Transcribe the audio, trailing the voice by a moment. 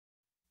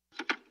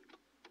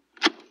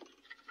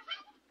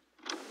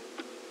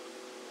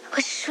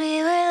Wish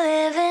we were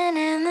living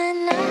in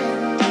the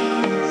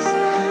 90s.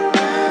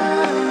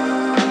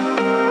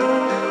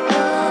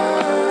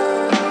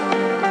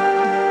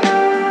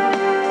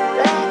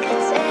 Like a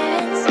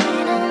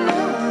Tarantino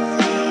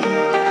movie.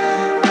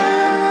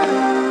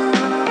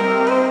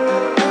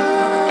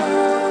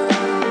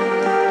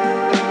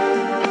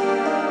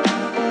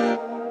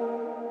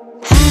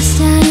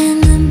 Passed out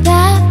in the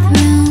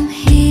bathroom,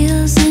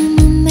 heels and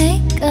the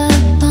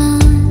makeup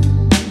on.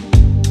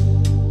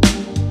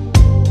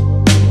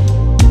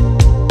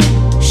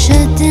 Should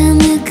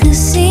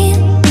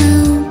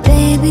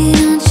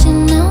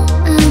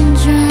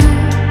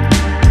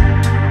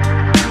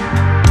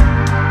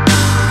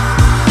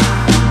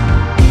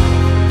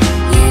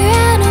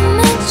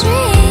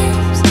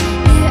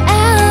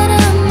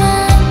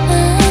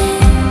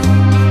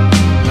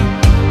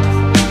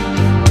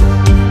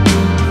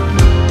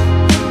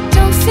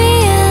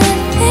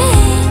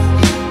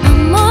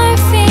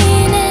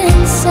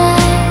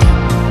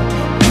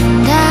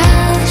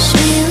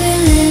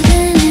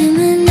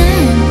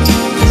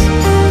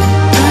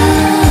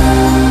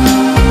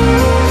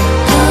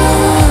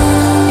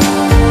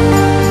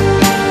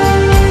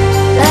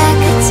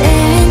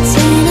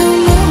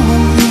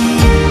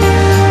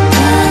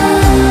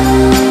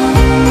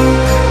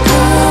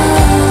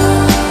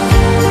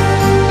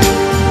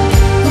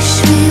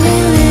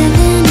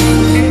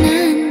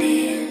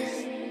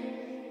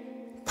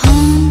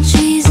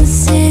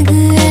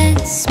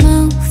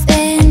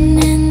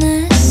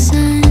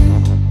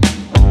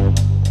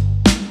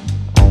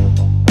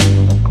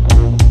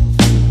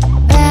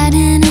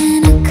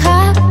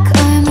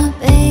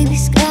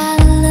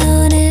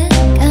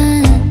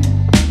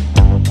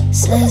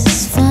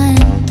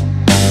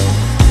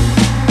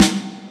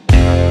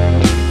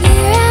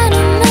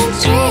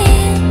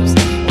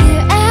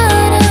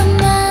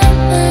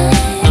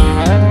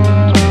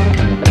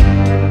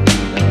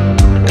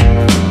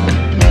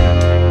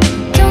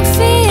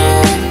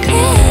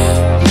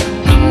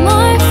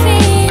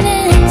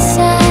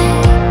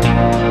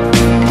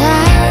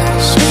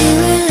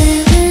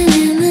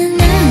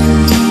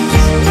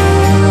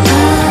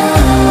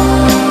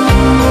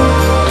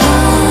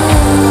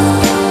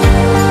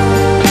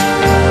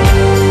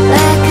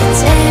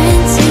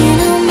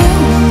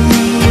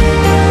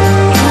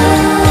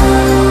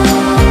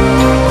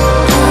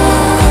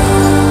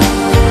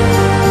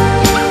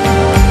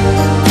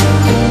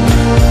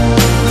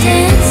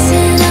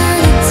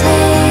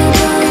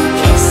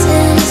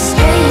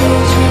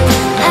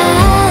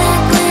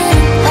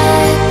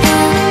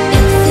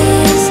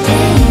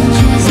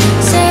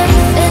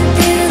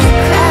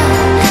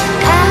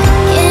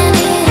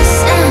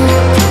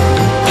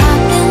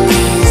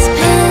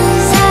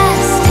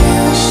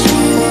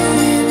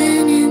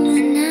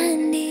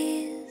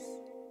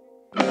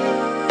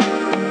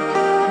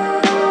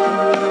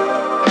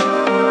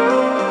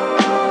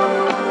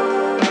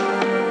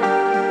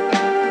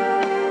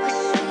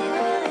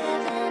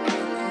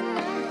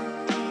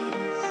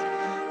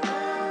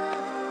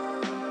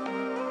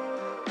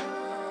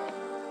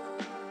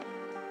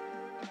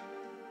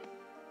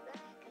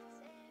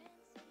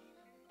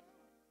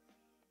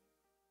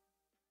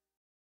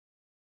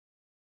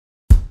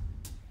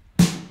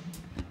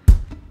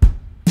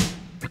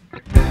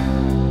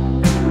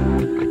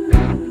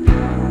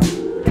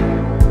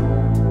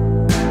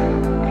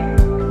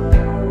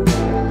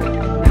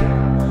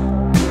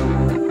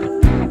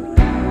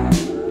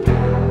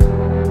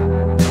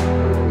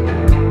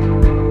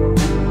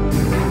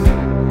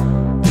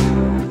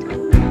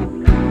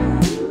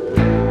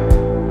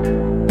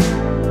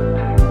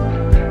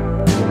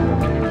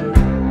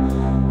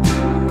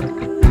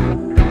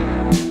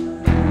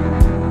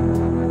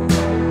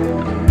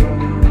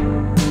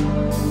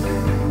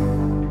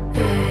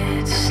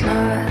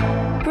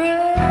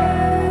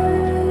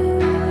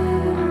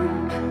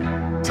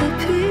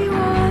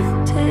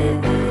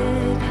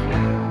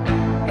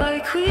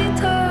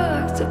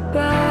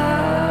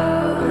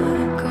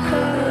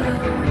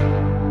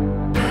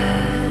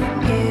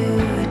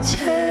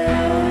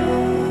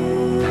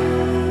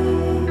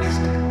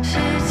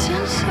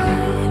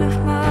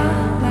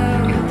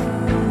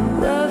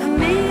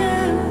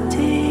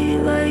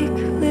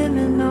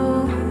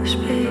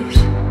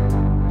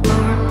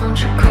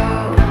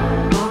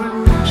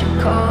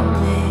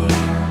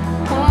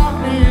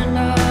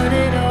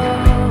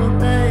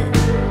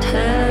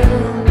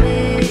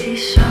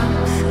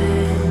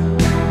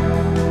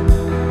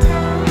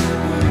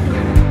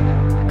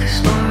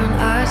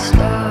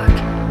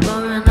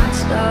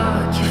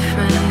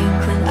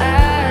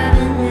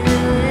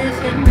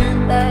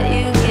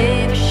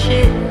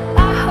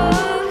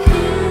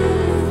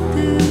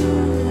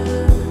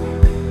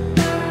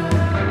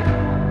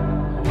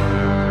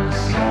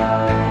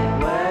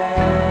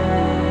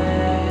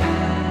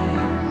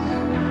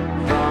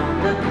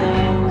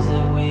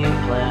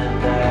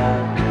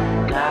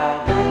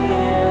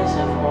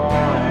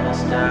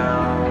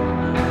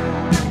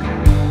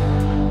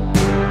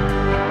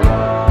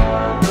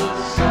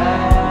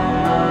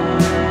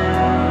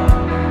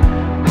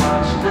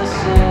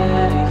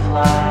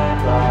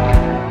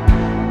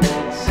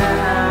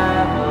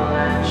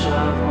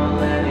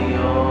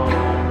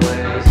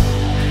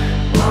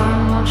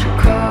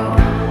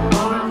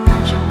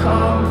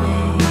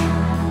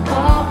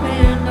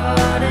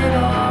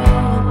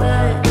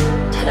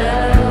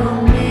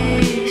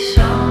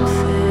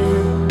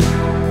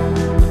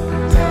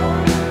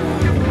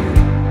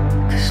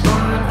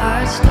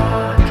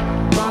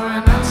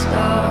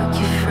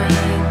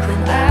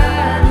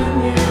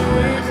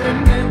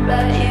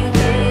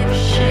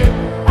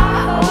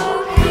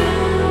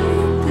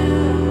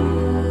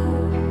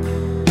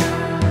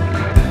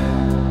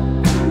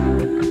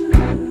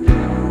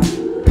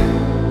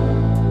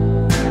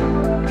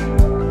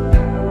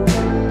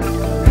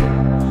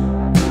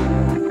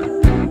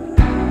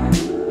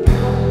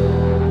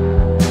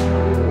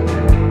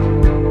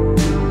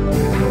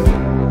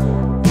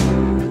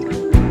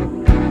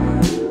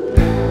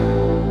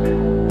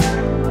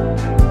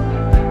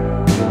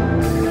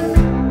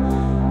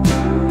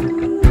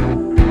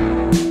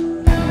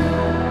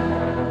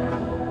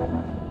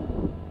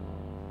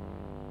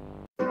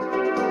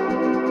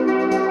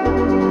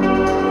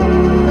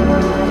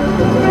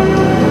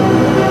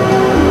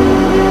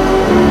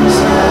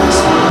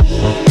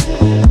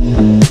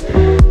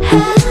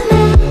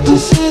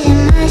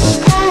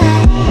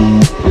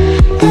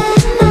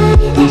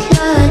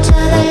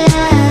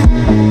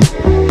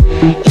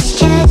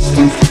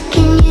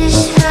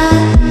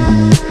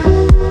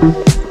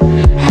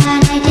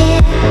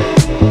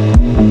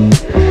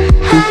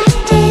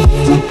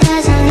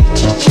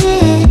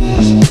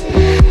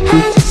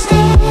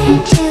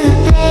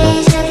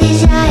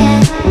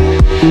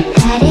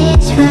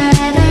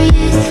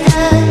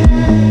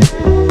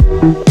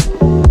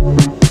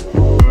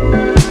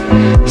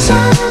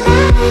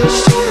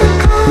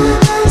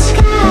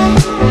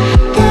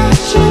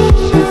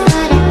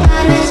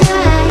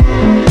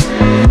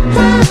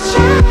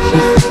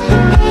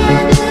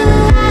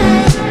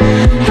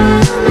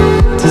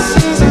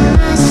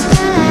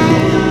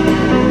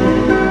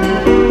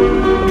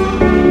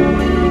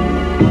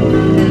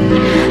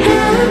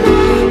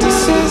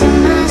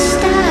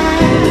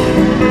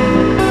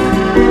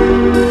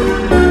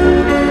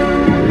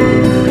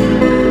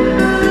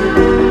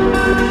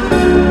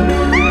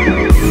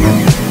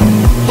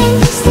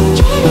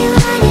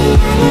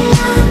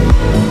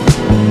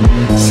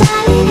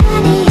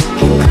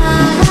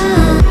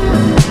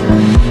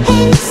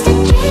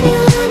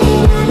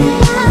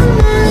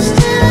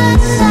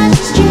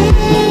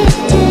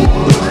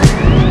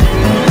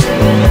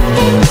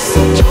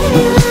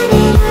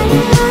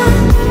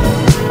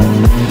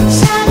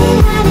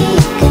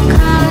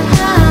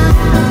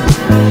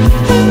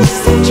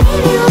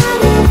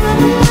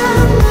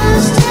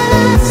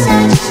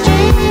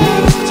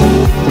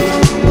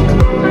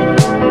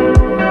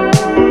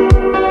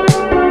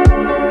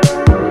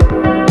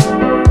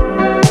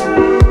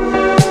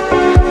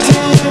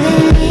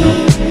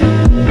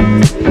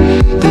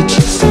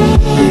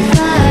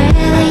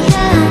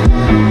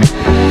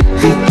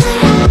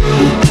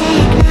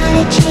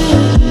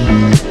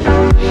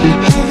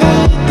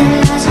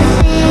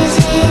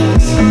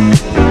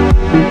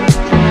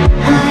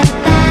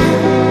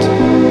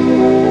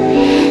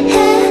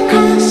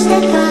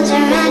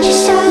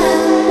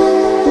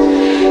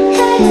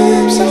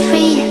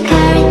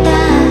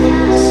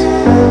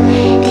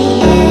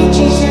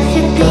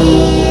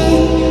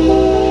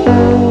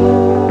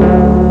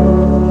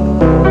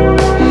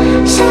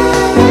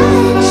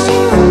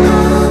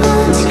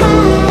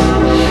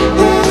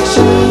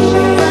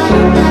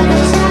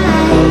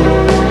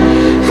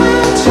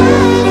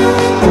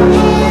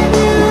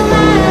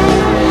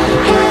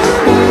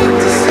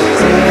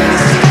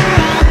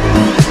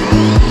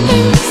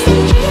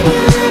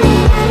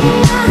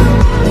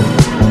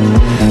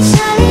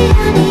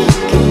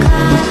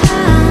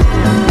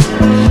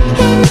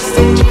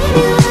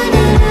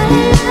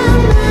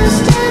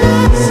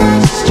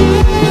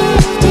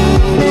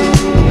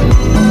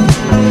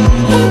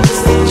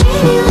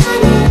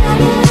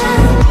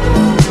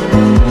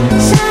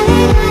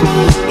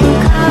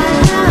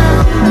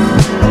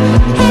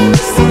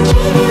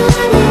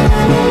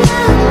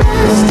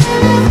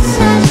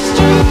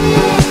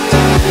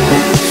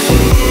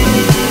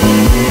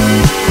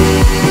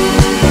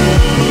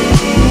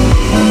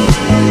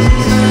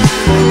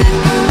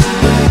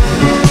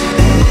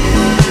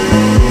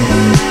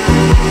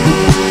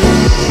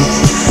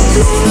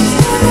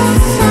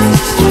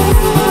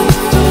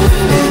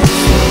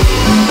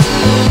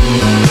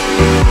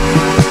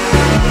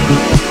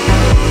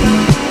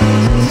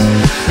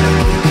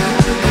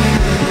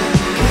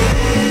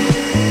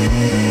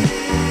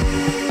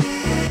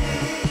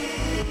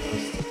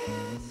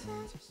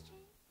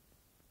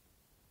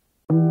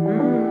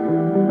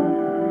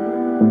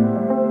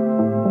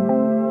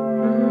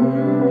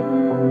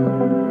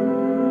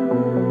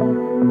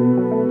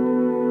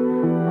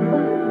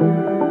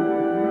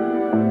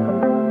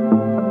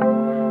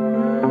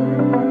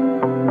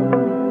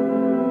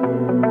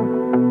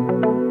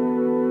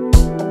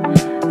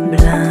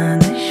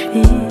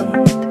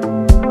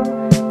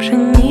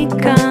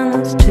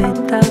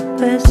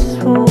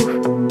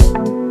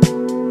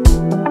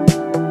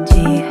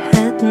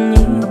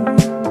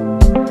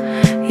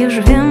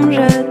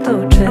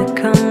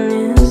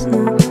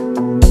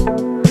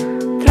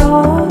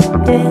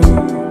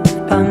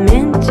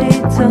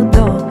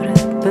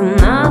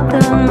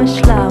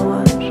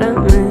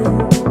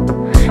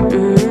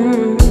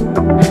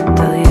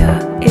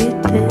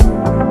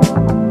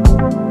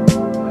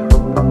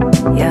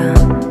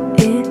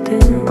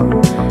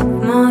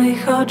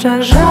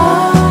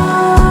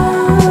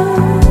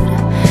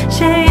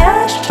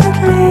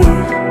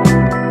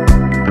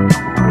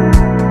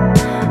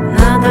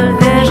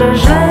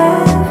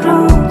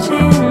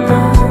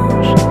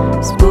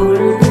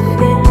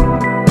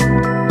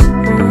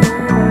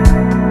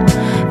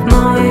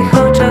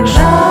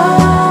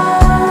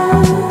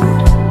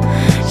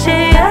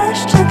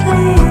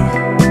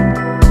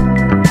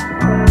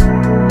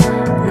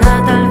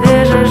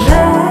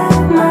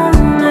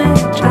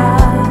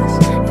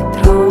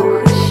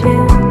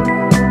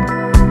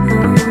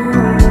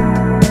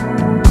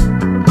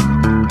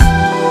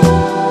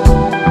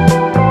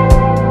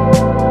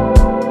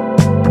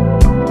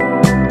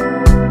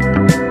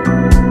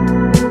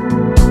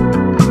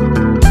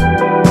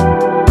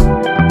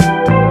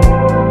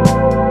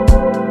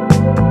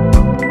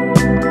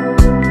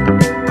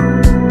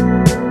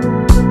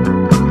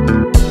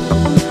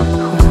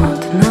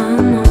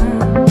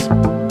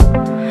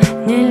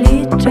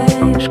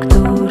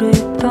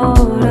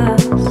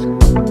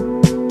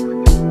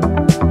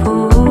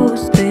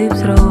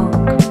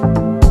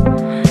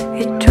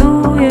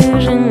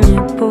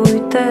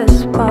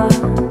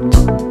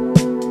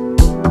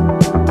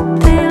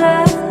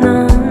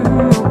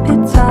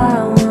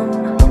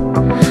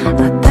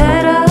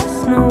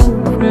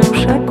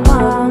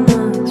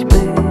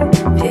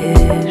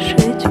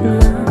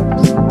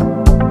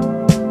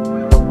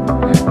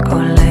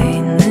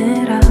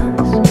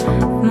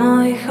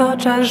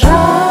oczach żar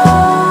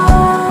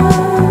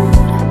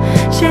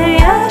się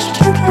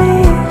jeszcze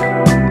tli.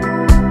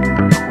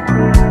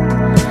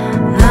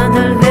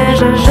 Nadal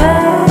wierzę, że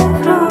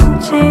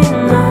wróci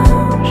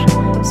nasz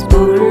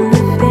wspólny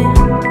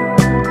film.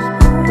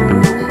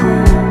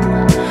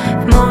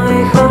 W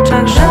moich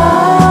oczach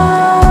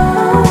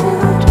żar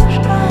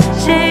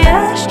się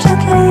jeszcze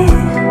tli.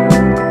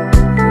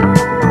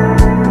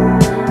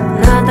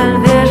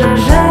 Nadal wierzę,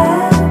 że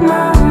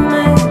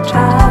mamy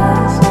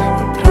czas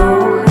i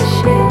trochę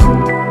sił.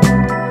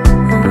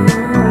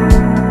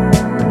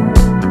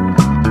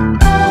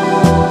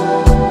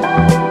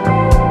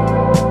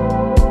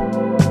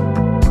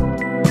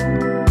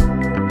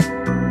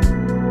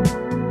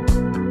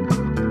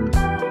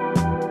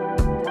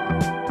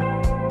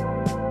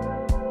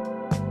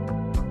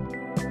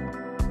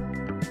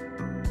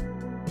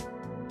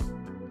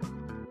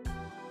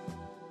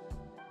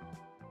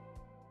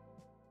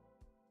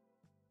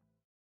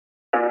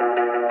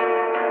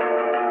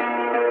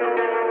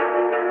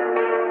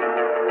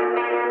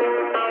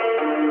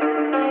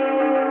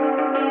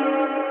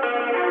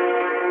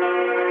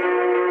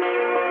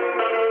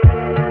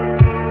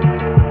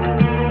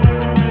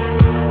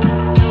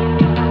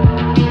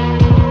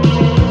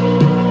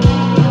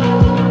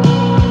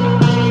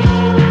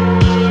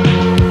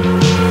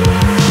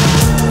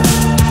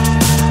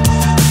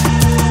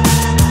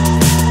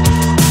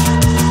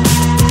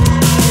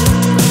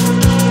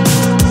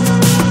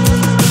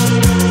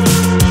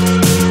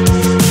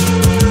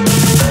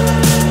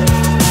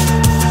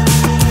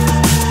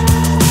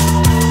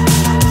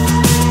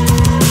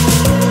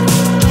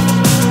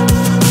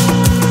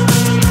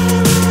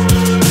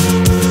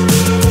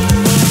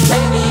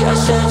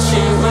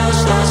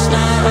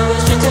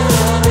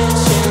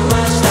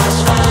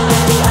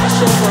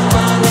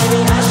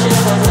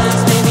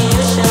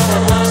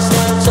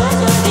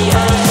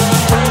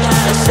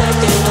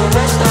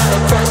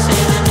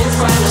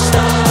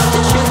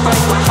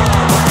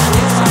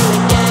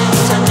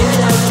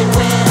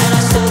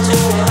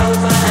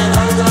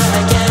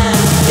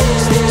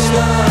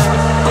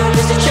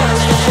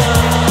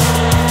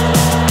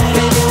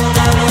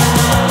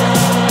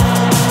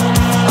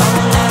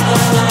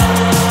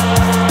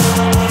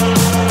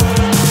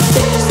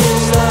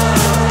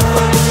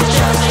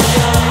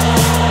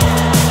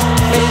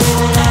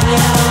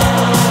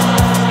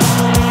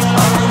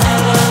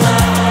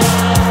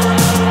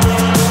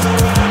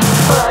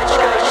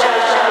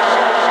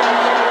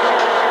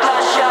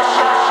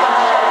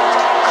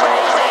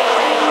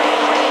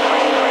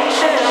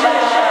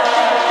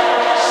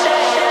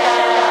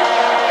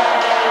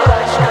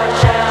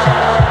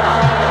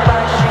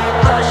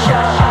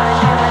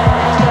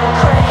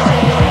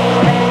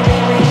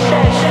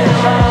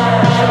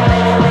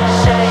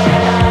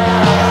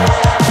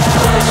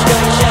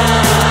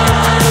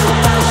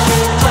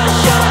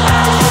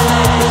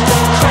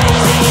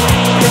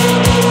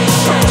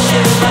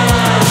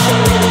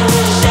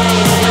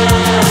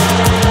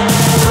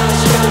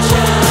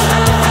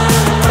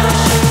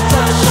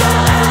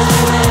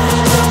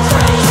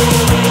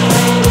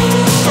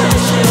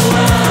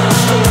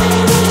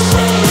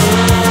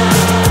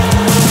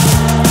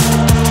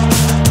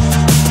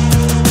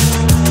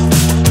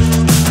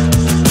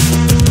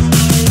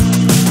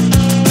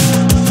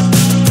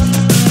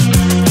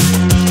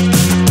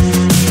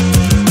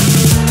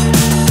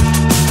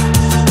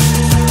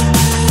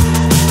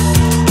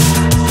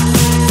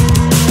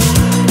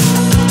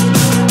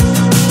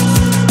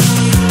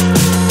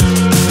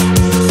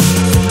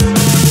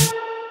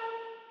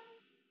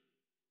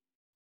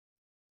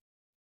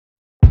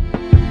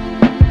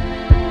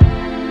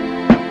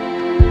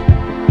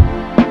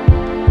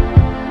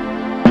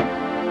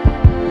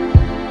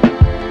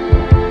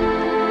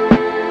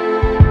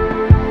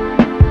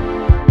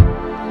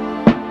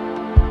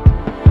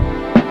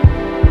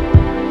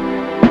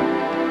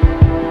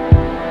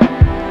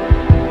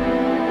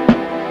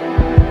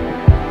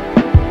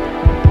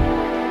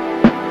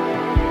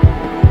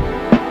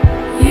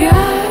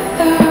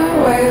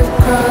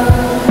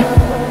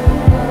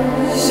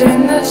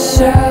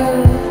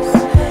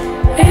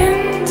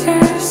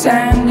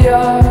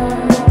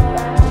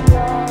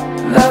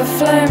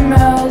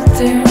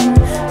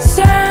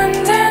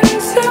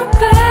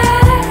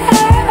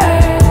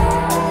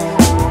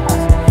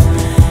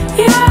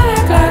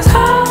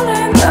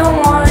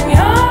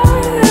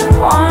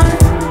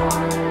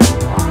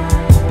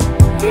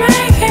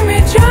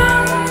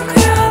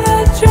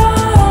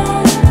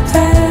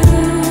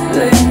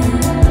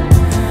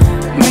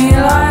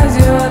 Lies,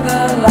 you're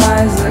the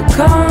lies that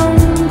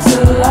come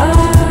to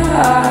life.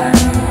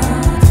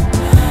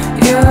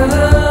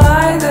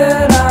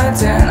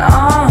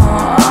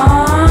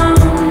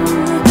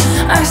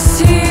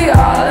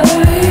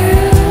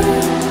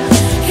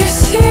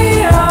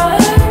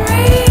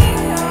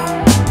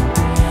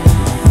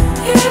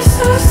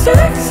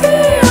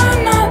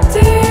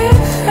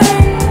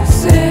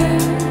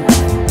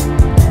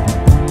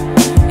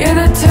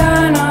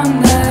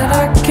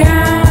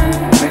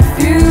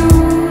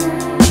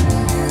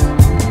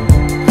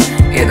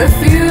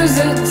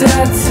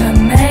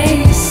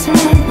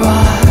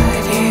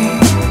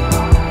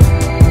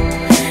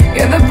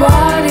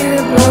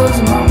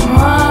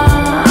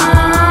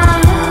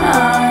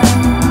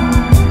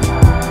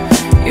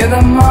 You're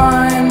the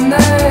mind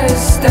that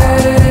stays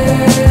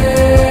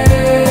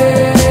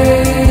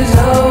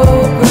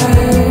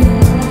open.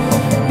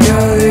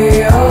 You're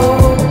the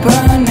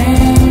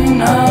opening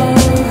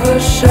of a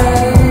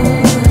shell.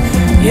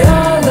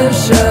 You're the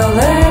shell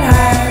that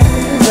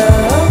has a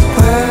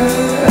pearl.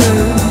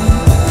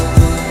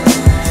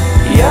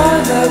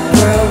 You're the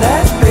pearl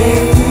that's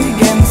big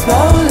and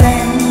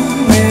swollen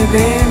with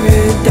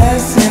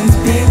iridescence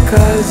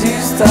because you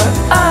stuck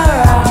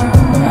around.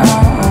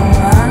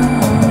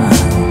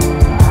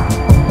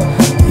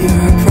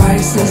 You're a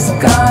priceless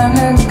kind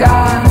of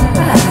guy.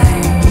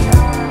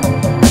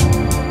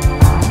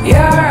 You're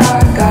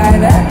a guy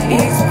that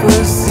eats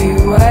pussy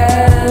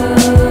well.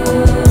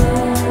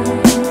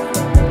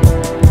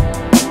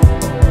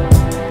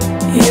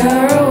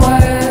 You're a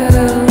well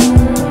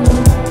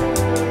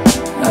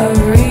of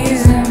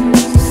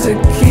reasons to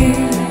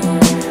keep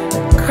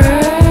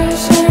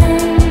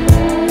crashing,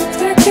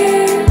 to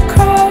keep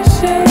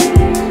crashing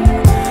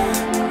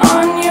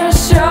on your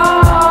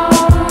shore.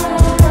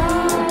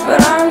 But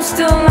I'm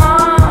still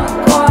not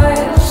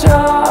quite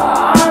sure.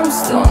 I'm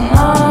still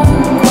not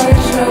quite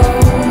sure.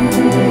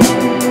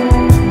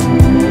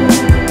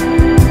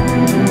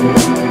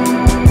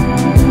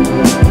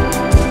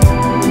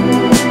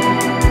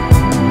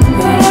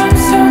 But I'm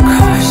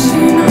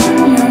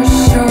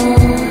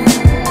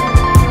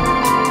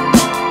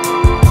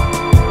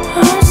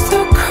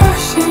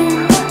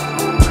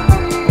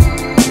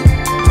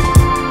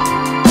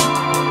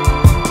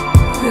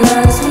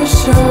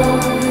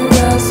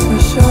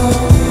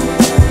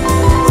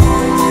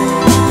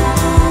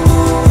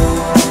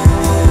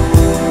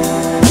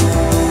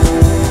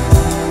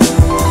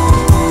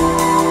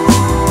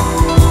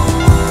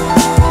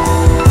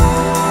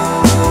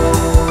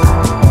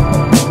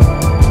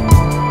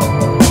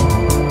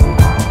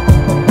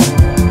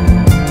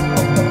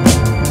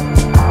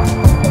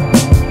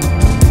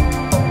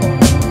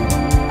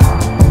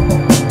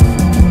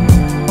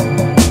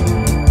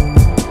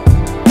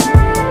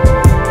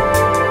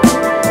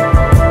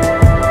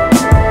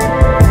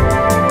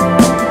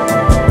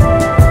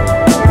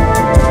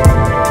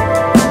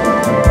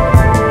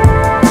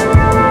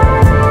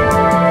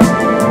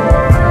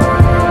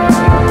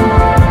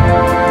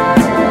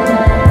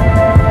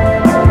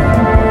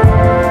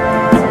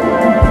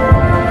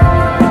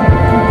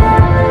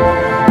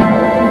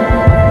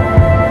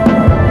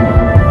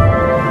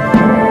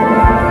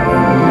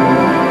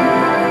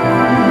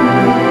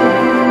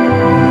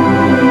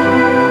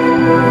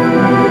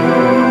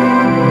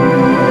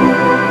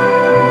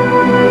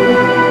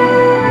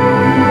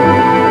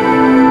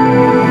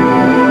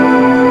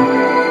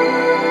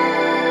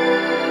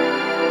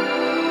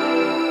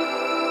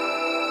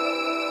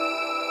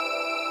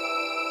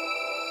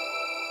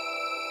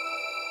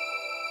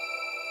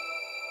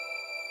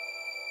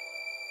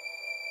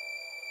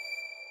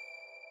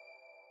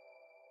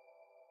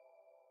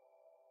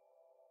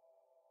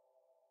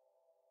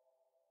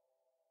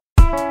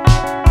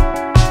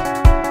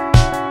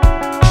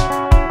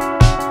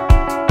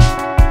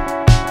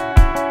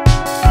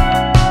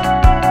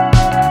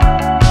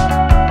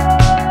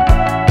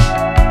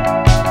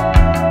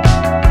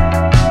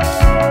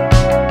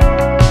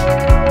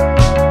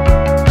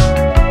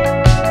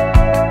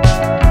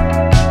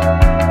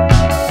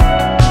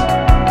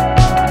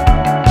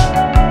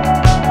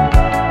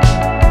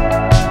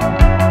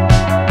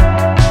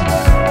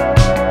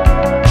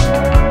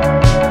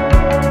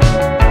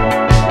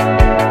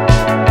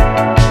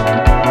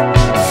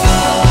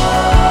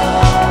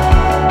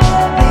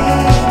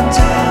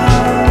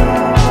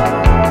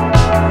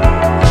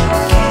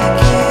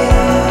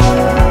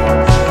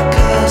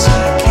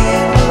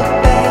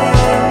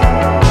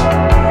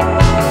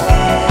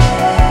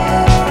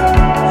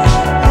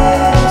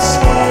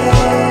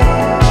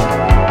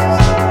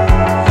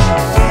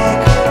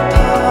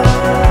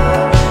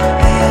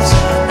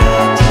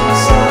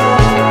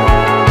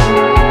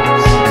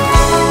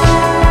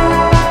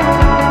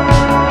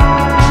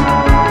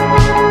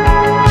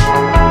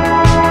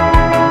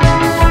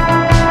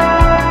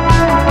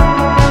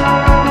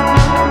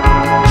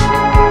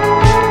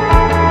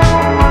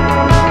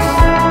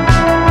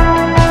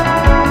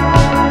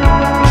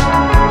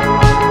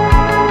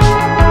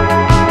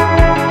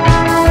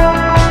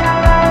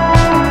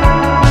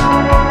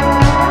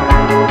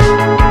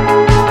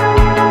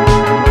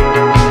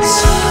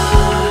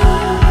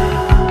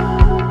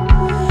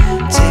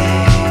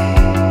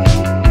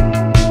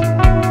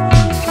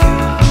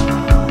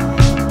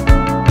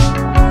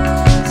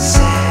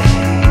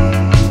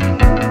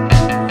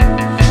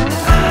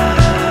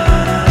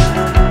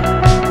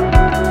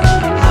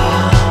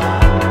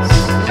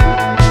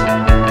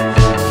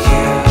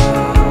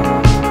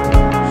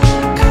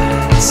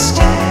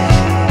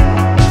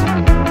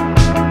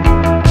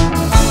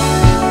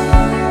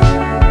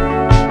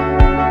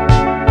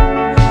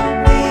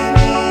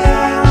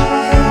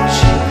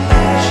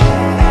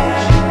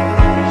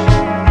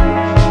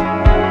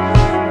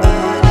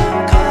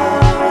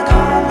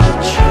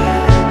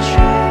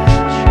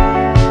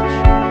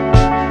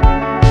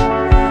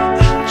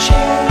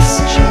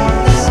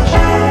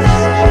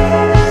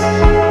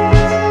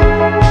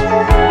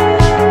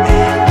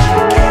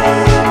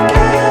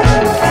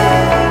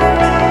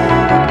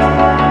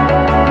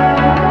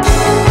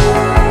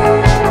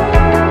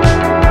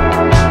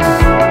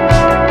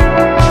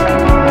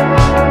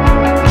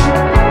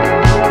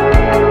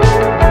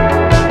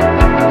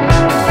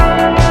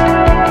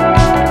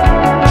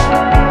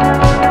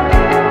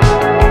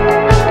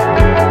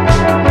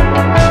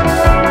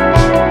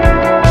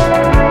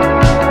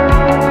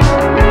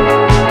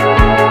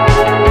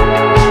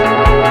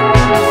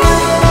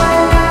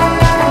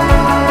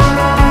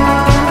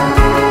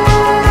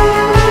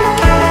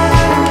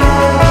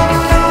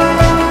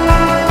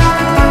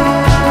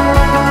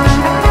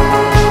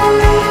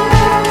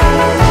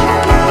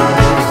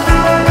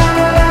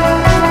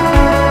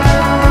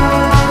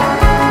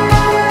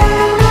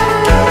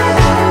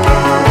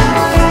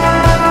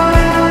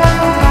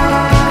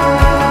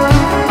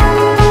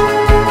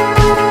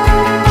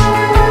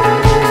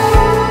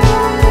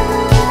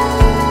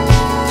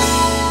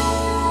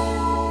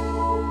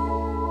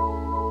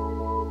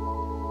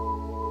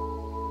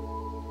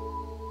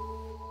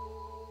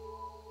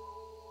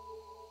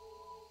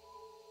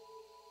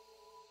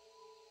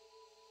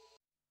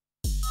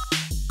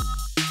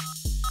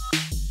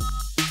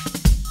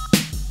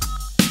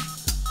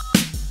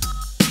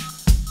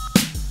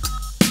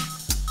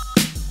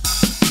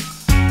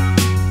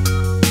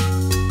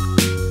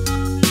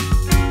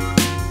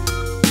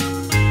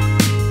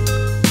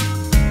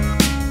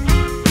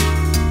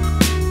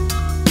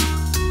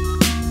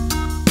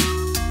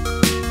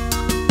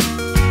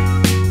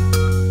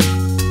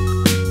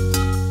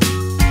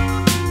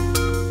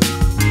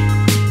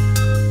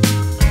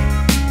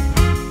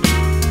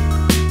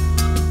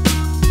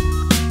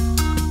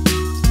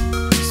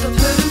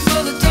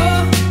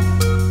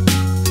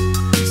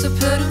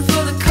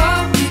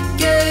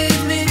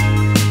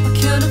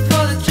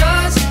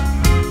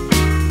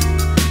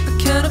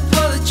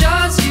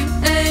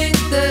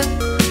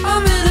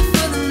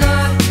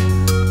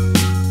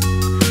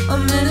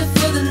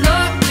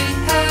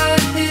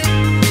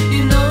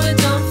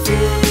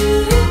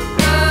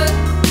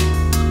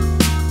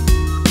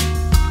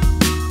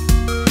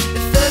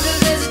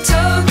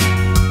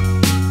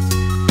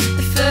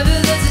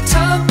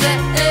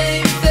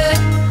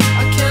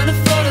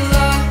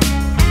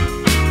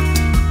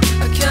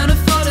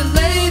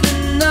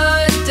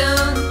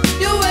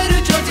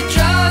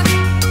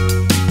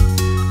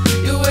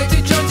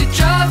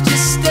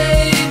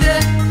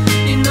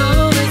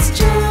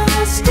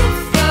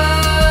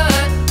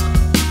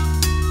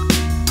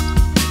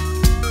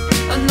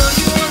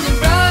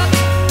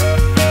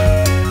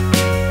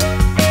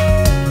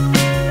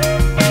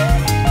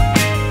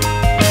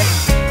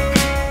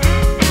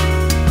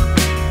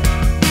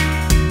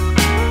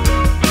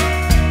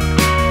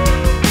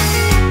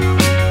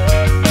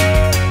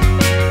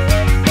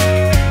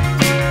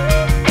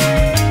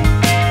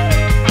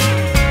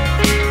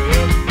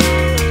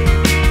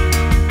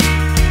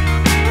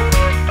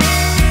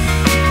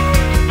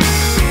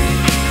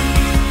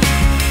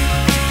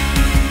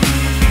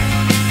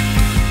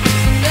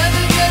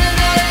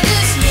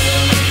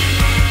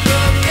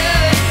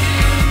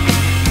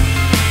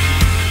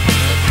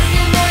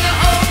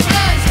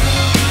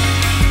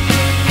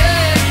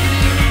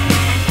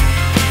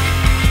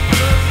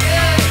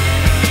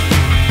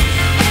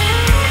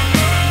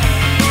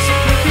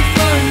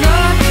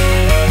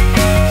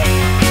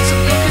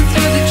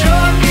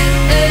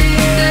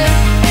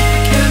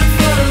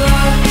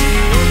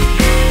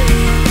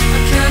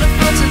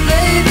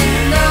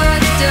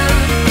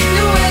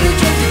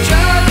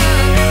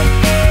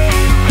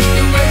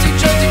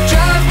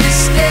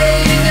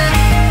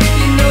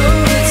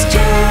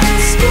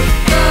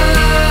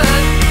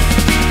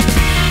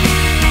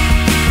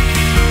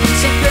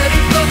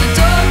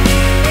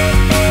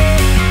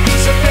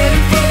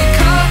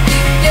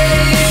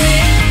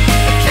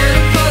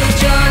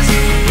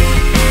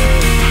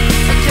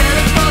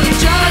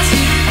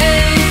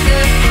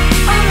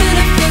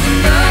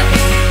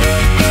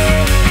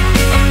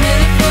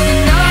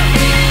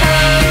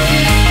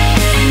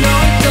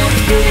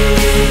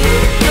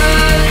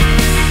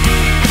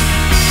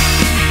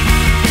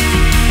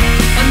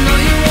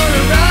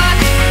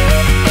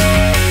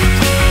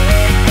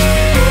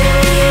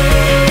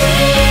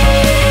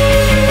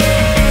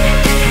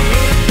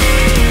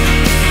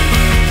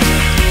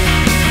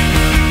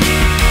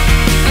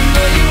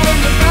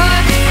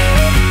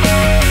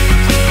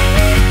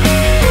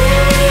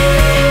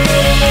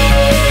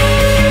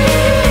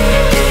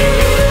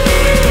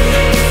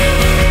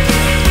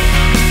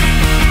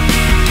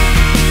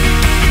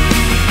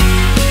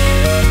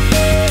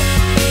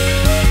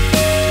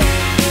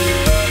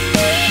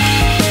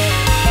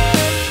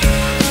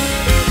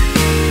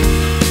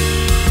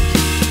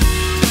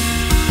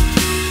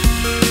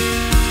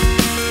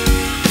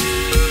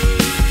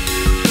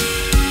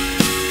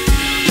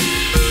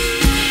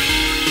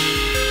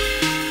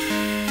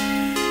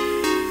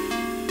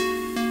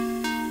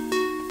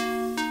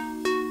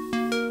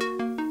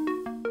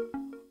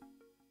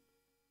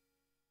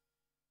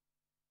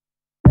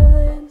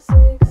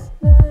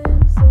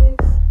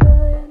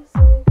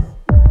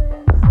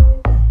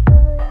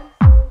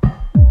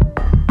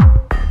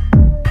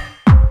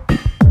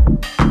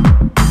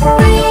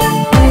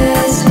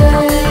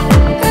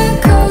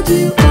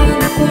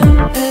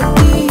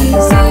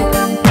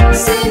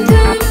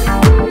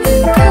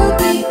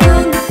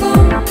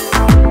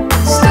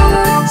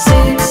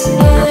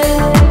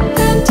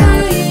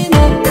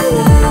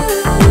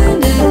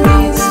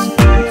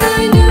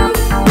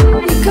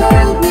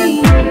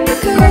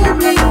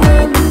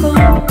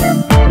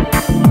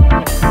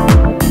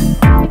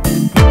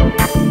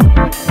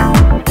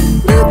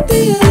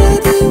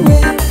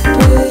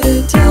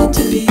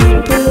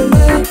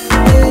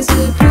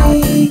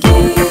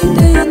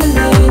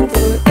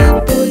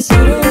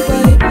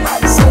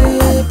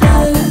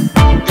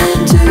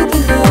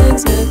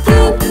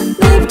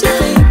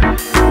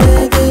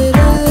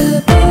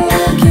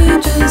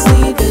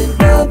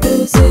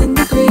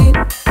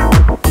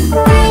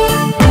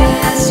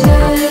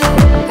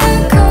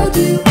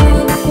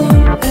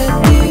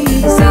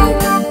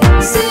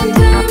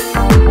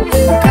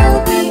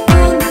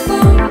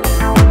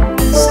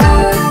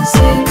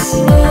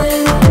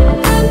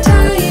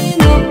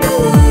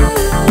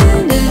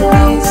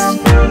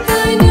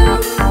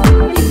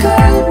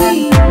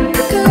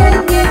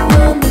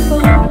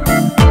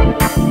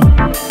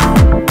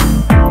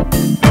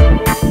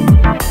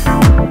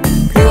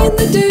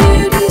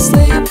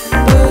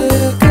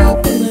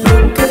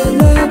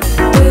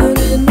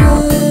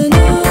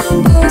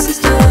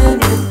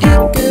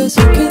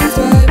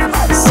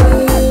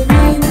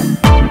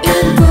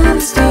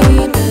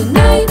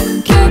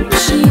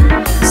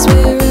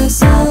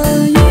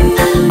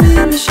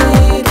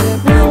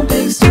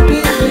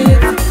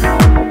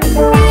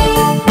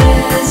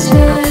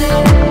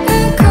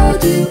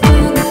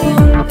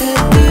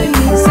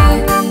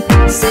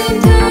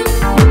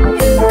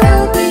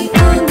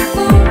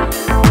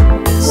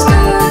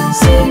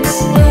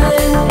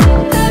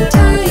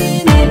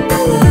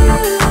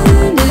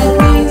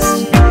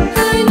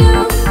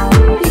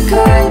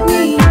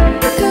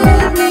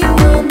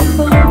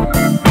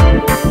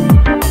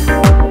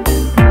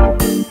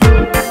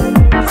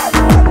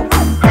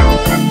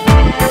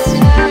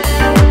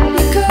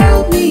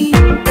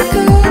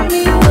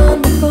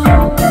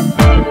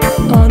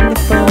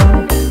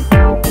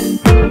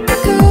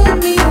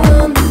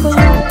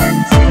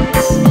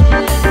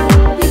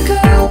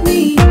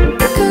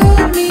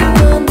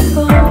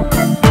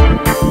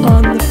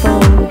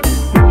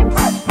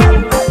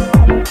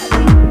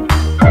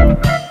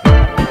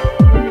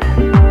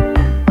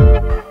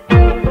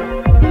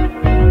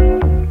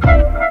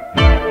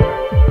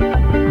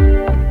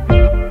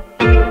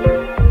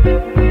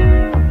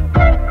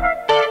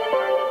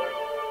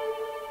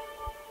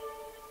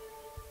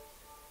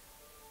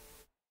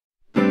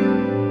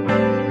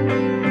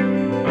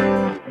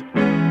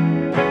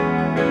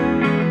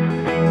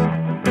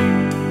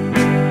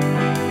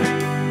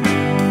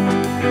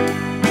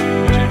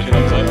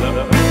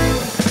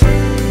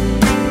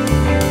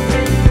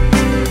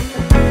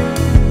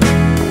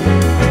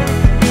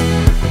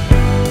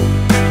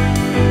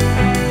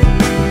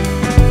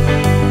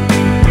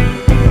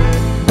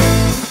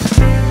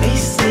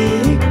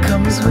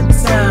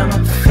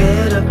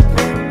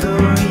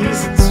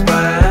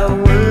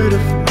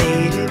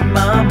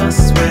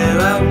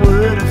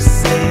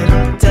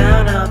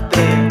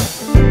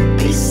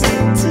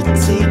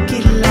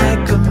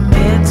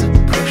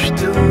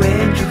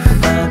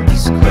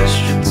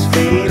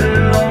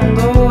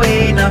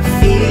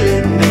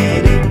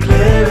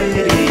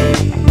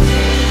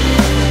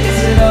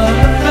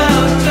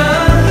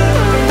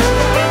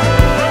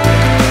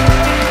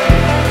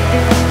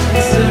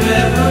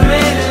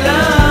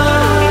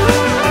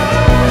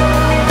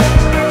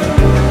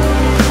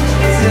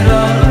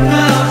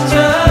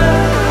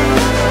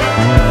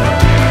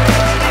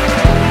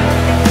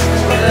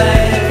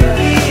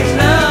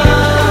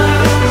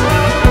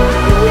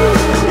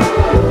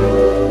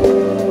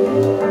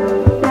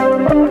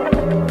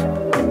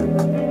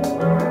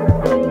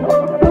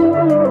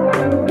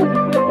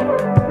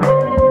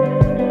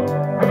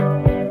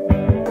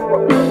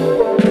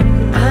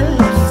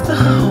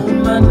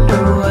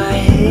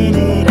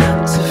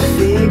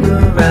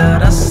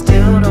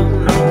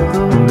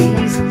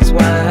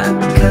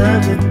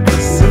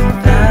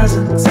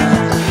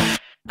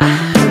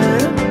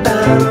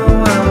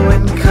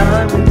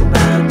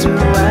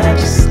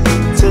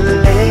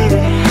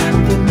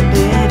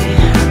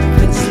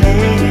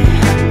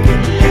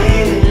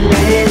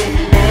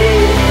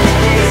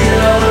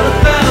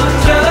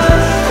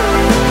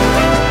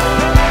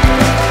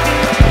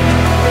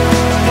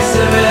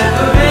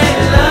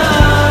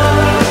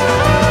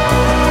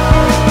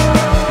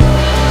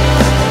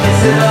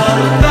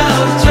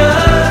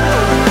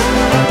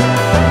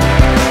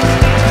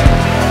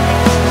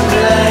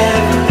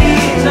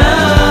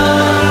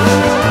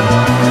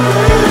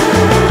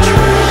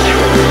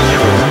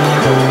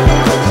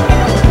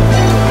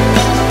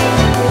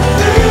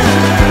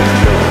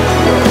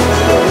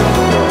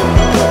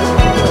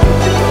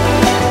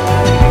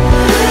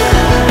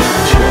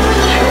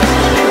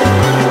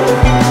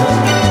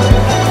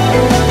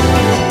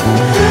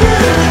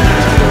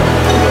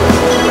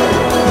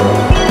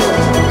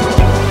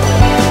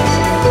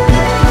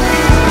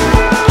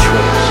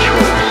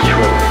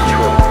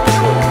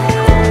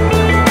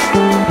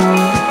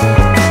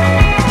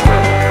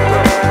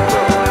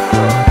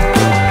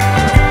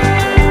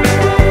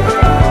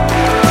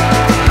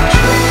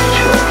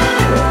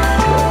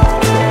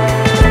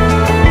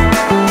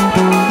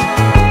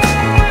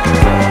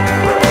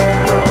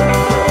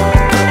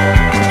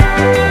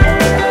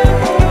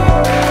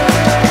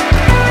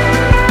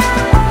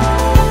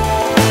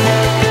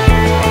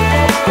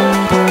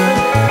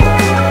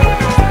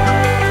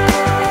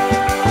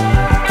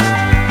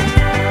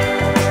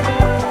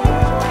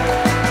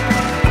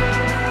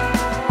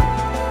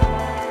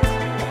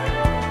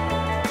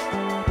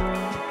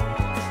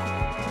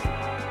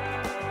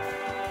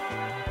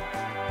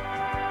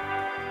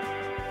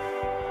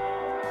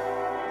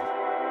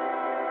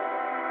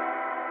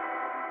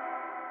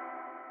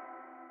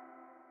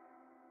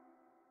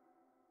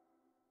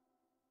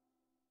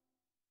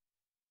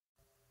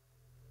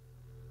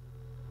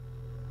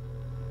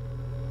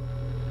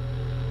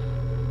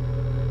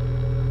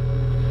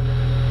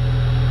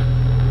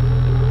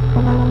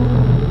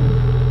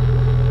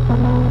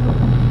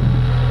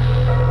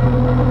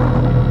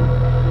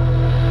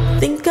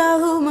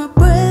hold my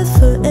breath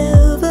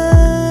forever.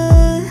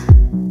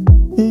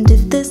 And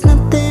if there's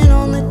nothing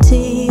on the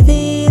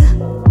TV,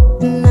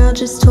 and I'll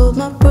just hold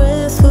my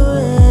breath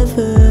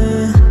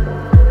forever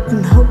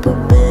and hope a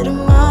better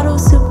model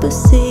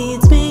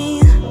supersedes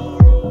me.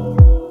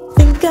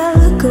 Think I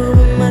look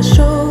over my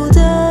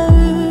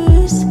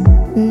shoulders,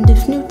 and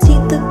if new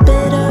teeth are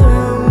better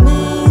around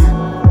me,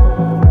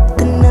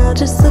 then I'll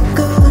just look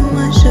over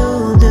my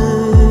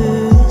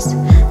shoulders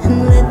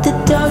and let the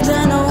dogs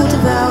I know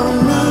devour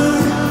me.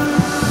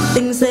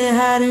 Things they're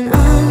hiding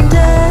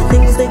under,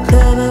 things they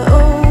cover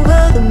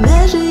over. They'll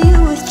measure you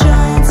with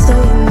giants, so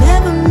you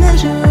never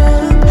measure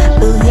up.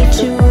 They'll hate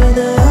you with a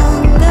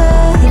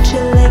hunger, hate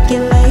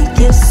you like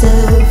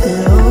yourself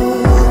at all.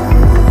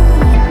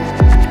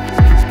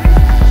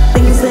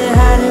 Things they're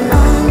hiding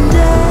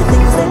under,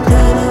 things they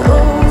cover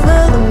over.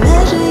 They'll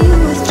measure you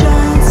with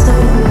giants, so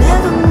you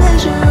never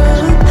measure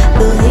up.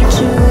 They'll hate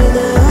you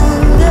with a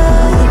hunger,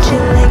 hate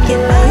you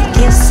like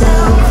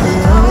yourself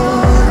at all.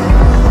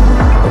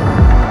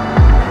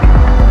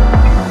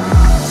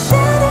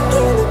 Standing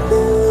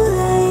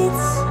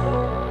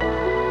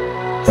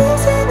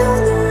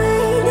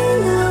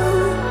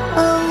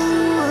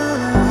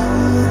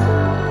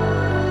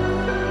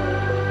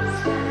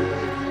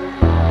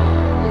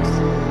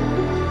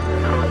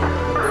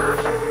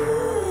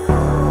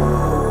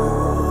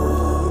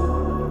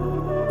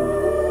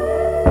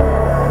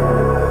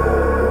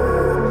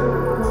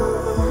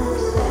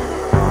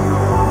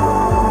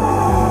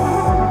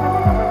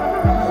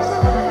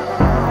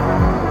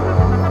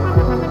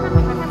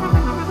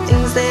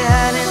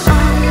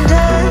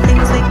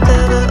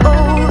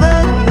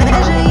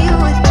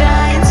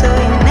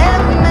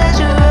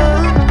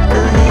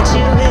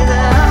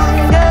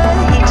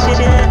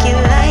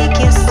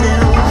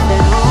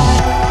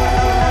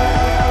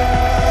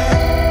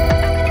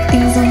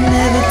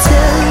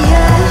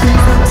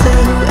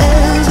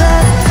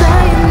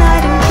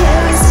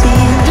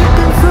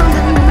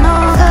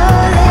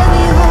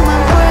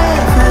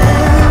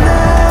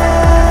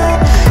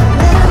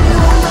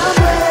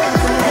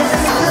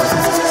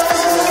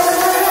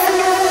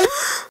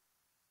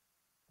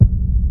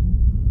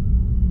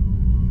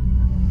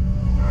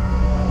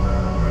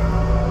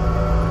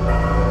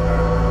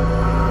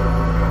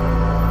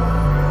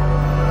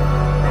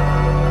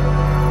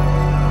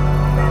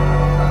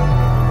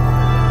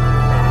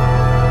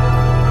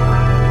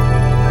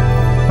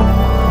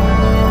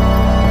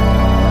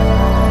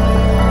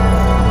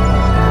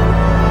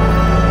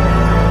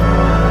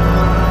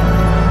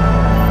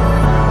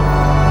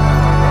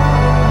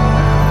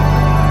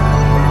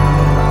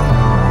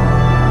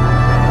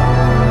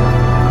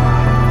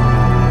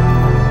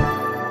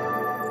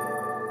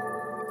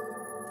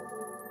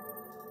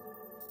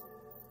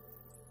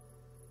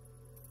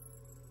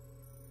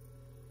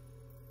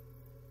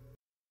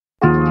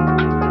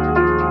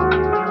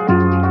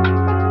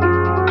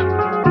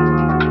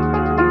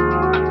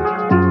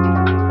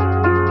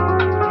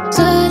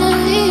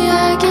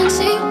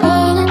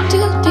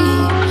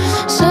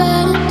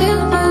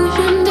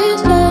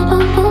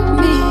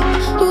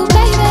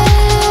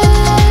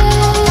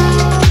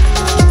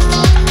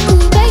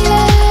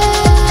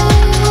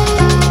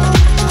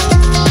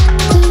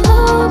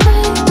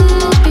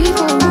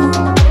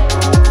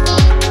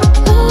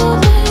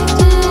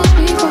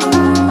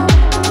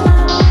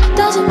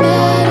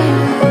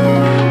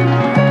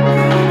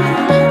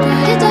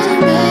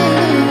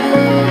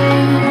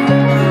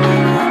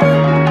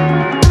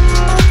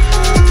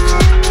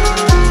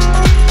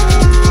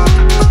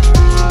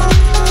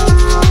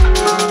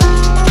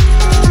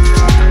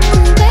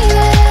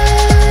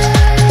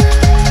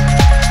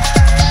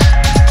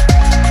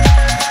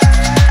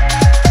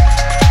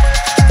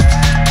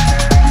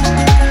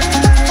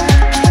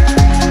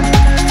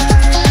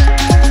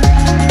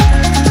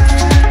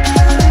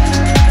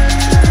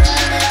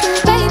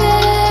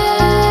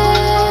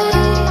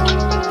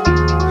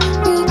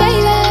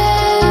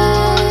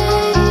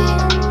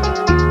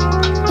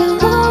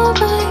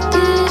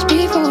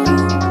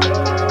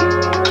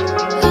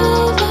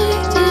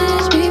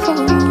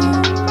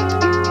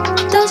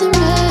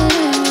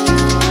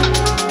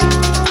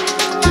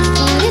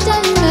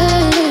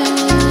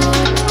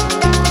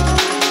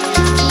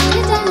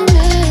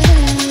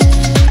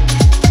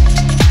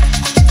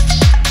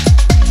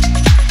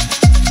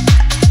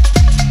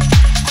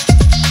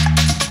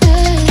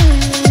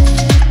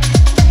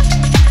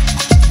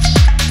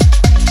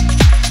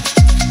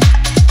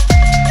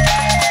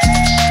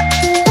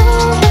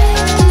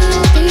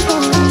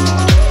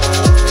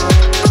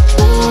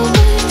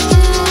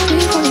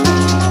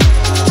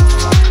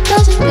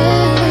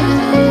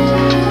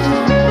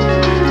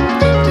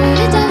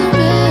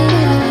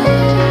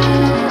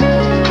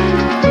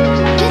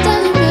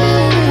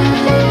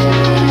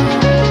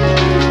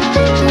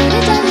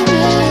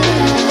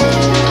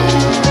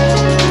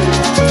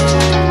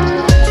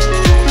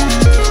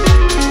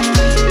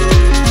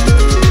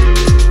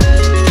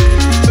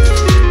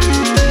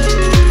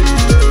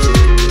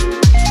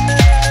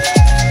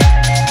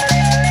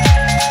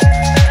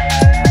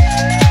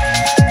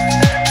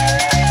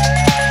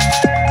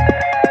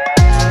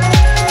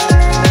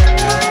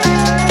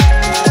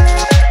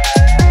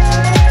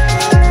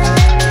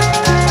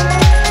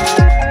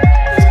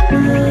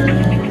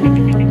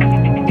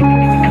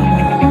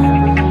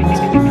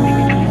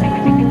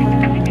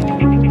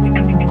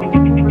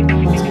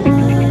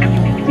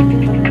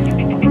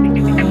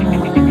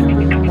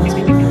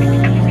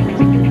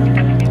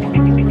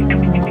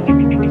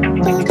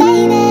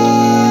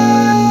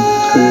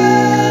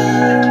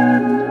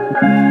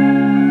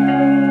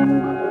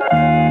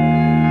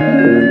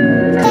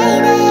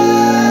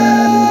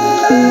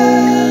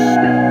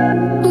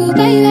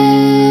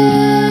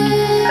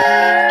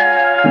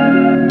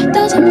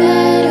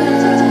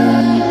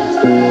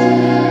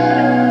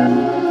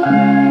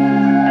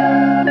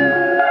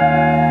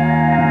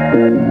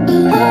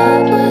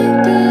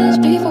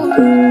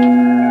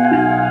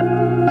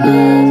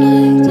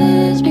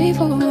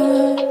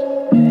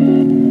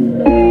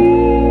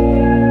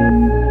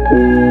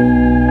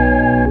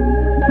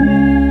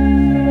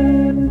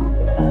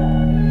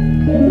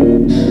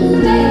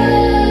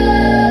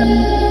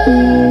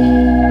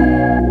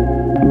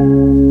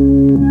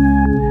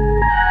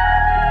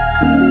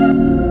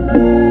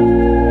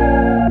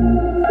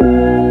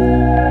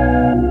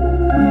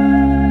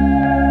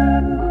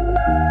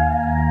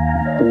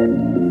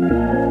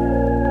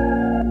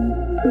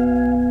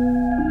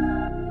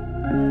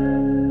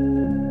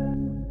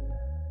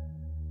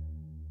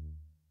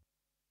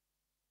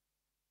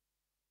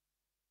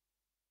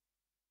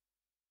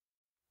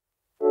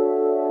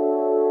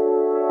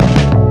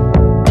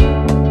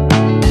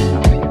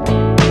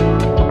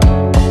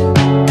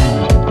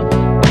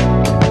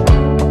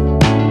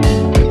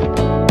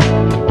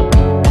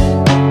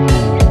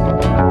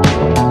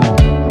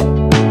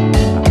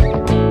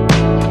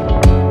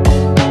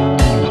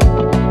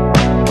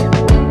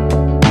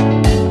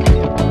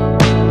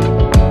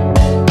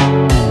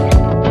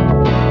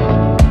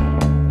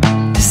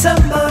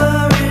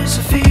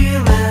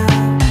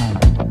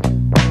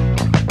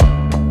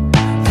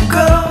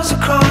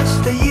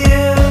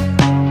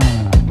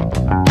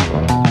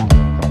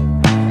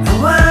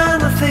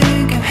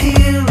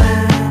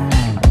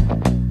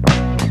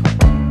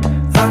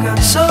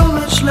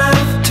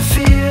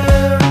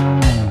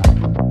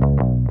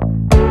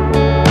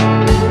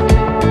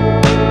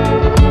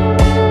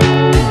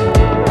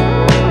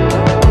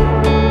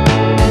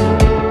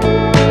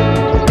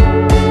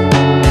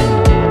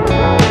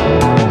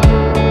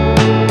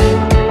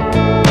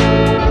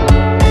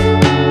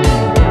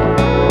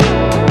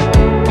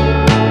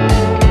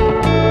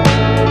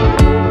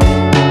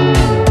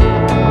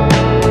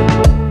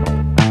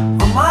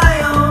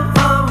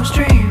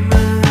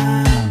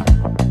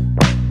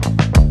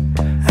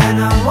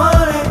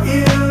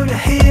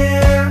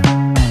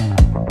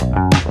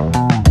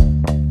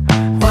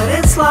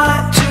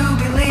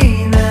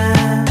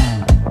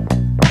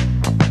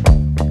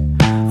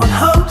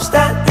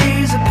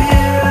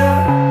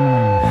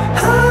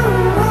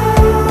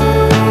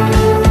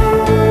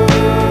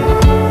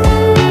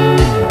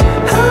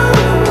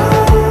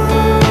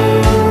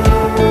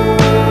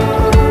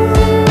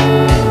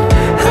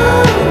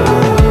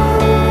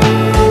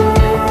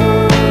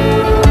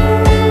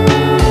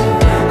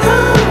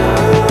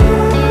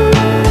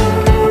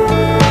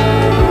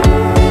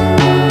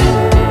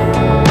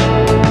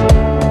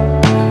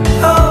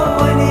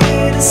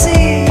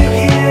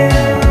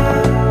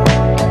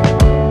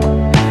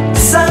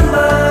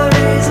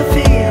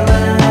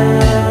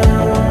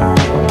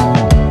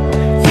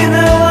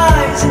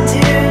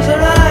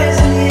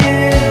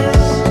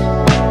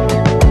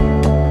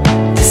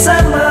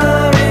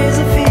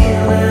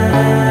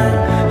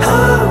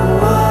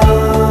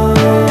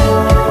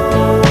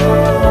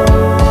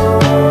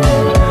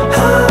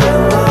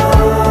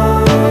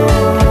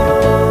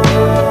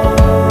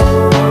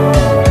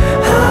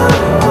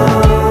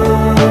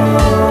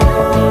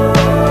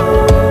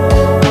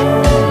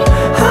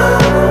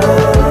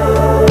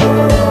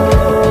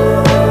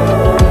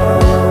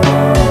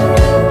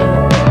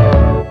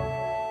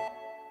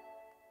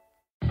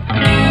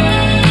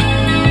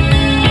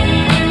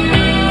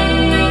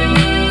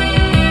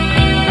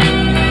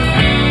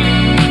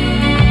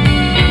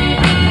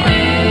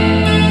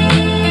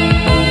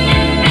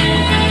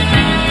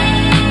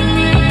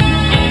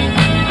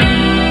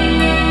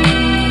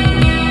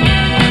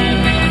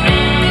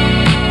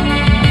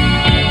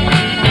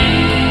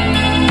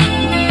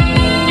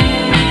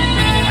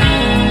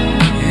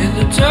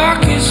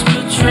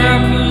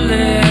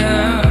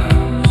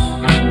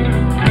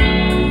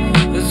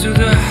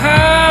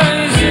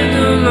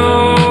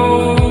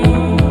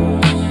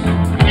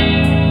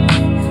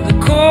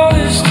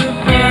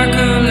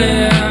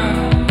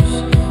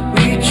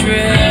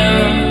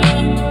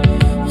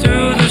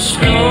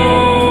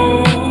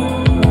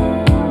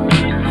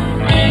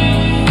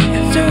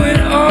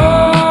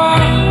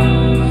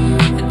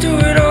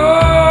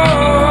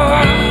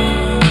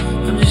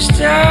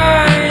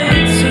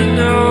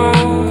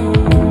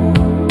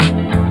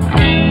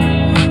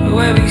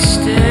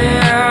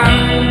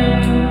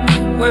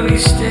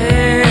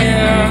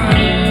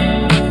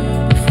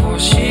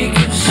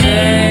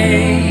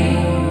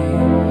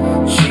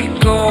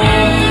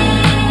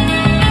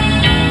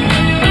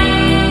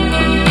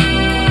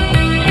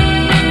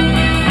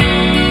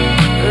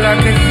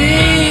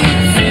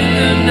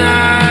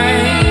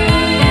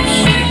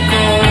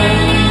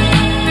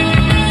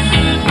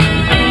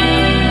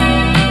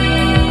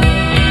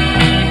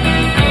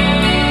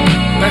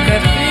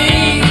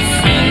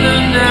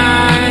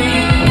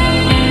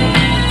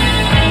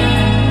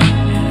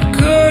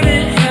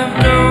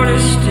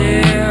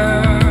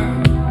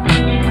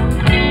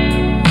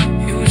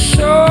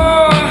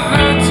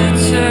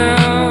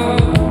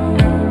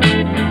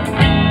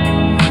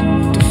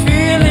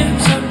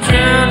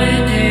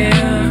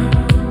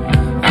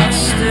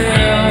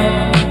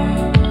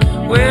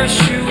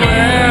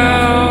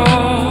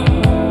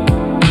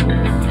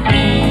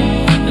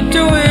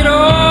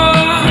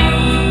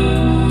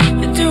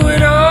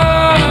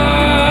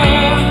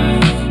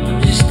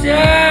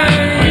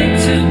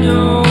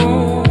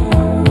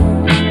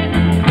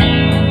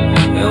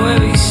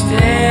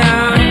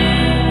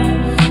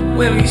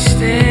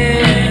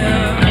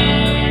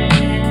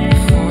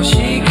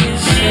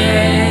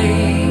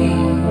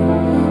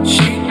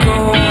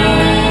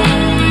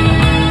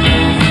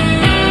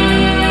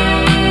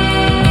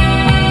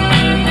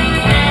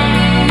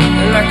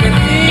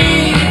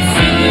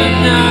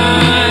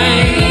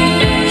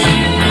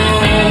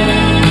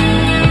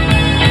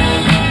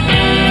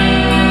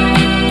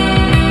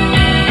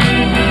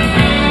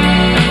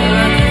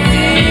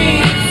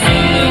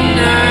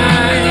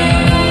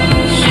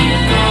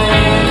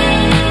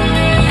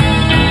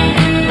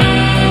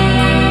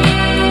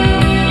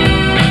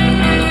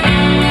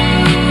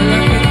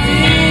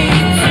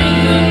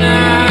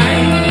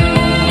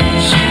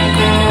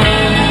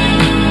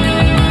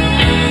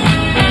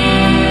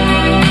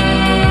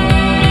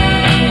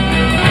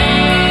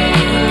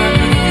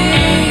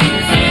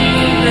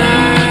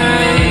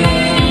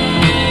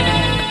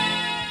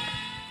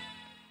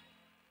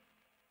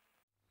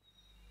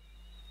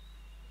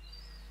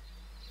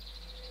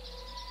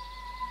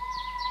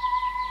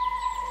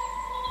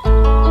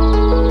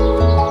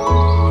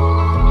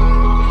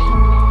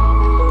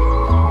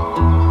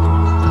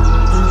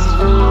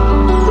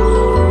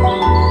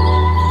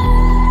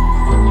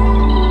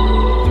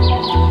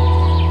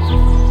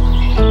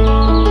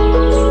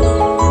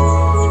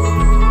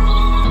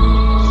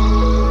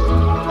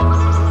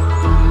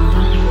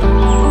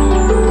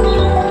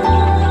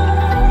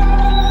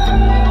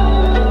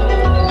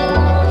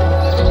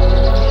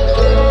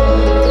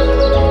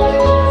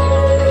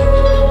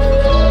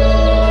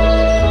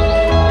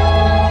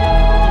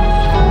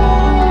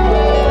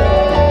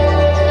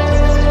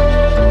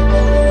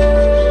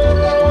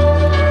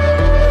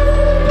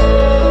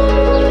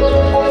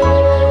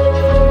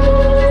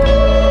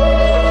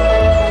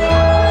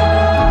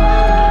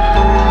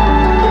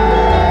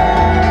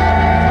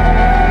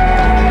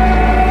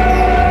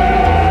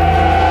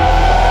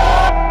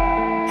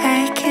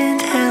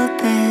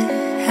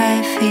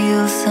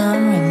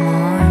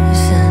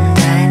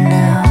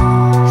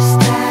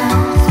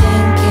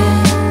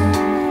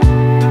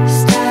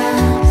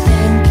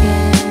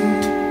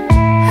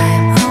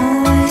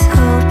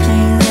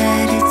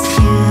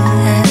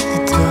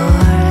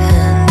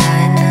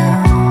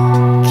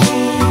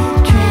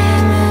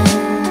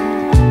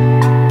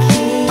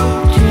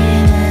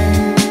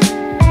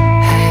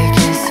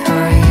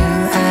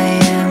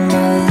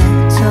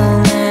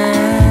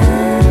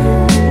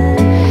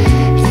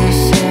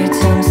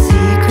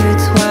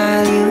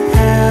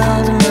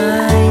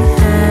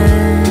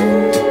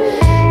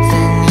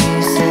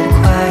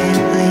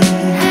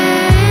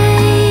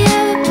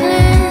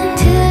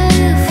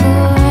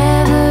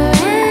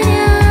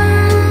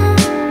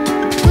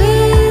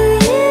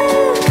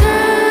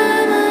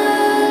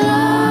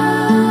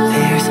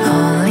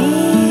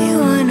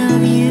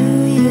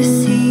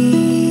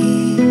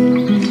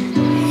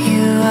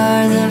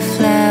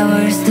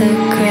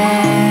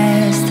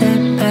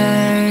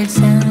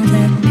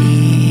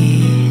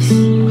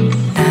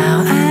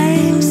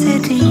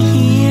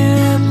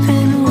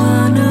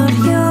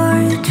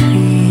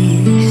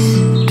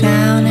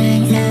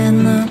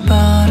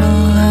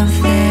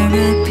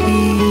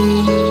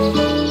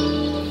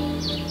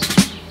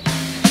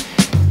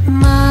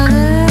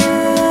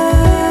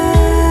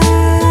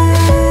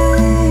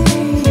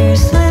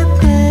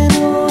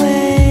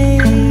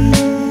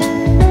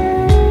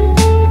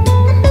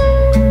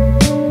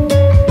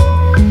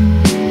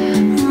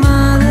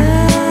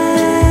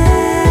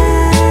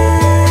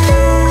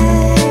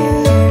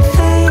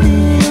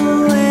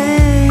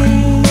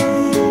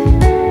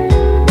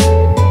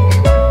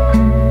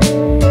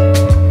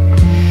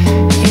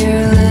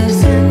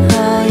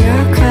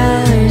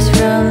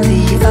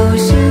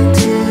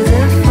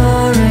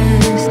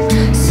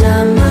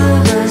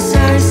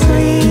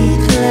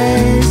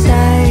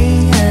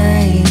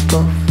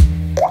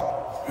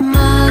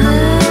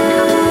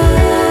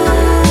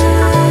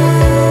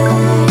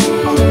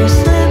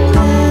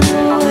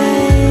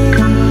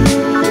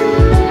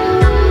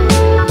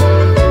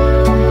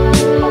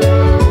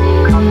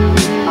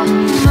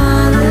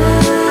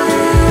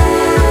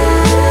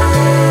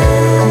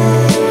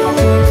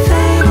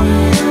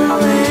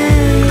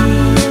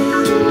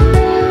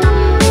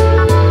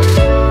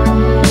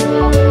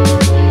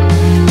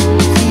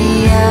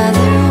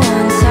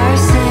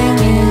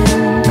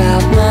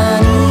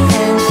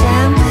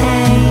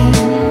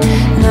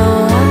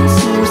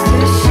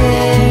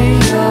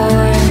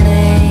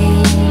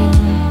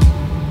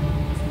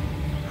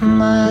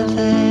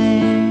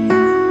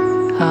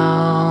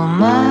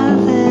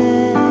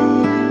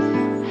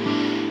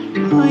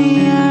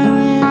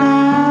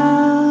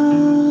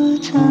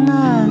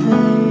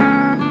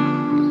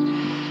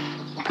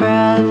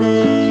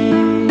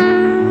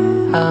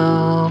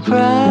Oh,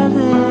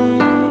 brother,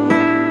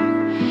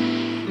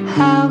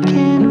 how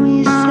can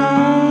we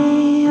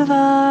save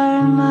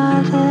our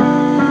mother?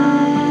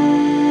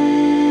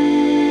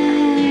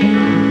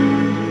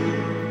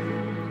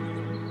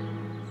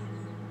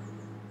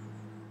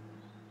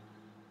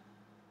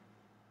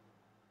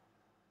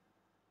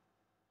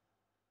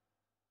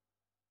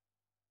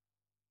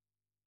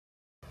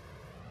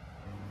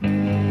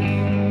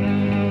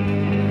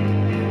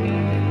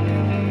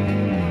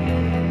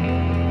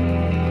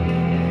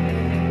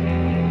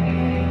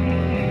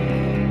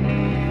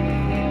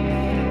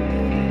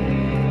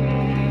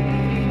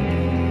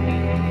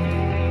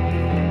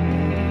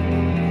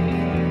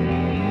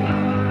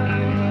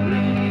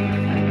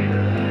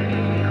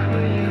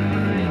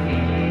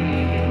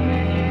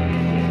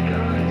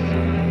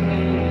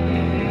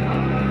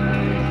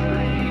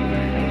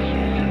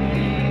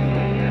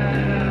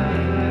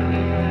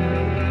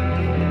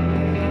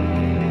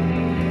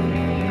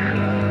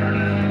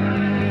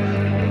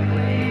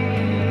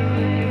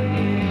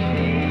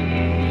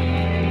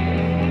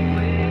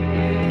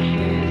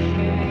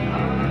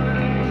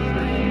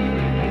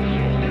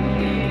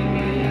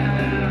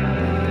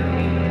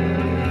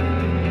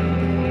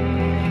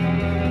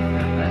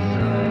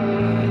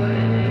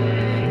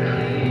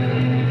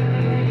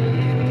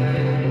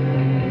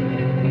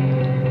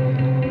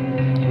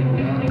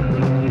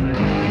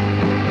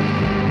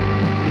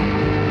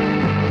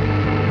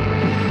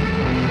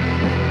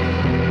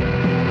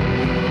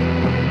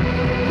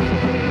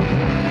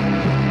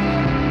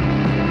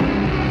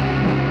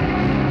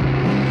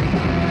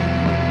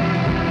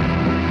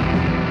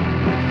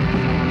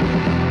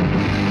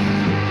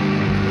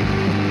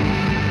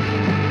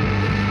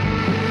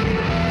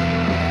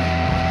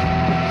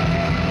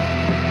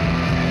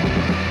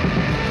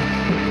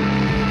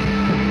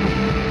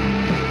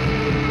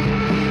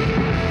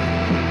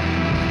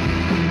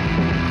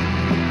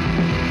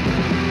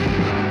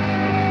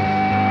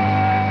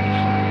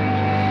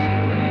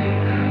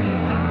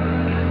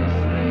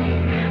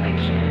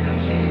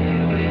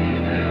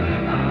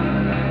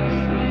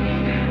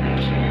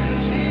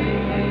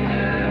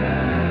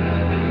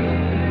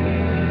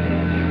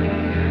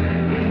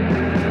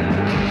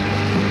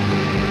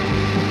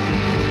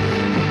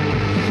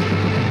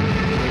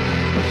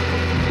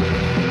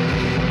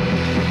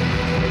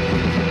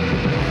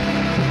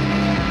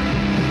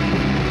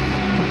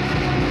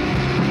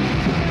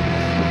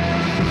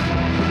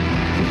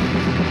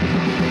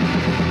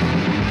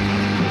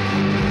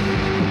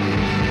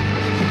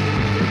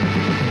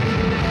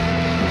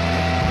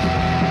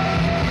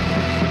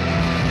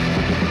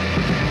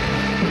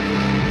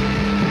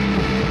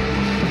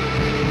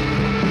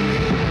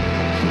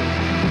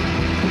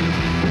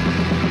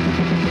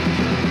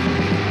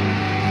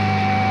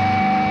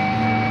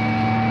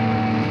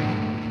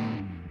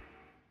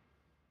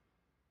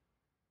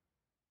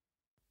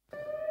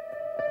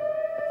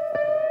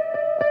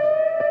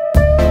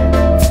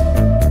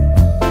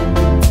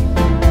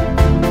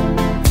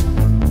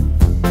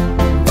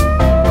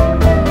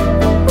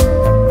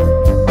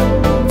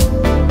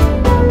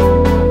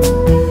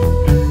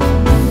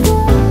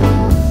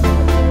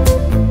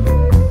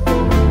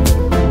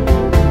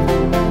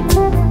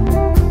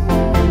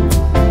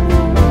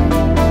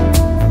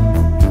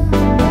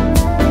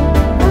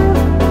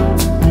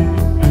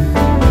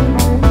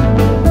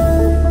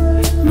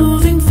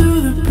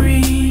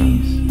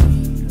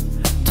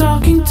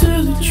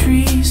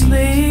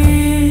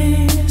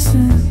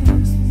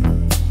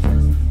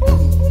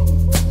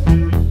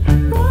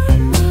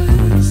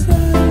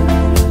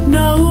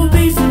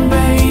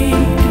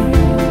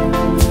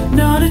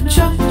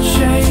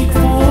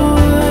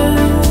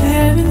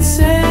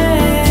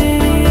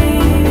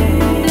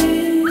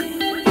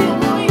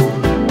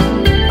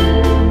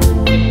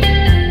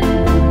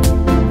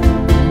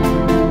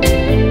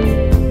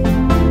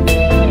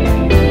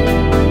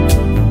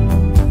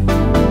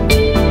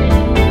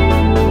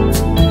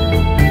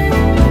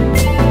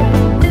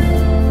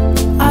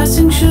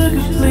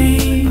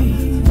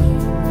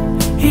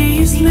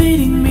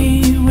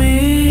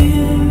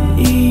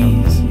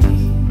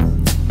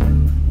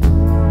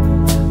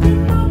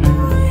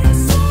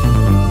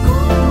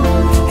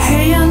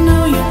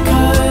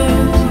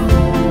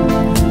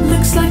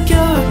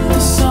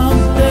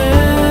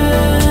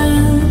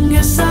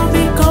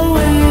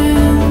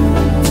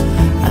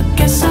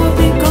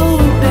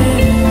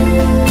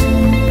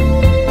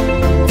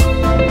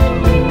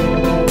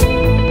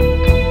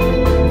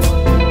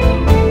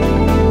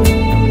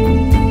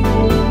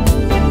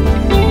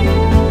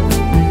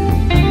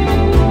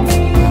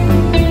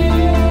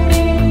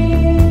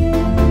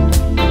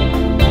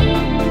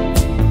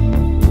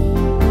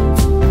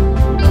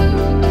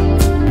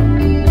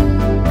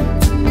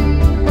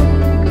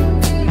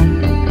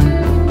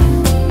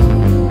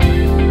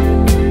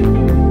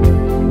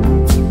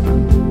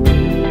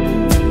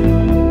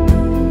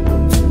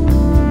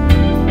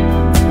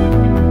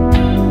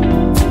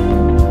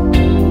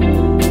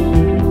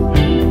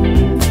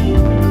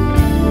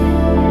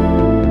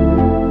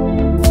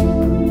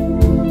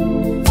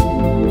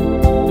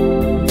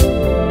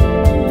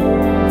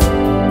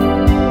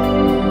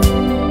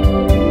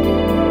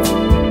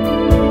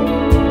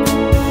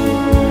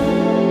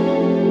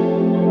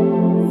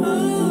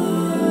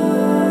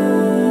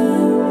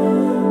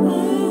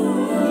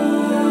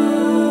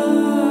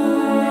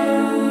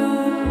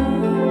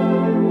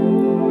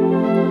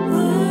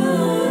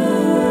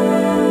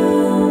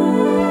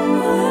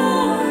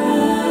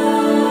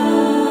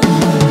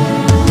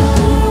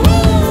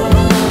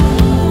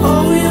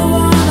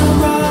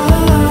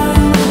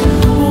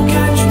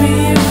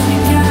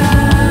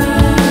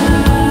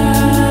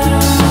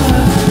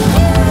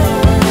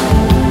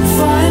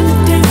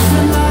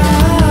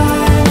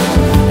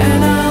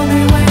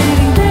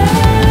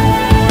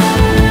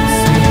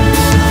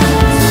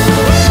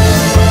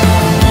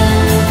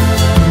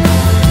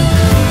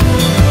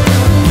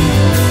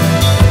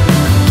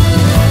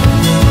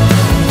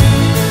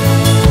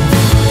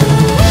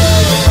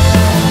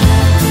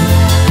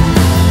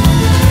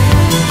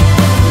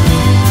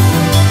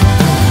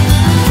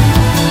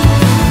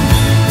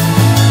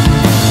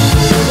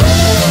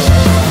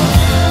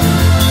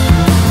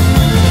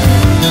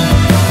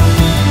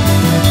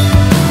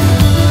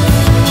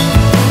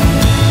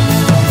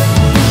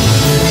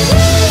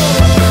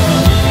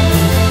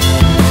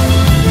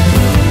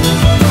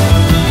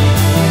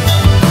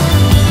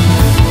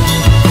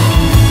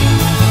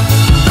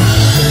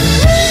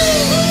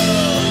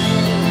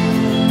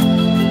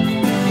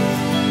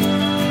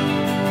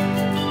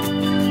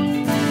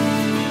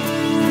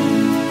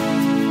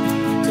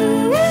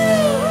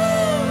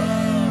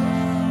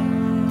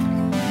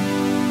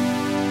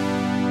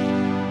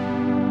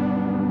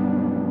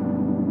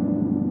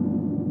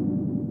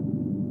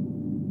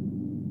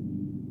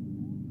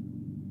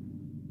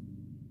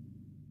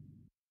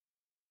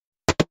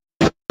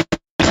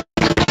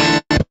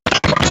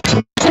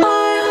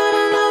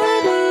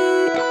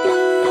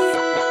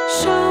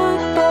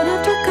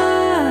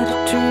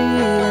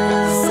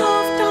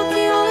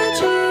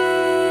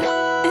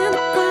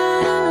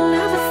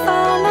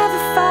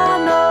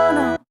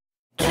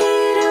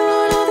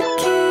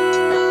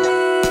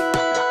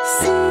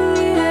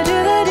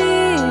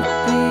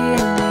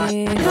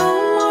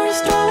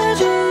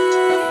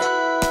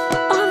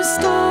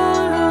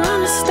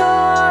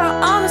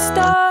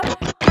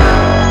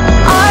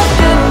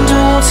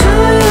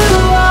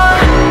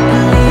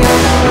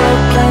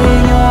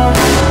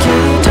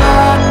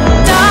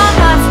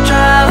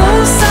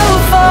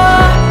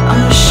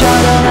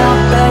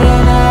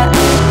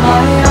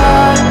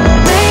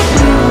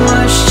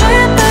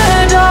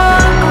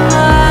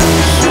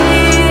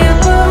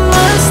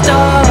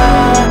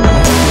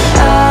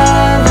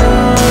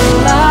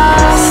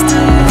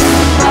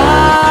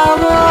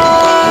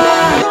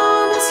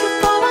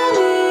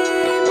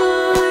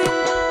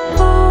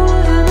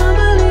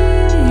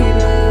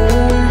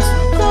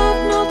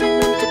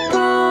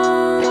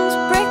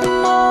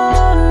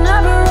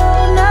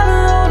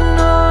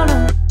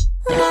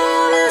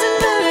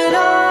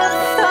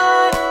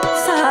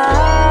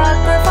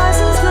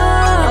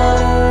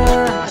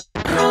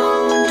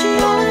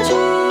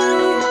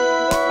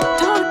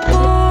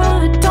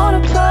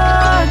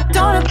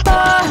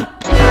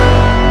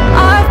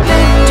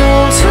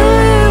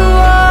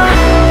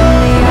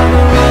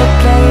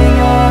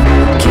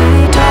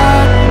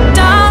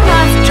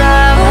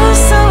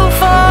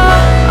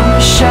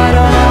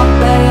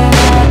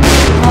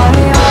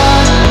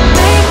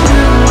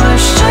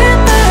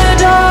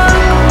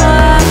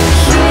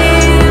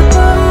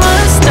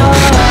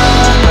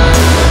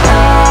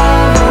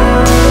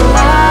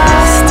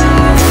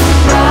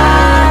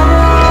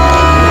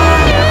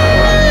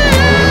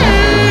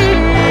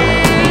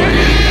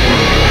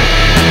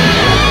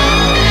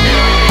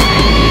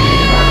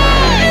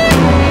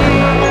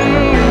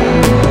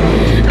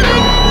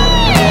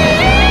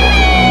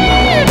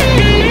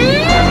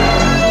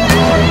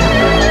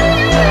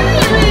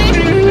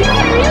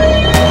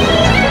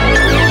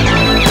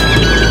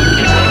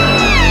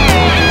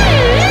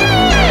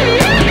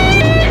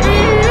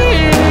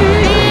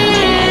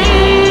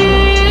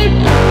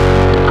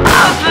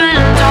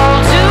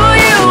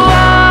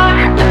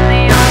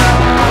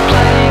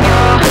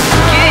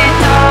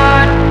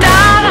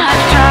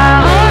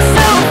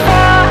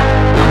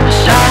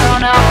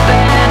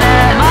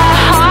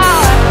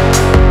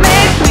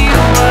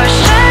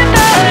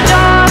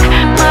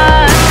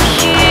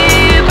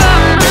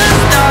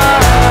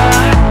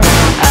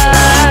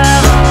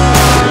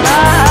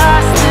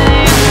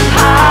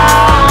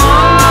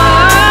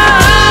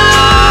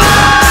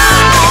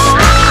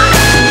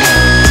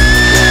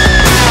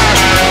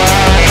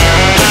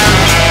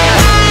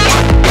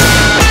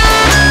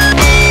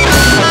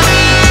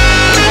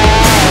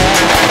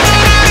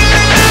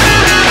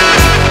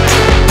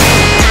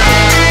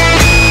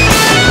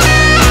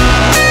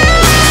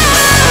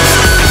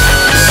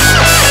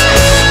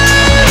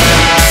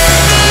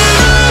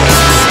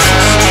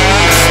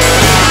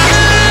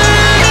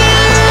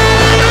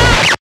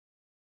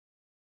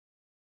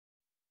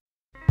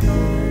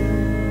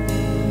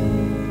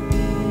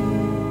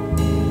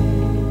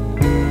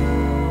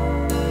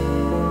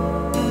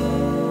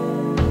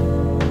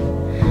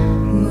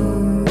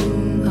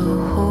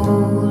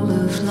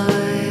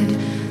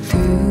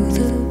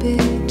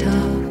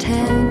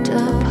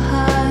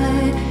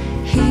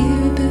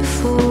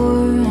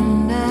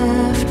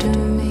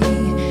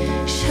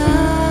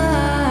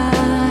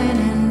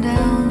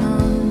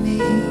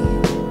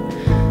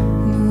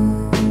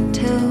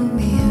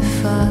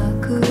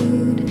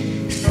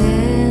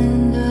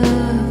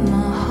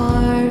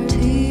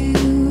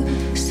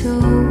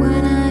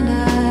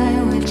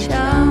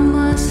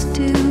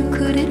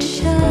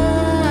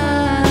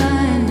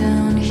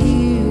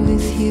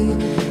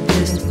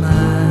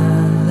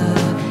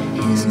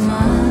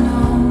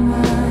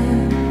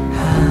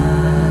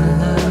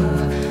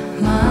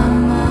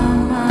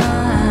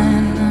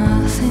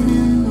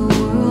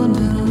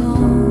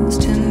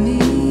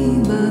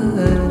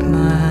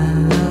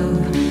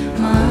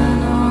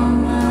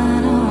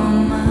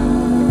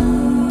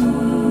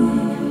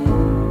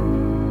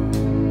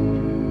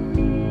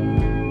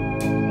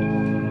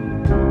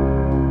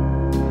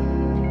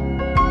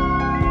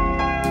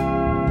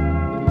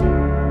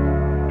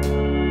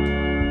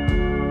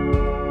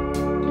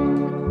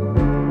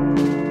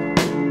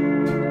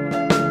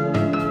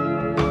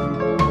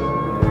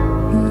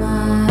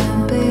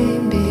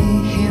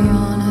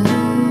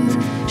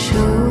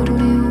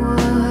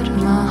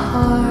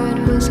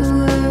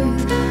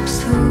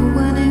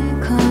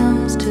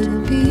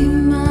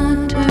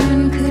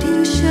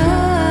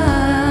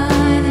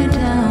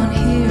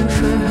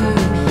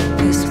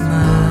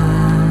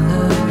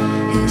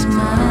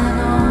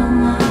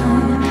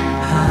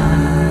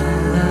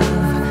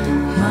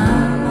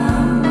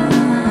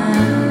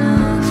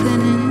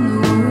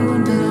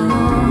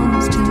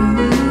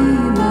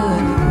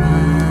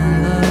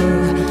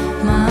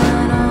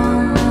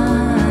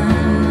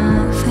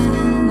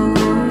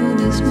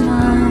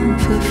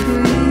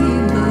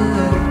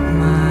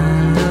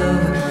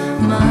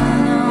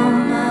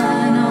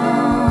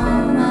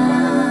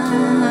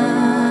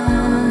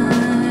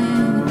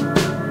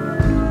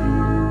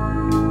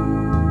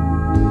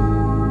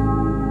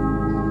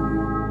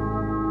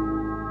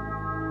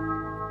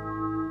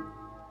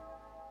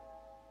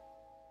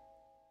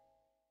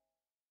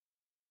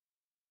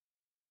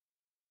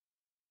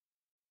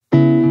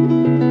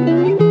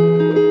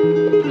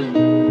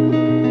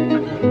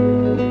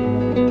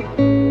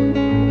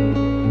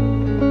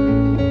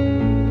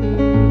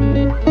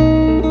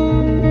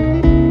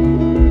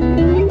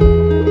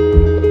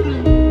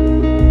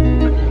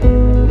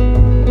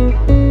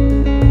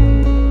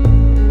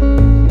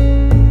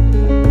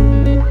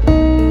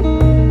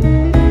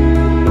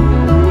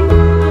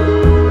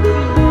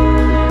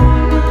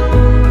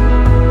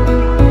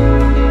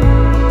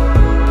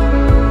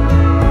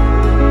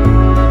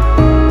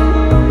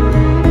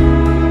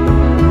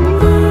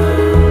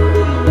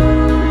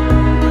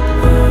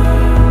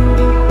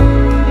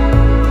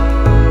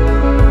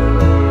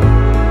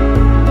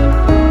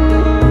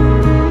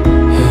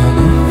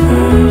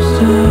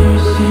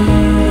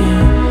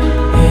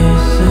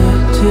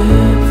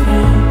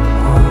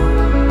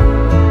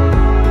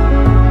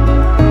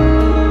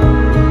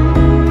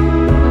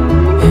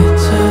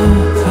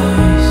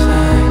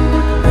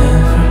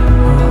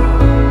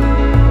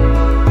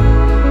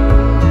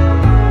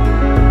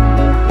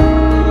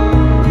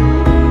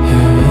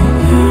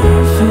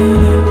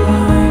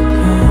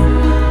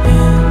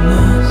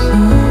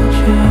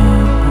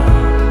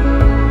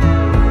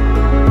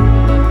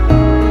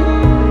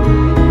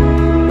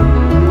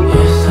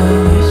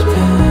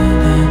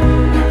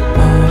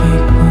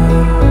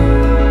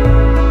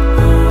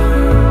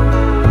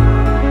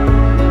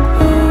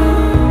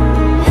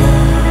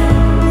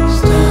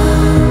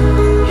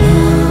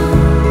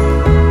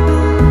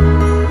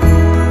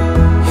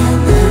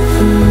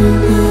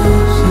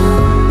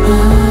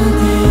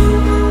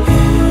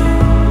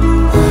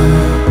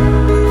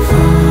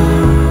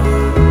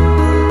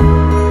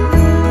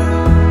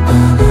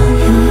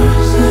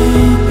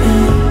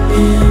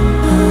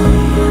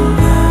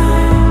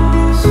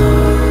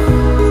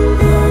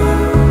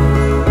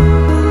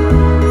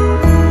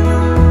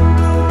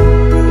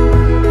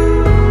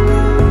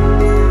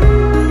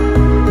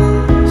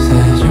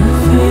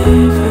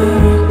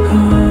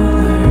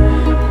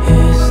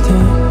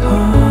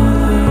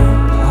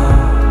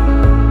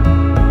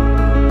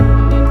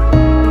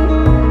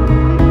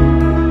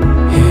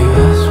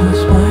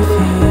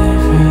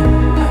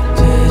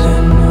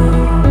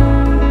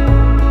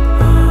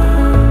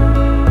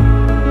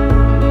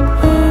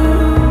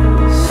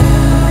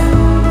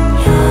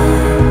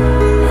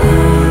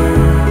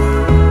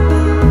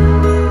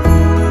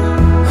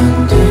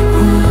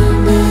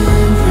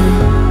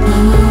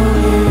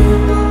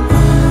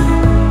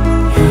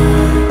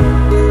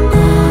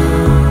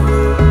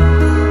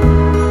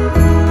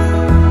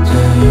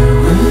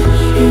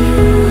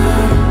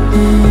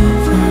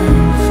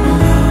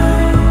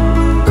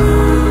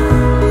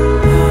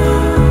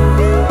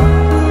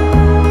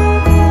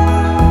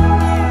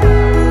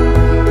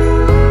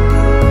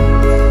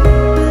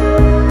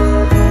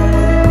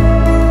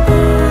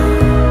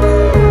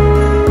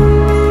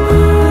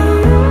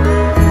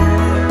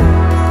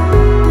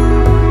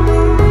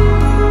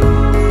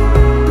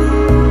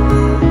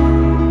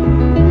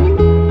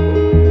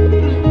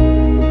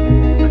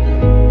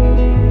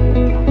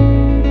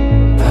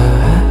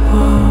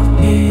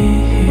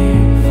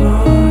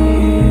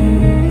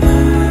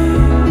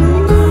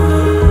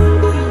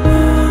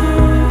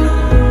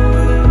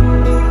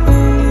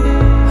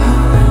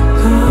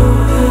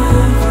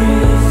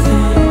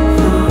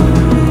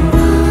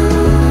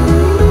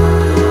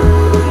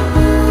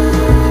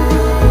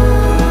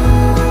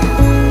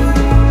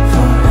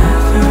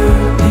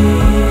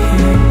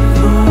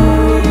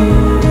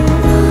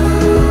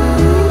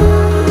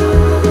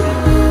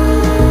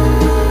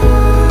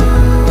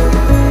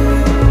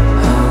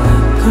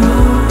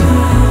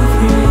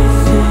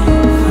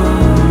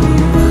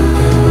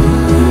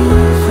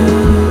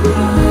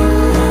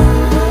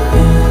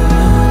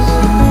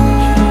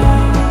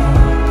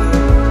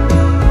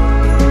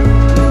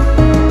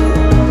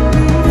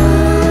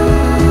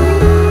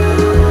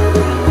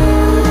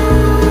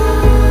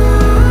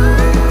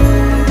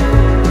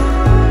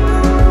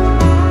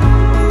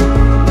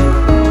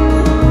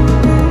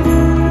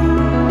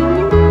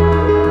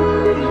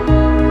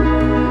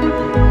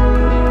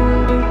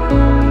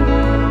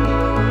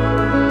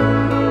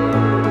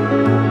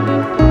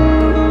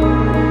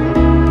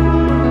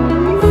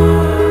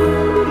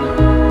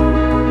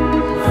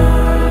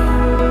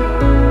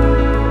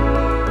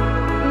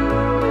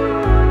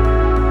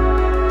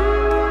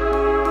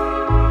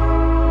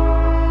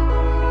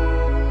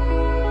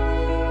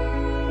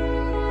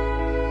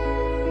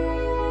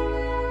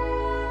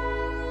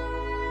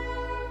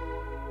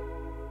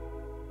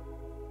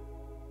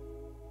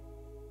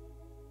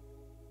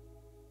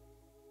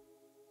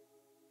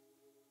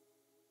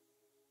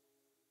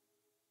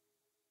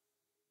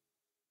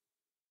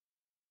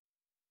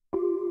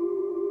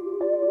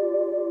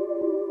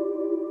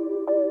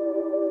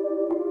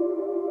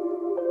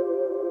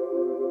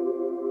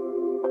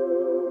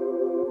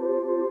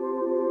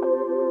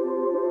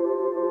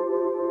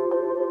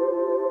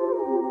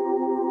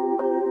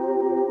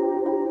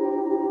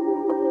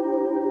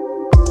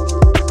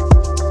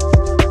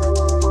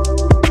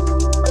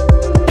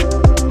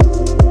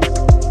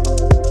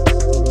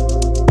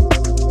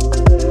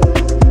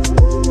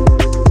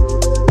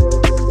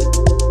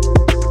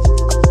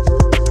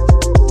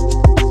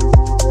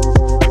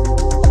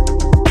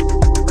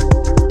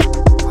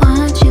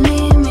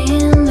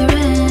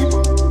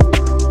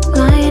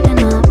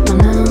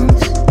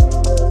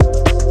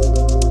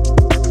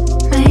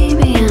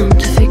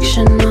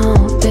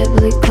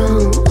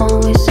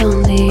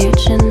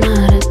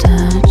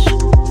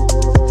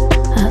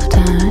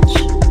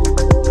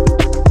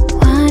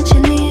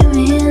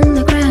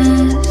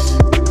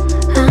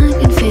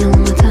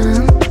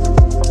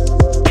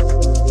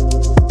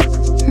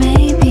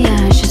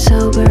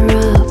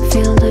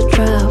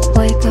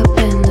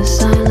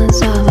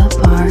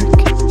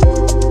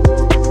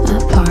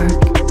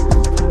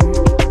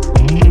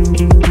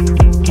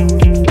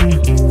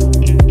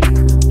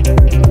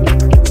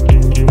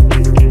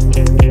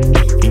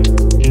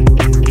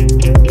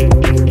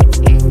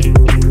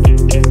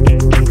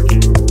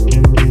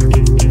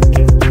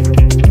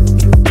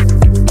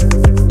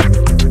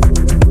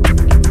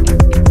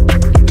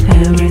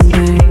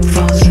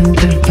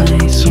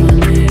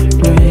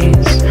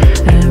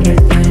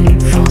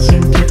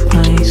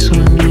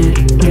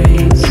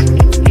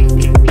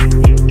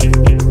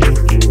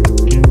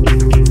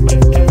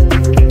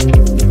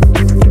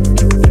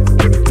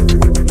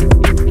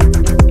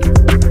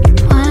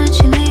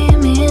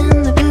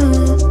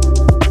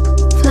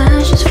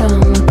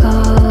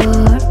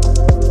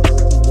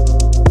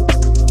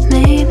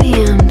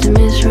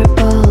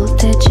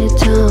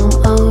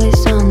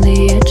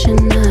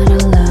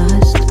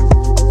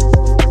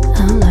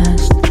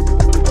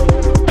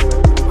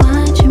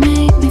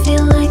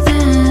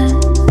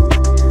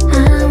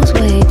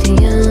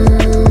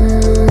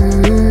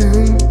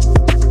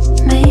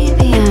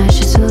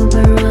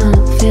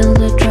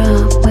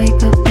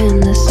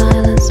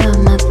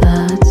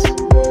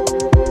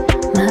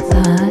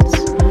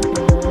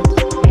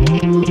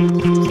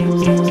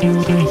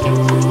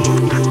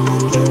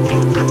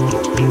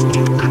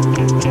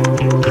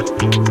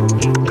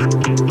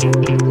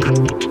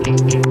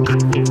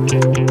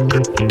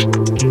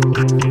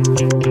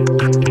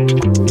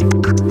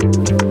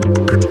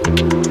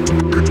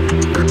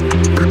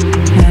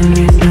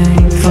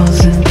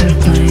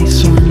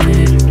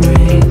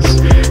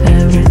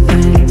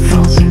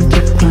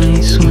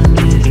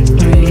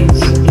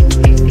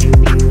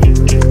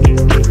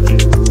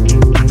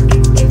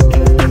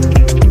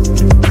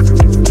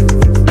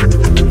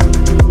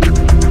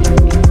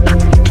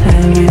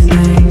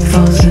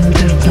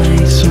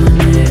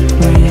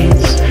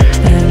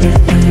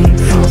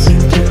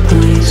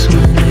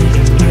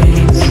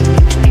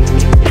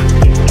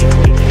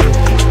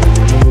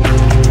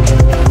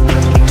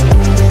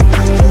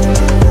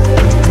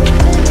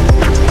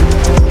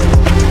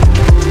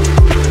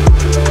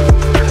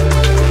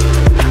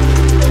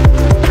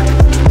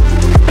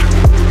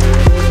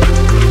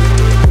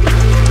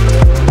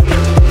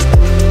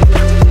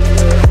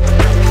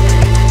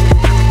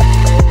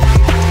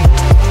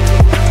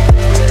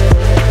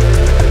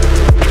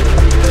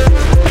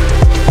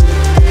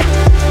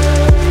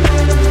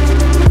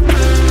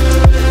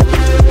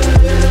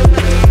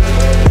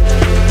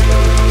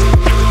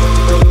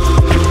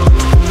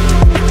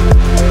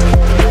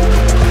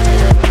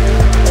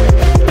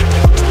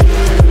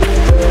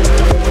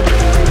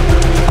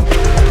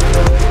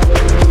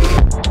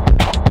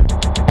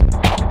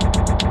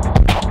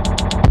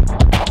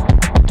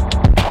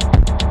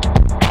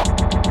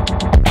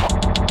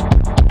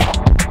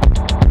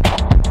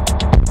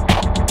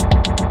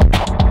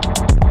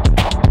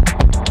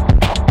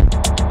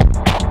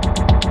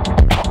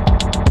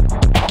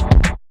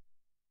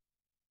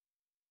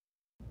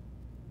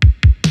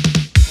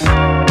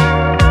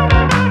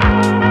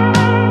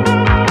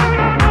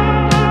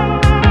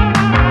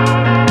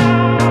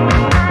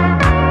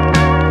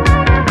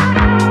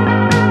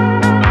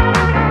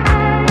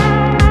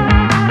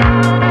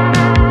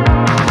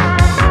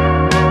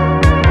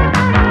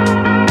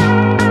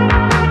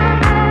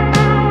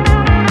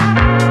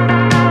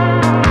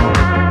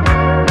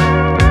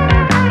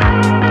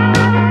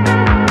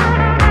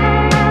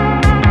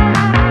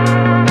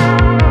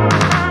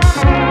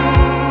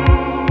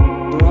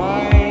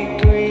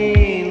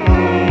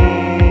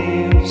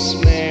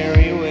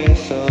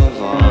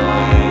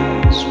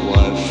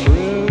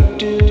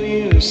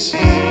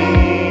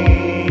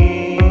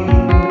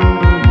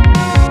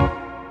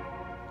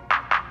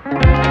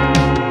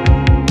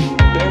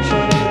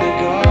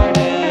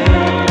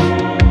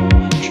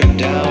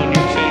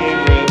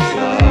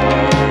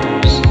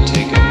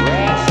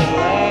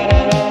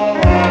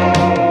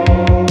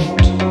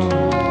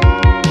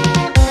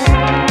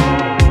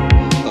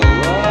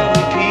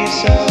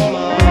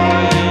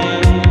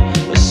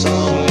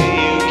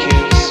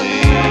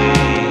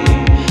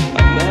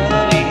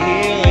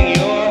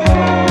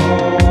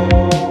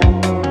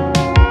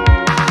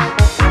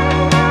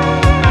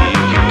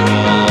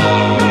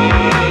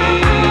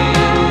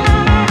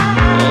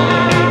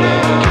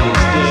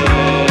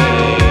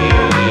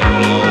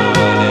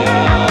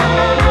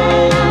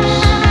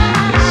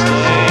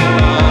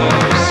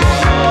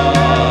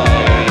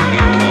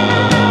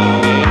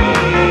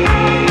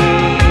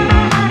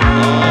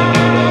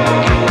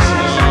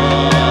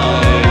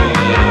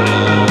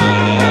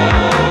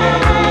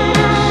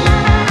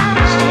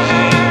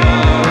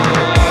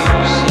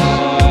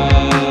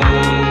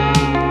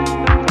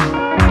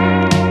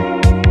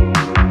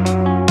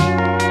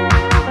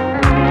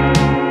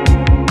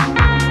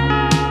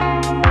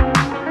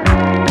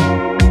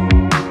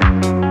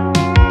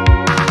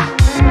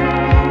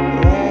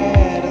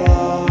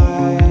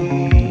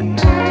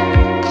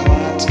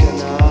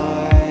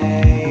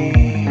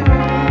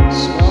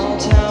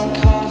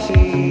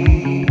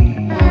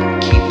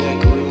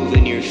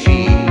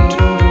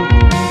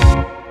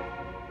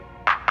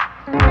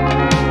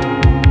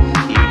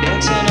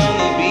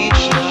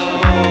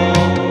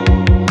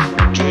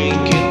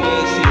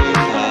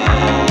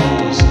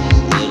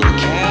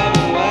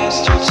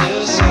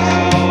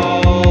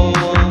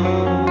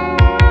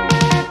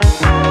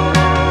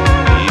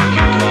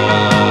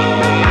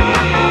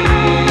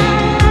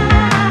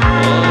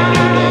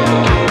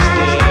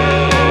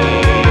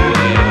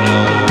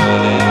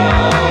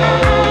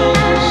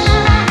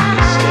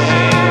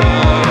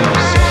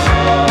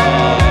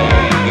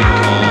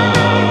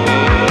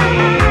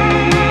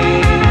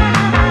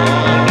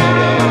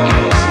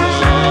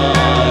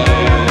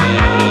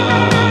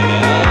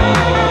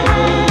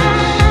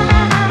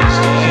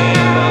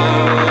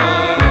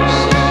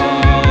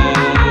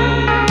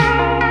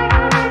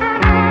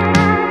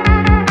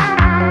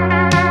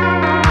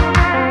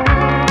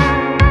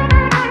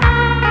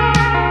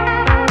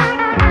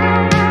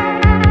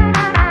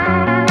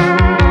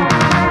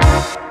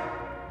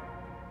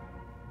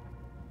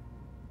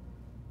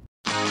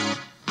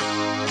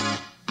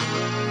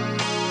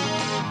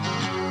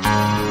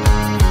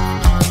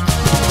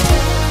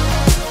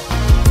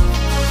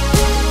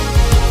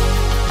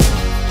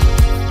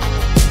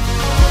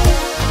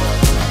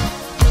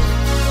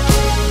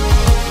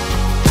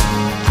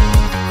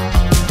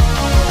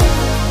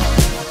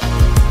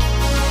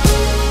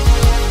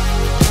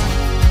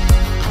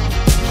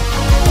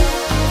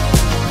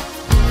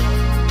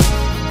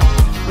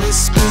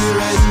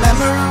 spirit,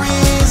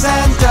 memories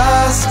and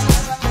dust.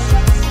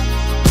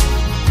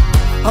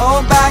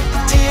 Hold back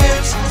the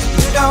tears,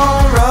 you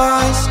don't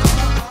rust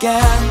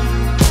again.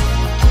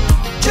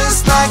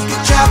 Just like a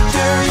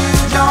chapter you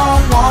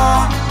don't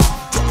want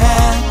to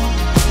end,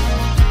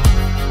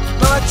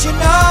 but you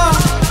know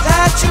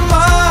that you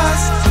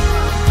must.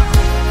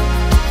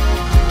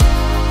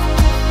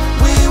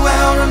 We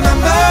will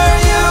remember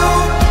you,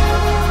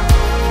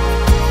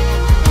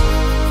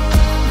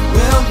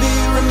 will be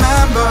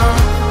remembered.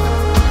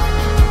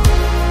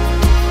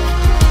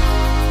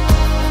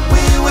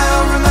 We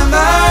will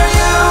remember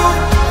you,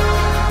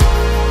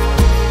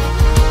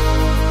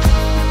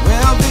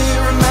 will be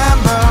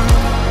remembered.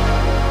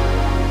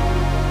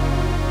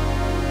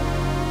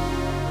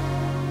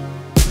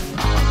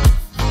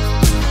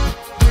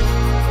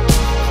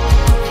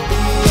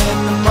 Be in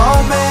the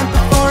moment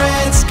before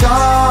it's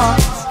gone.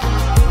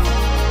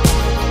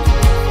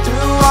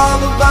 Through all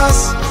of us,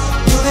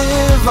 you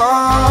live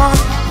on.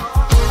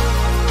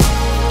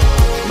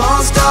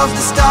 Most of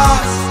the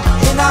stars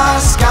in our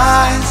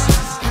skies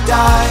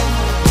died,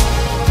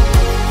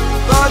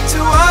 but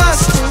to us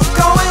still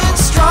going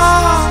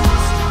strong.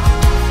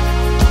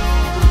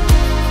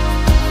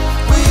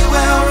 We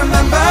will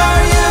remember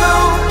you,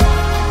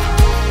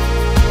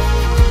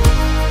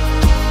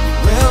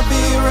 will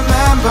be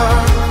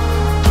remembered.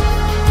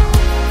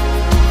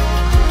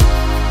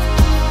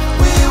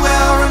 We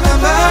will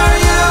remember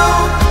you,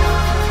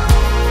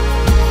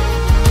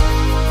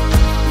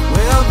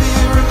 will be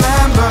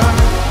remembered.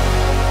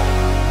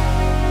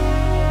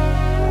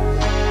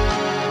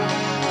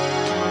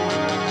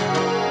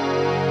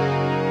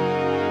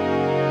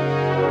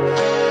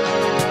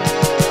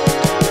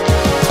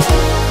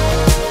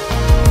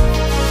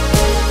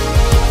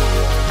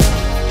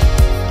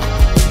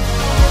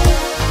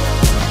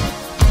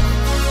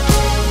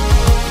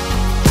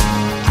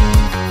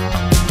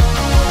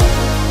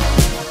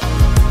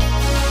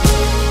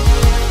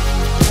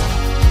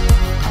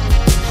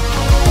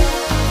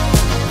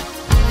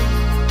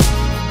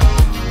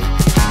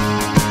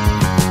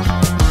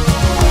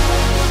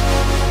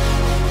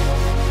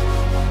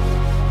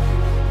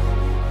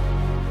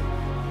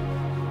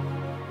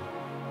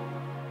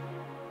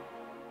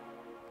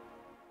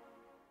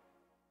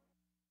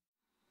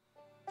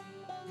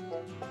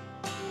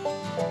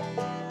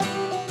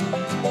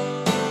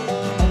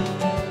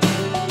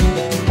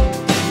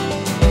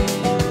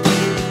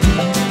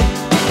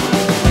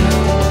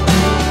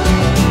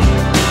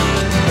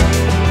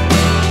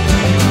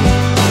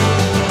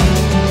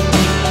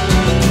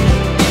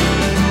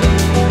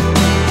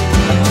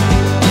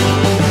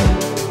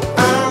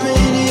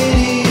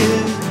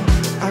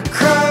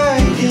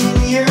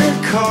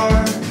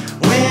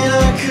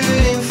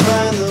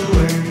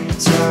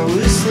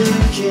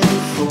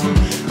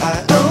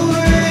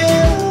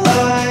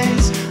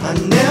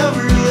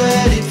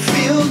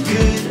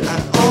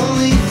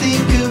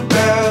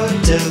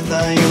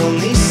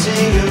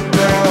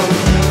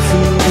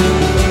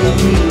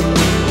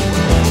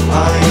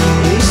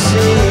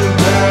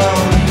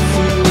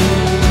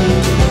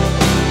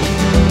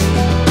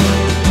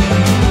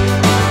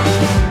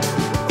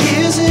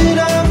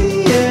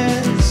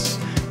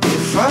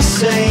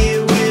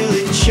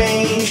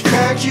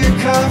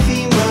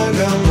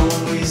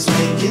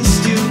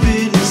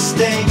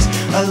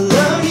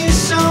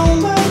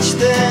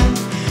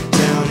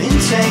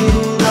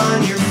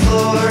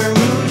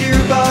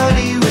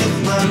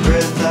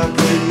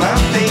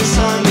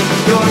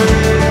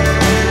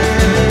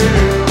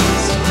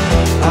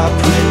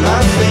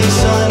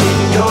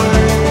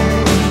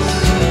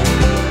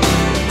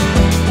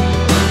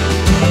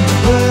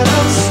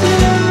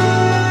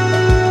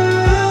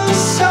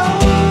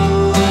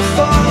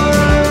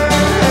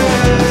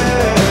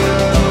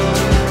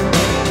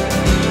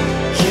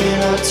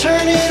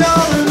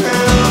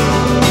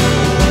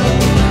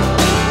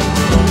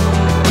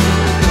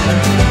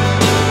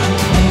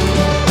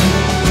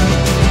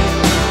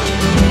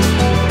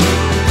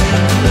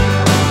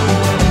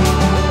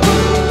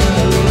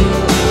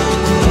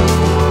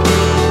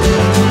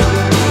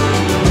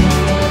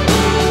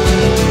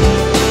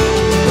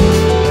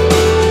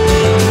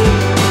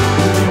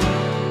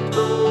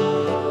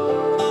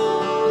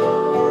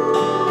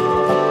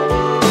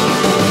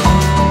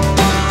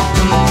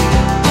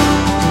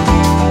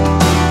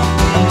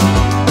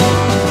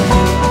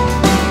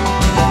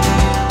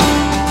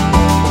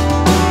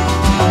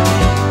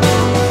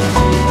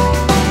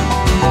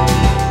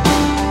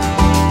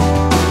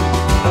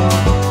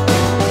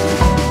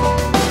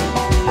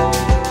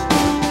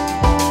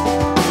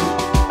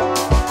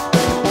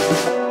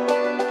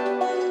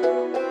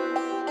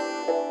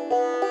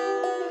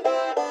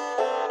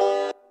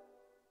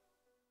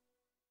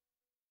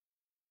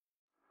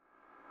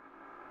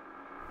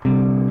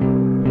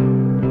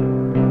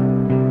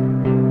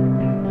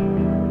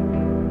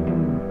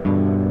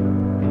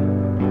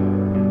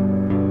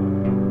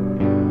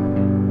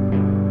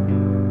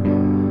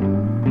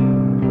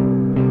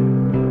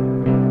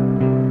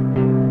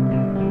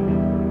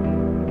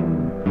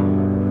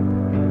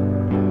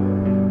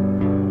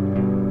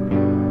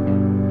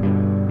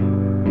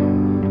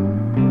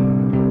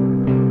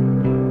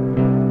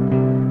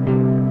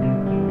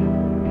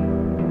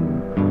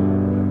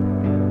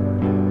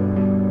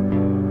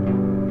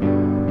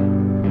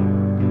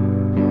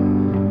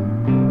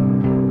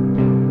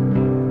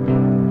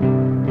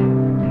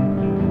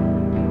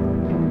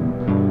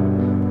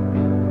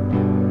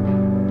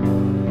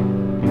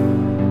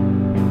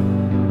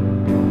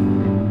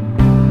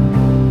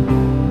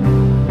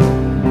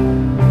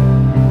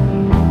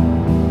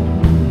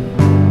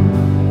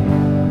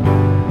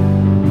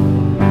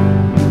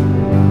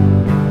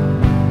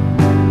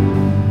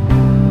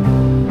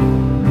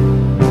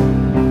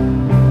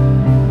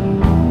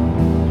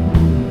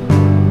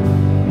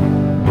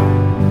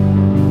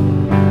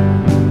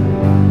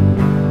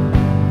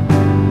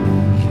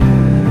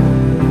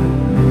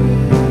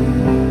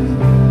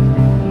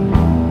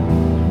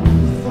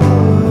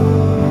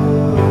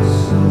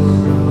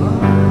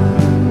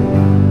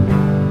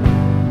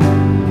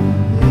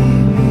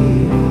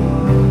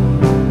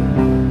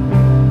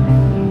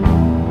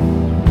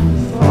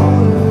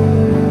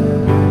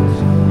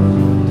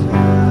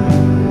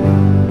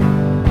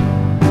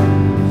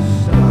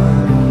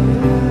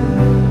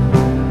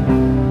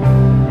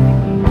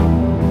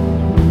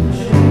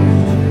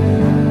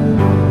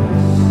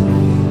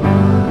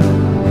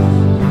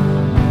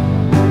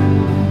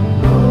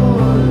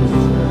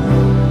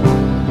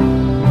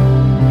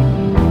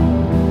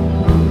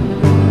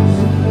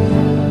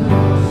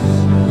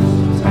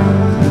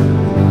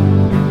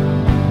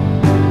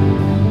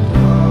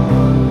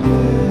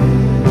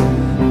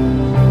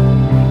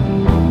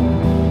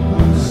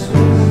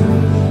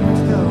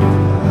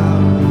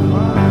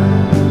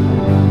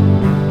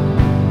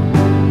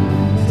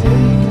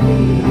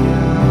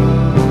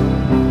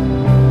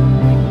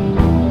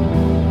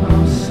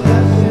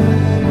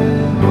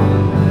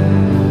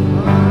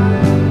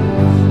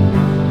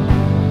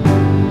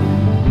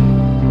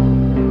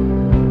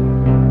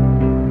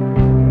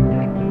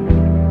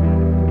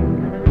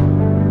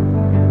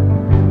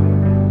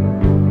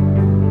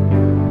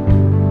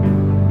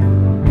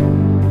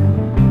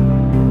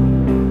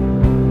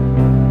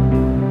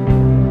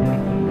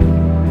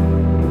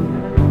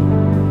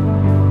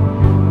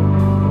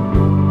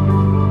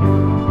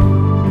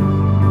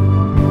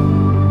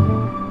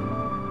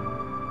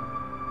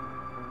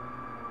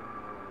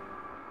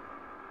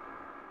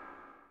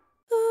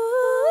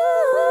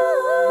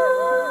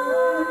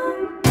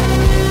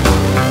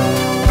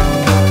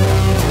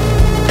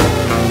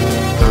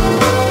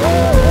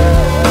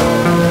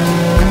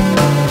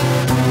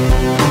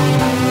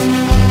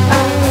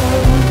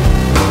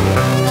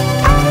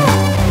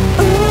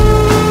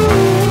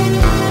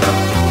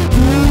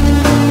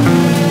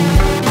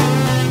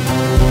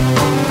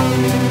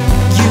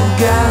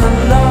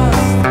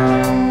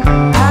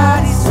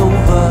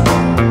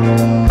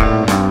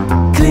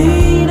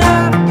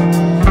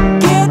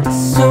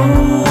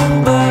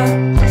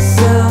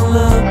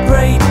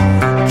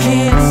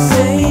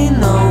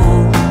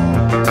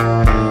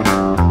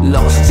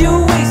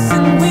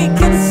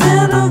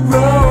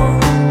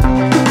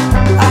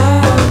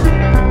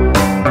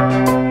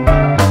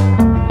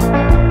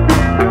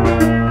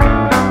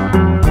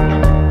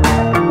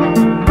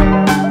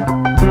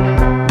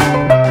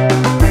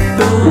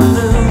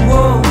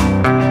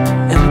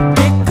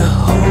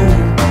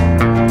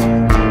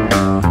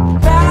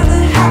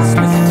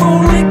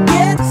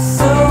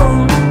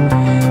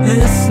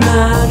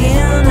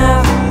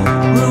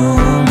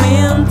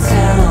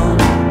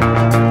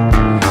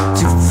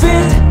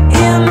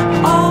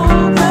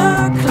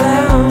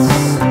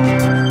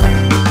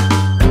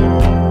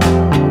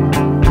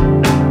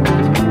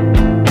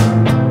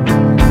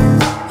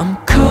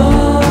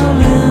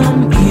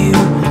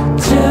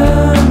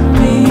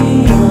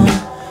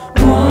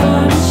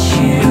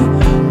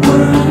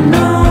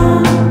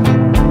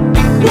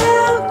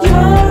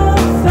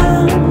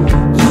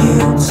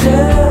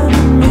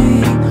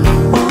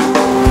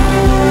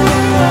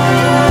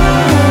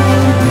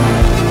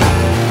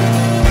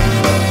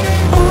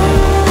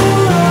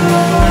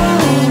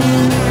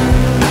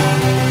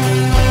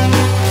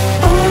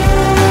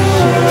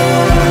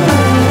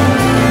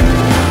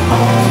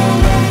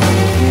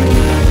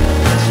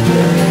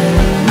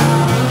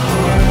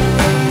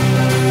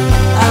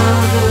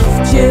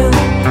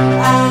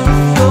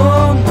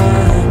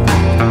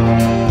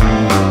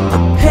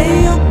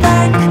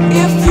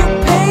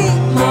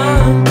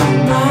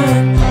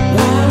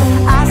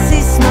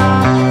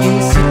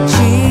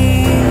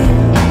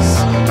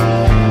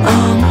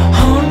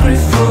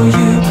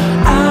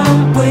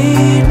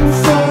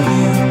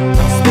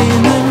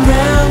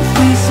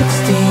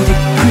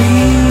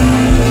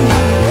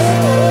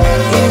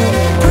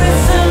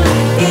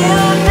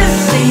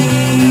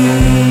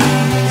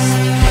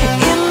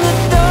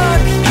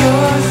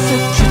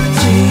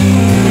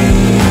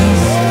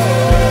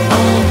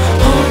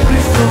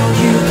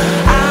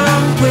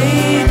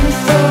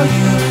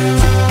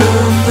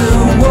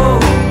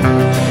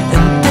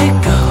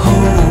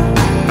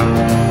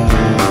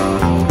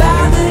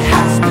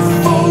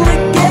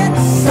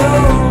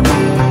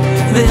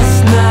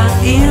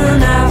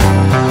 enough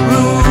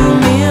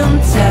room in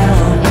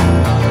town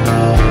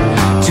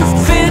to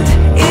fit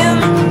in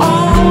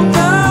all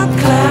the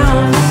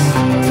clowns.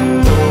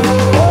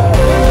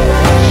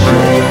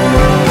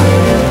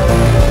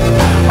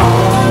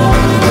 All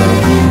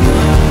of you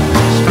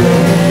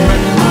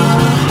spread my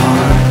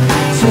heart,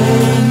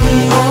 turn me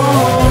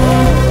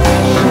on.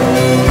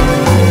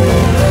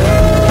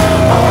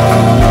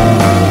 All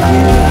of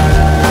you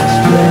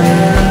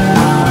spread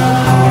my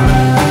heart.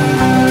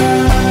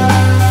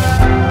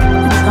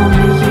 It's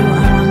only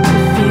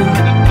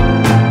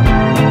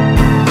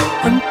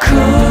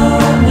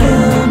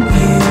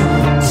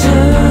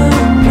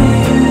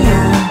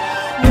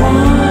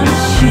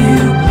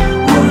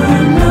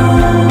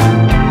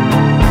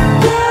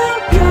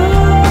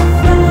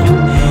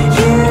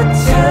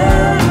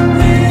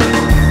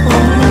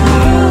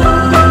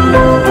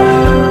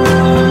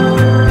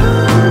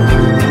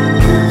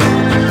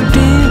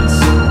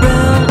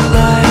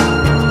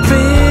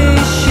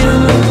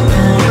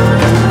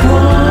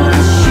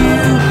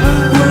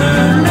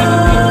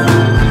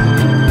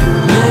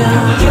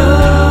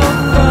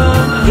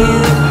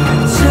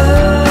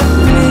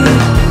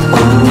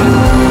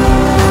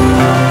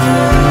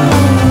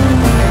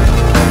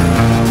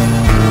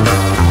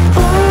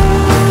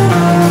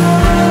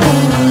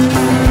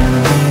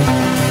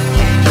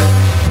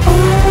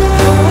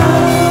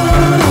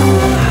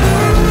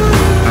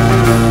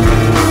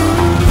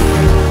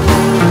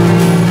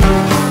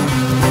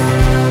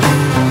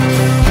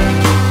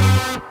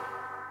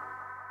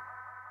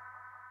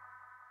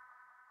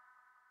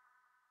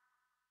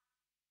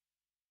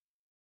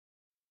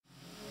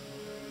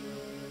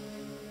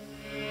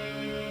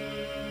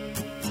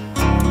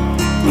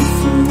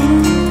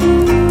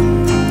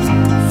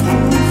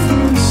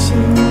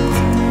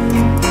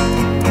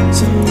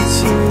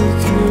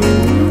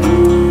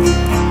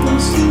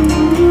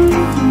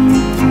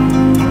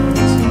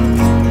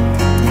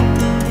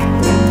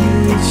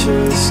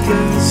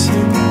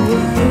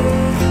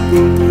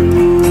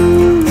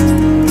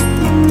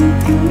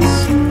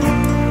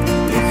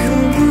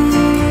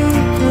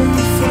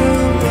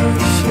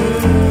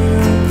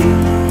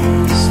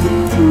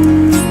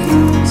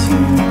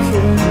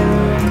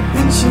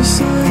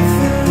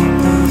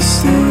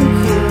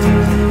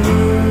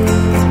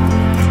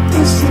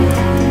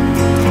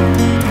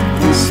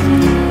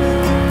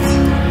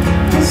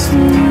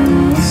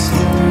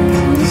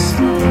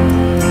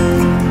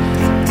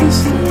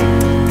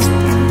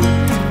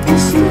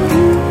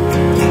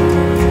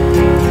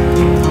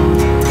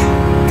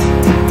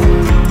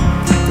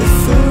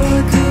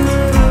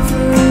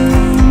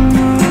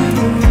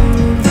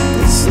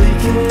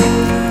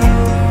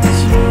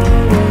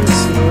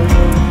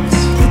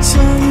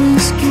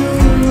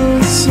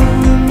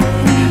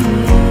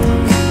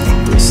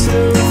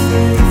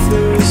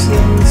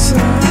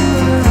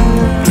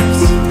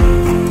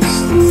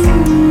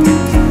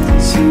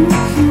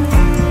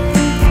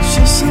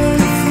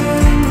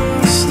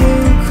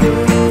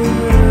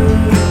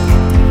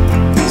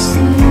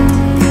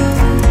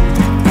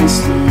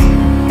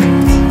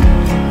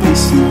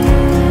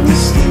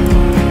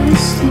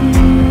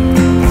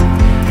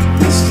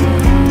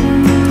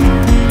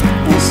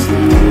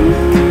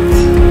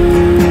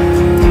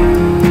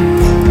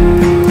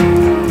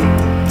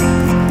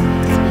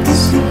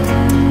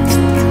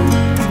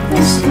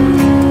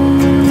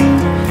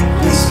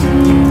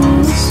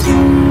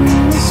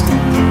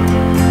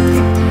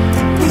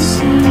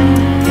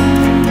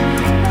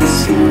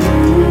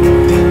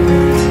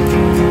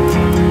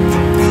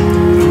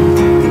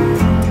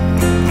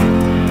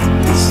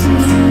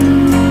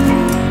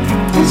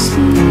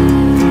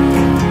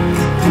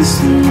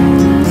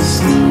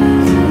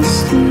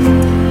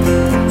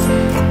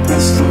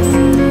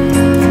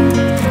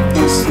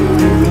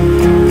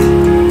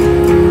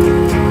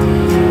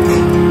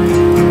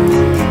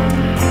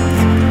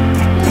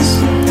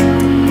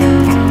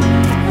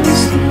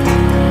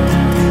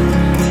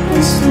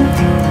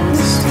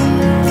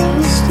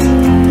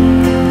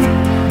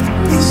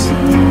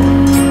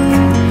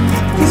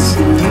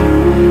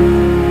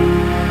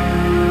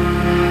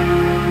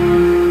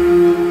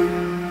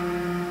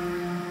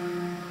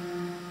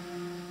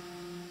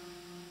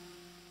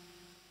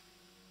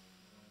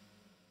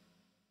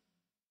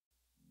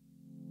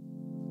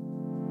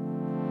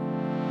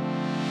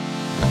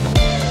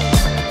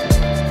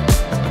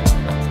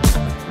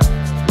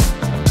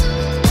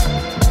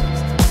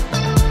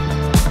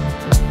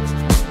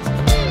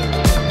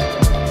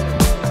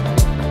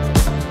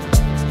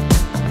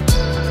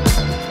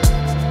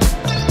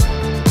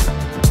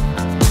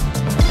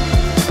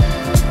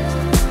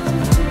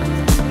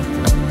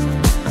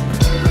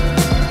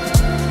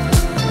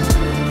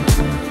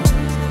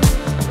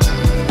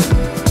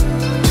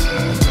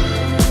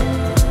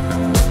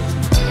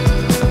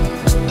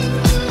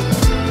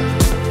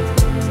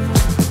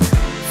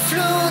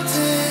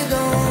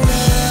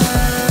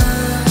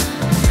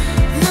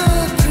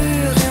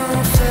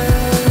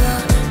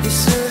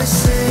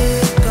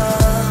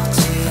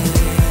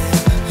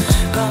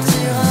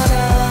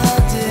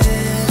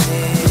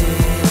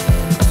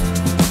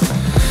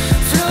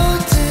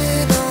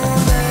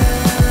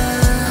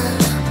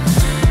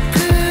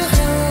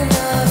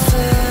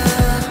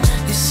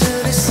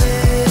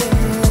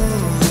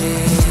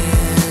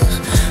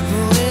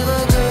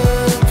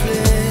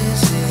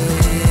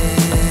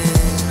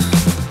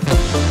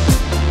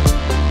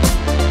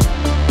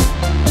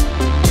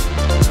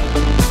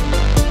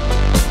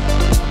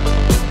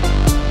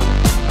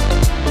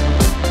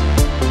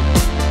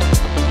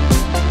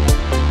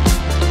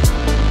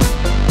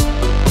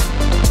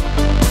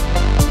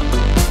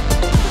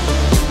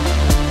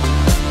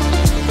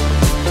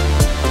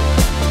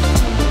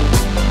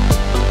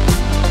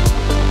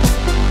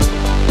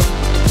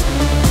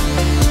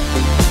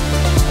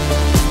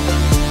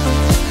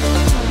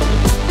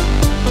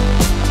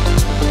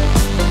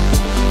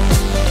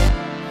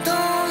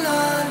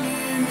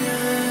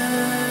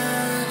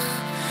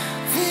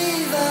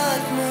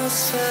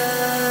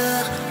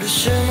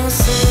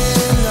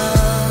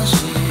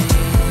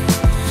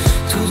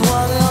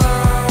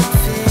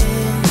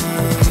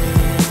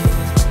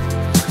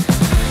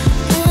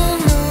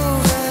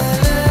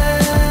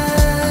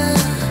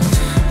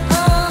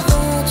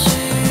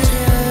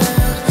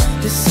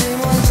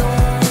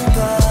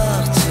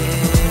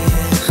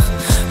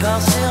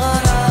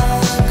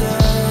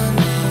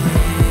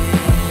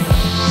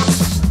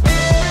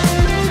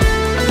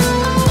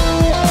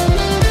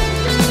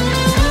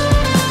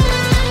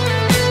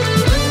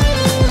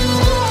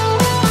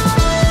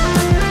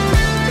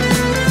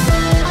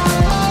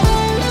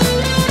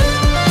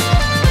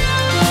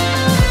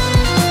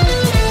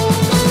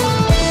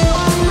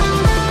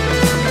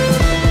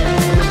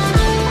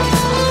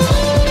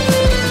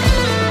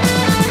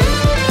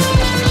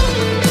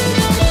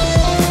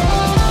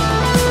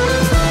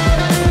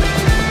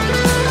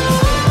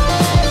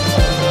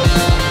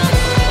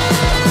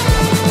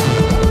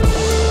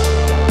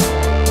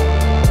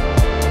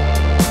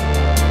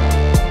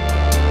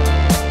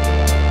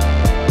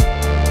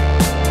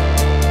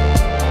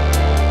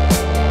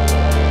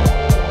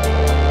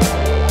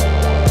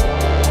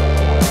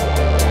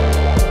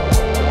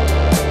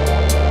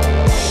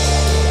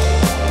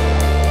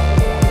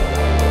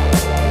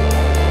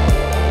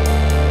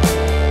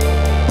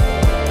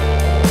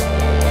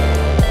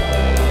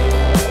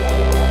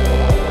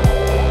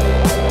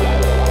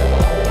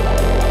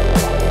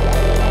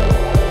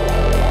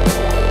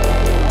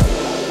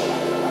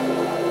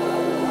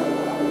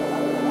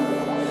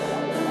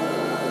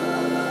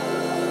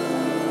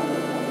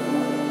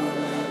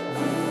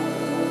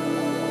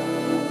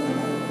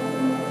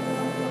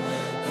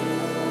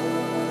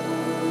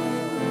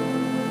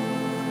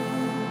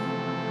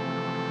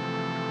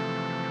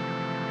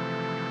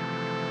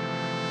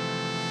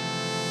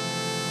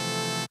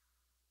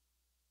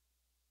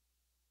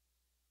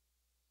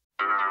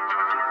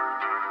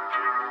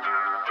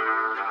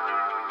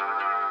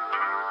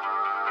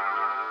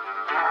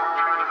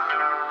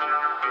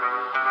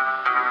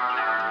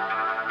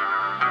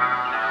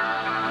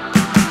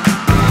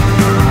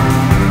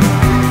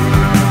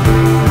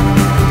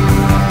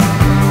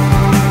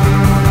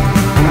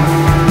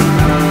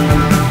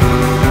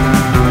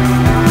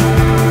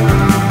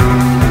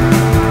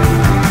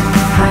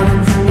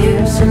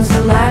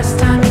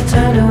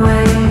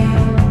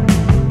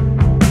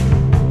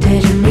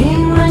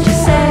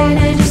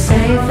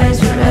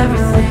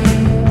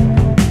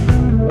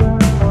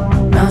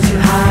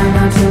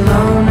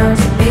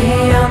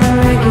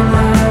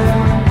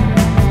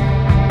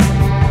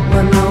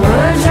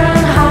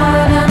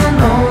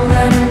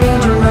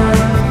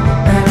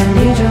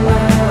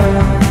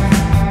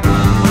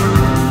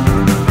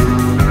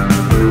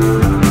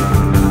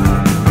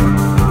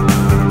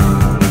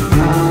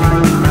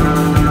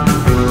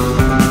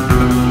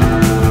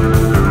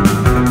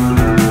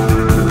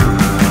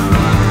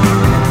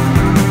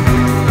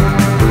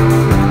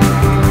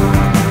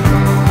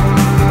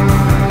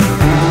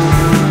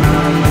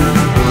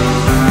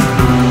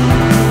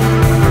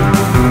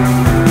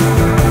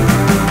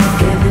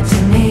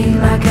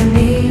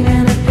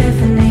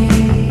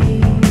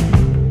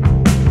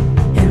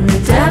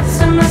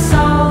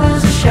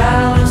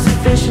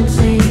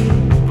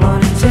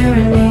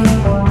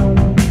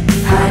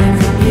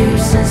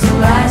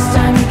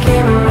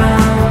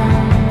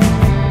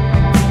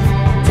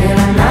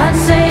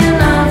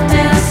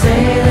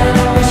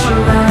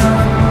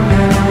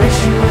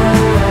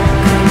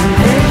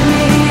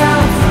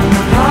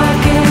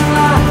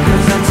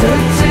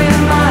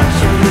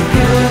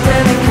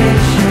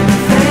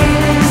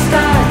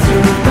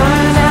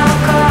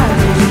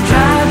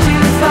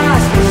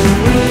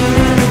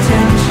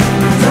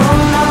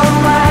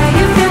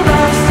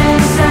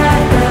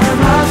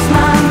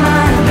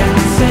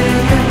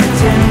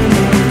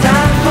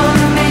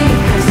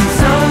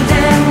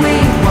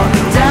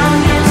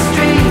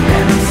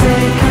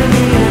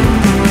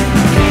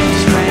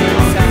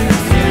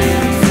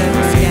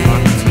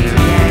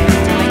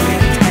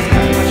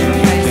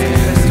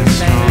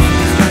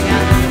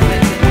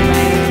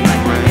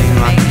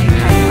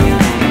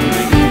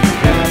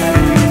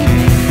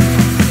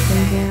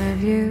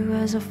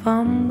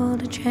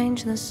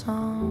the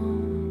song,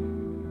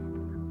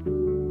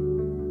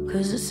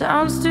 'cause it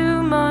sounds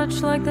too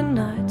much like the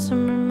nights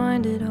I'm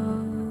reminded of.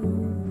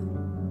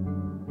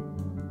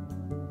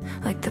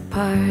 Like the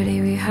party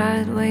we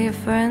had where your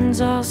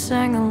friends all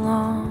sang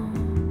along.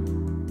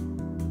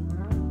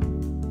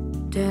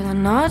 Did I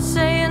not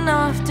say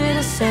enough? Did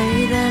I say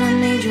that I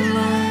need your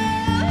love?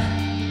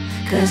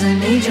 'Cause I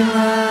need your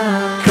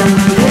love. Come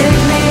and pick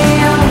me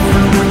up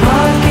from the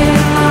parking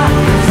lot,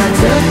 'cause I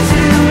took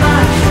too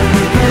much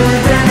of your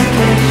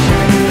dedication.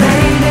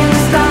 Fading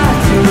star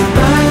to a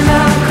burned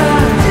out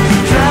car. Did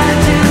you drive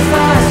too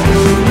fast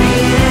 'cause you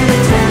needed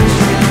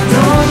attention?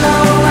 Don't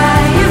know why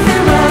you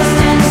feel lost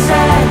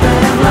inside, but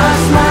I've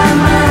lost my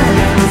mind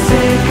and I'm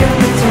sick of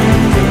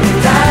pretending you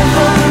died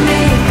for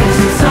me, 'cause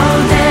I'm so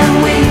damn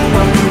weak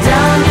walking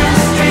down your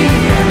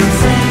street and I'm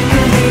sick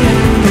of the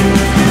ending.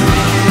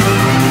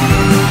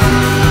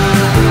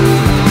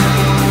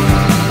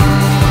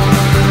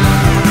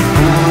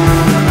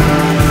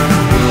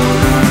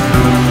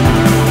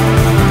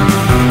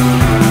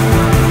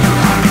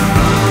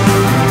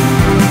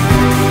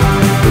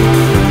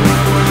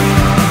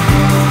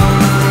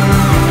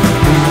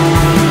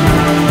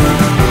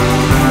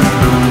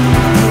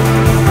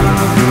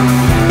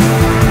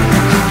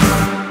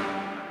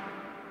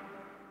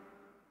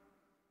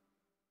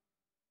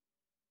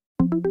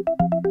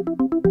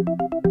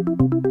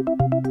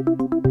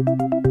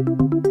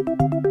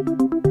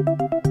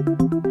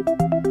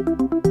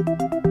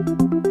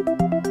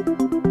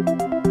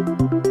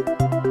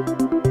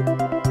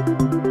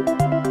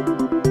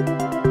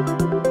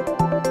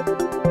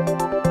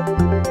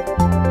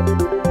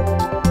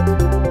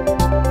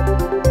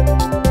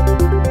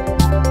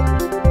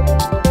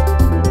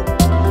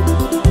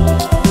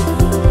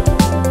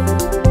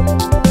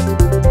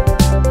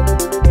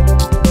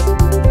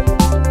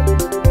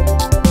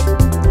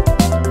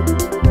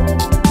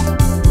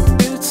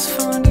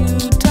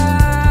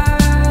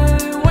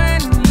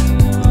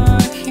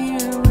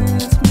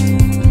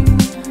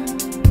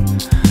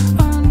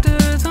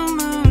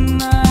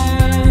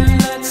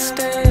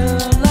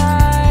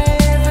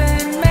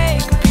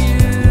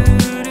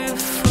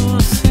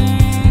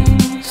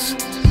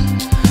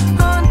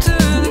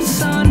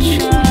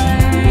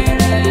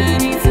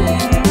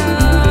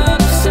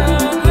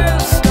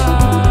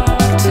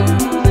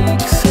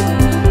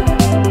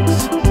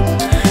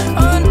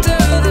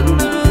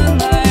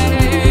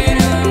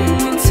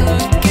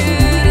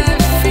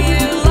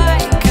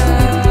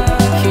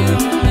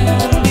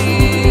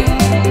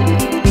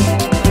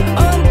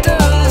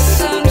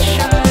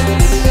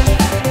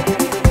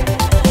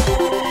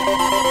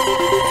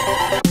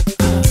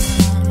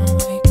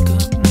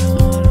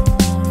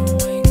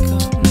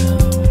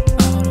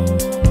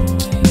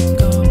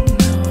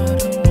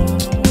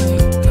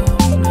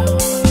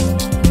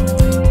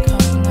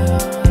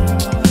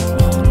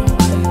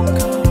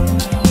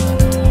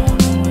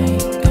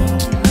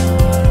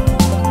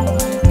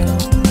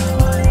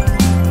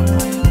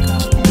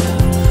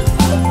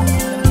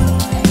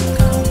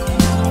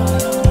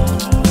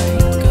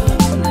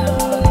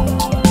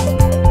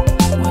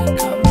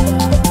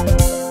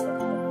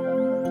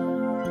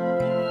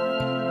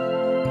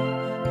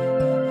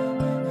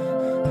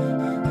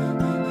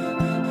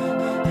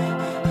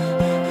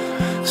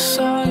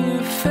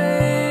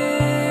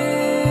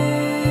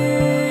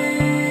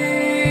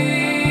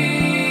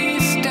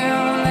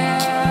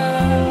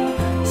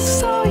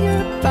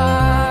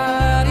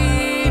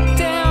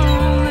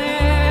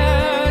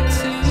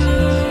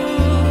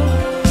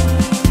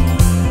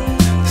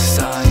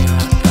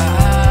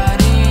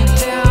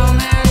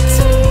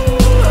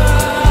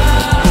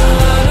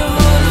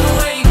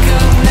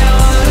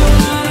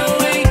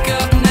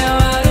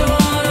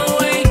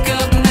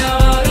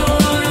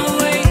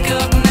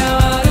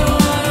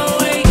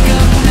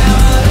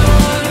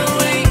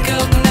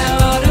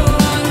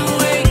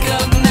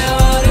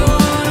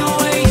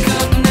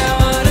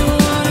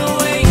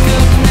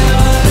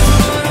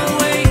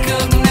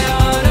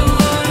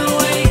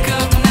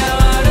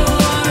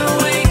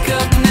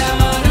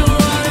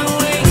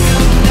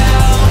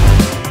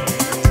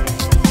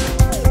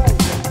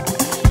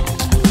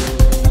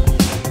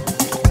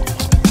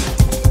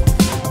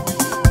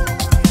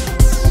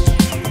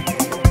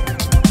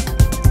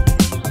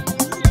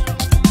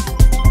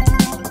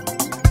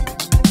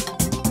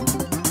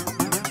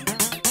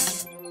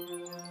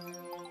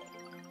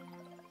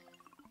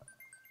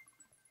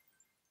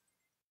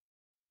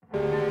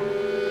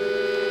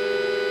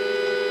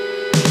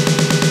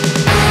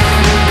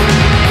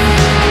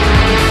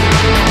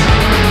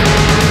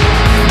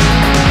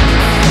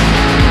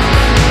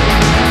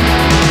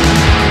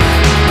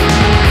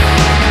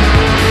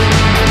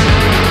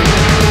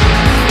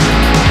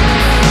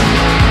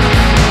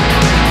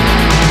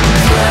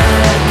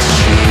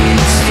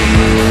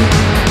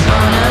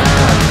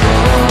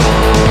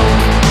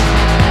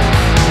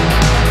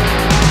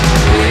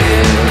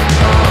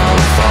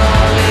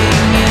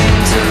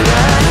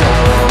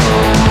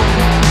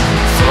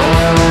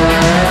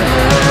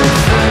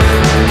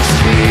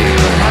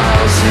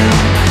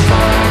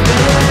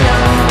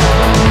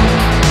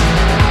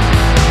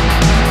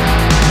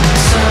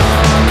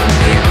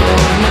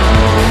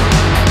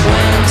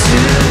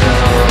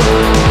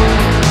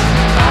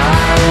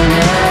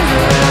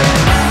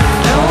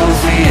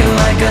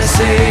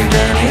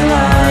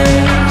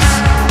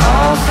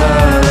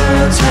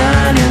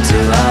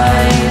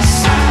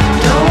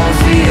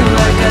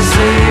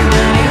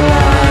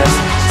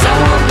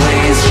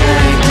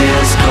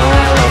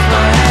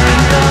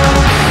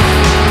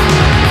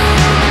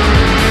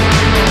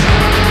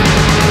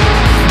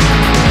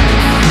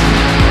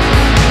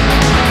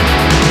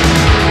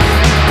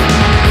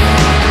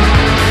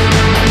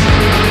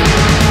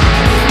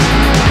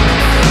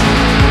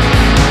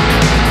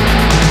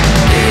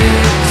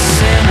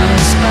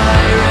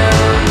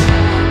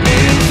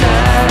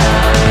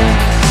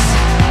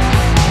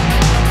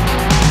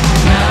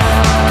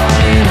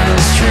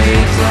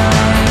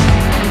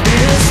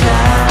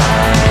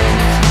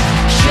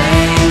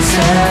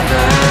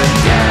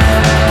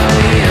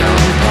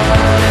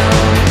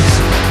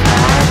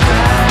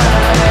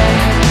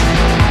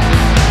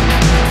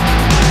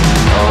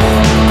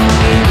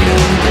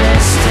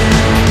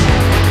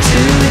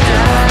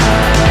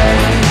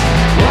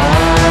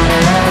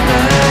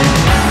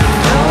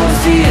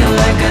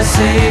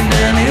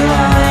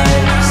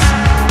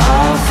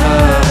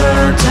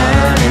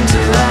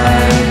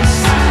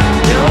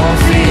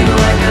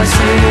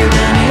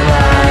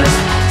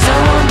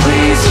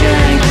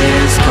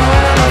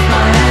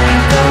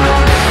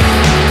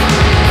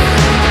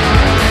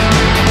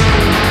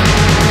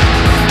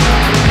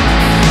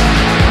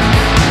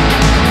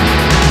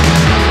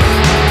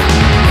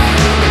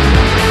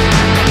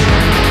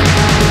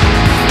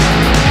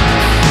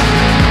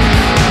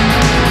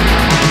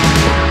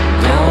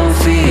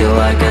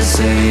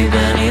 saved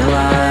any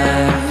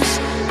lives.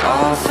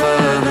 All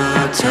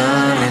further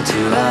turn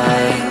into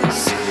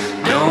ice.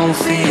 Don't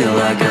feel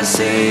like I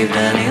saved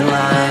any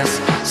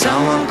lives.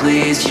 Someone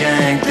please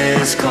yank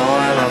this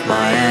coil off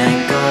my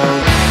ankle.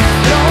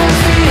 Don't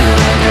feel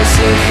like I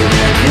saved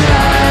any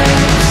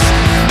lives.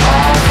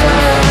 All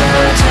further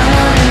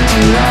turn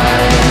into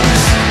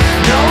ice.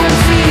 Don't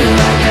feel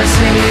like I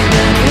saved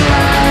any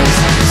lives.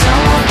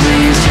 Someone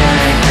please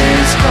yank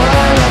this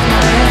coil off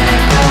my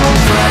ankle.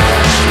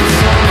 Flash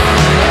before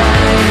my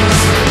eyes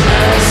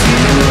as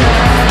you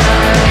lie.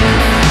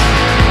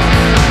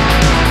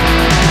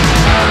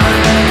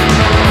 I'm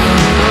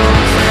on the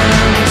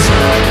fence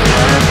of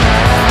the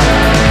night.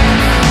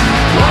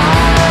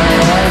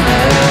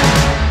 Whatever.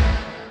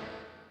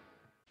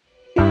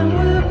 It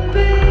will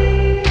be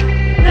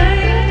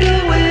like the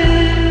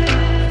wind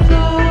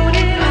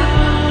floating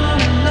on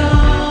and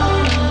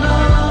on and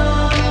on.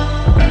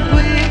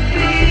 We'll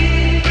be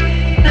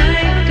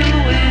like the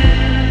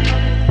wind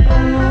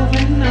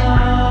moving on.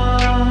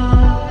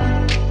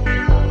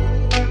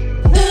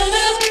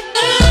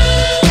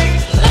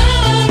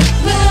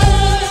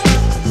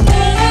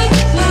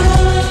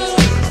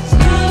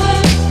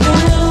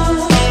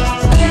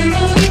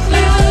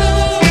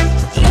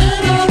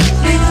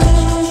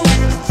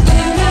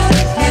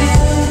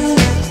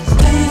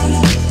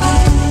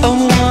 I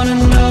wanna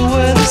know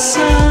where the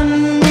sun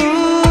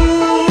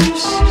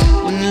moves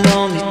when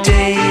lonely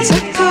days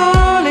are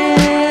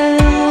calling.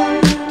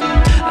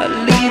 I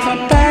leave her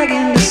back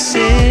in the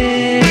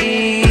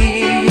city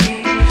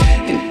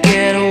and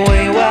get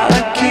away while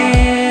I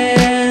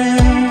can.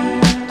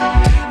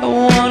 I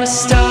wanna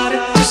start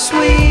at the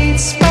sweet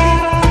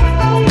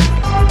spot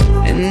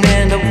and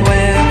end up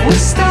where we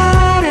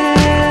started.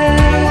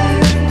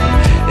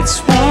 It's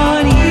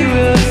 1 year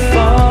of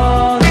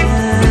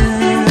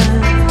falling,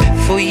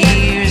 4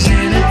 years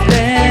in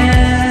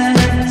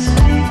advance.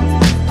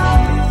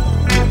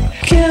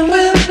 Can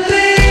we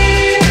be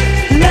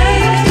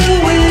like the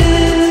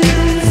wind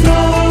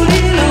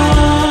floating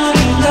on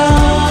and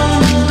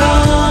on and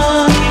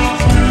on?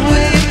 Can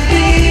we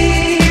be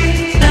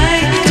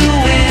like the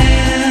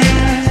wind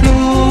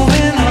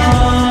moving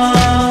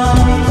on?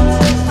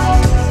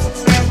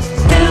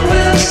 And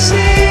we'll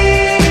see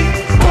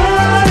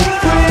what it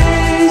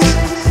brings,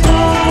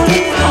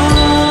 floating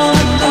on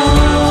and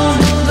on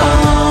and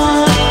on.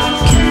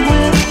 Can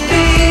we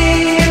be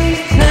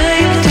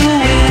like the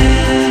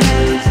wind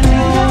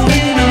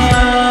moving on?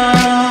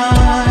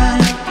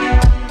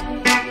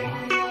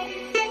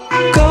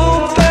 Go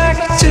back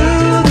to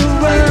the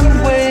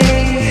runway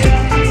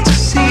to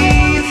see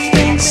if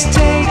things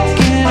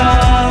taking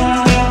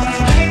off,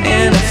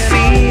 and I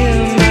feel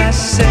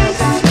myself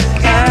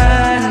like I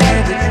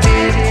never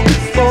did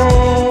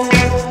before.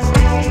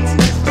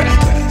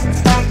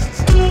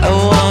 I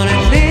wanna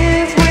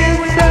live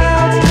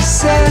without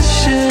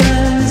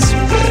possessions,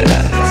 but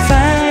I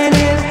find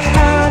it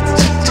hard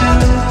to do.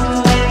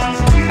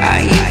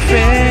 Are you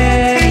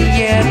ready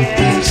yet?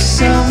 But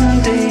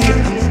someday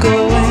I'm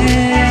going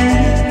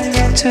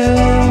to.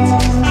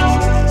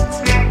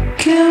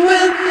 Can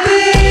we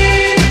be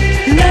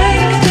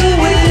like the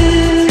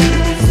wind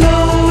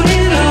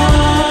floating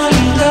on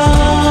and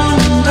on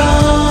and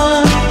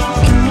on?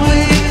 Can we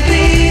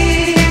be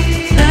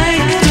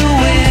like the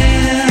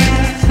wind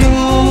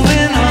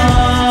moving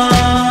on?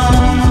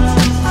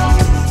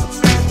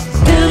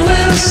 And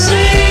we'll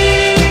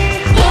see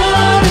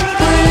what it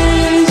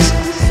brings,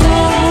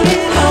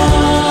 floating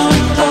on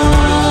and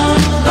on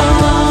and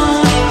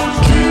on.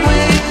 Can we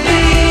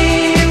be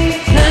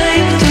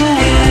like the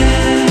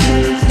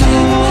wind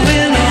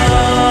moving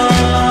on?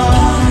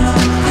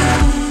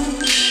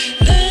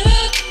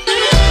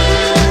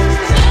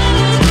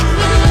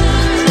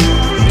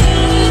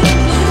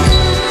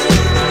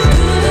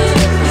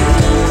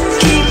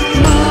 Keep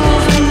moving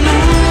on.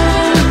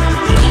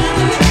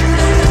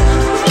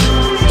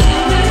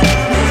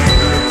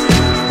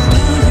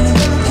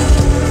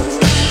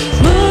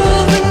 Moving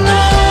on.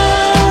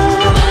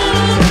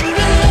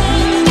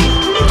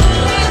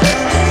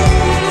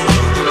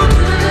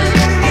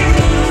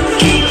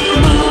 Keep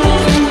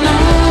moving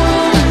on.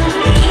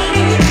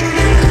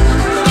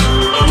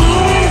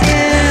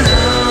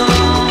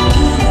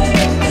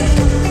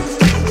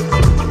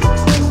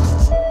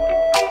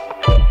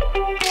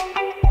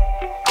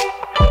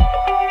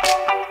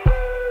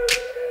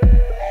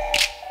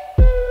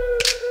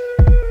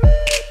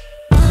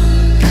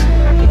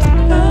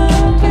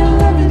 I'll be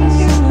loving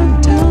you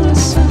until the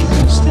sun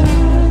goes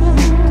down.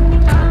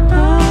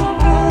 I'll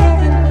be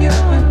loving you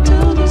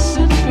until the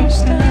sun goes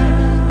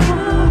down.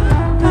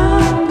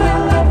 I'll be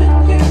loving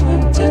you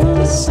until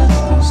the sun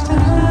goes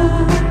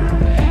down.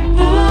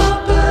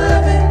 I'll be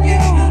loving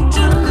you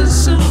until the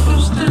sun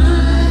goes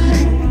down.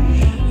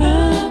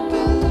 I'll be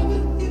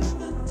loving you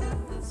until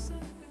the sun goes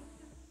down.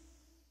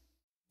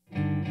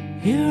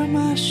 You're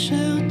my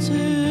shelter,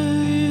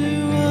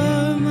 you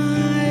are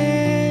my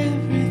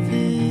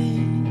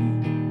everything.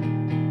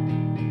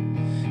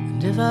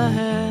 And if I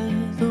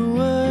had the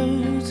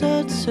words,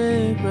 I'd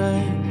say it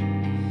right.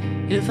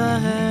 If I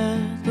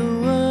had the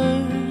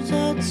words,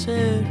 I'd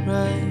said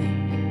right.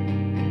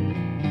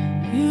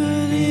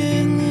 You're the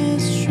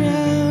endless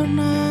shroud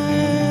I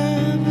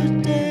ever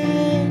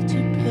dared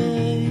to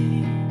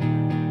pay.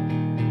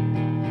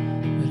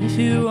 But if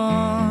you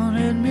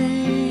wanted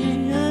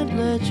me, I'd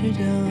let you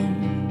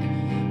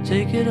down.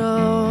 Take it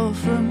all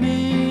from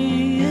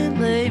me and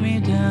lay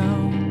me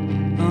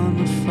down on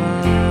the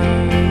fire.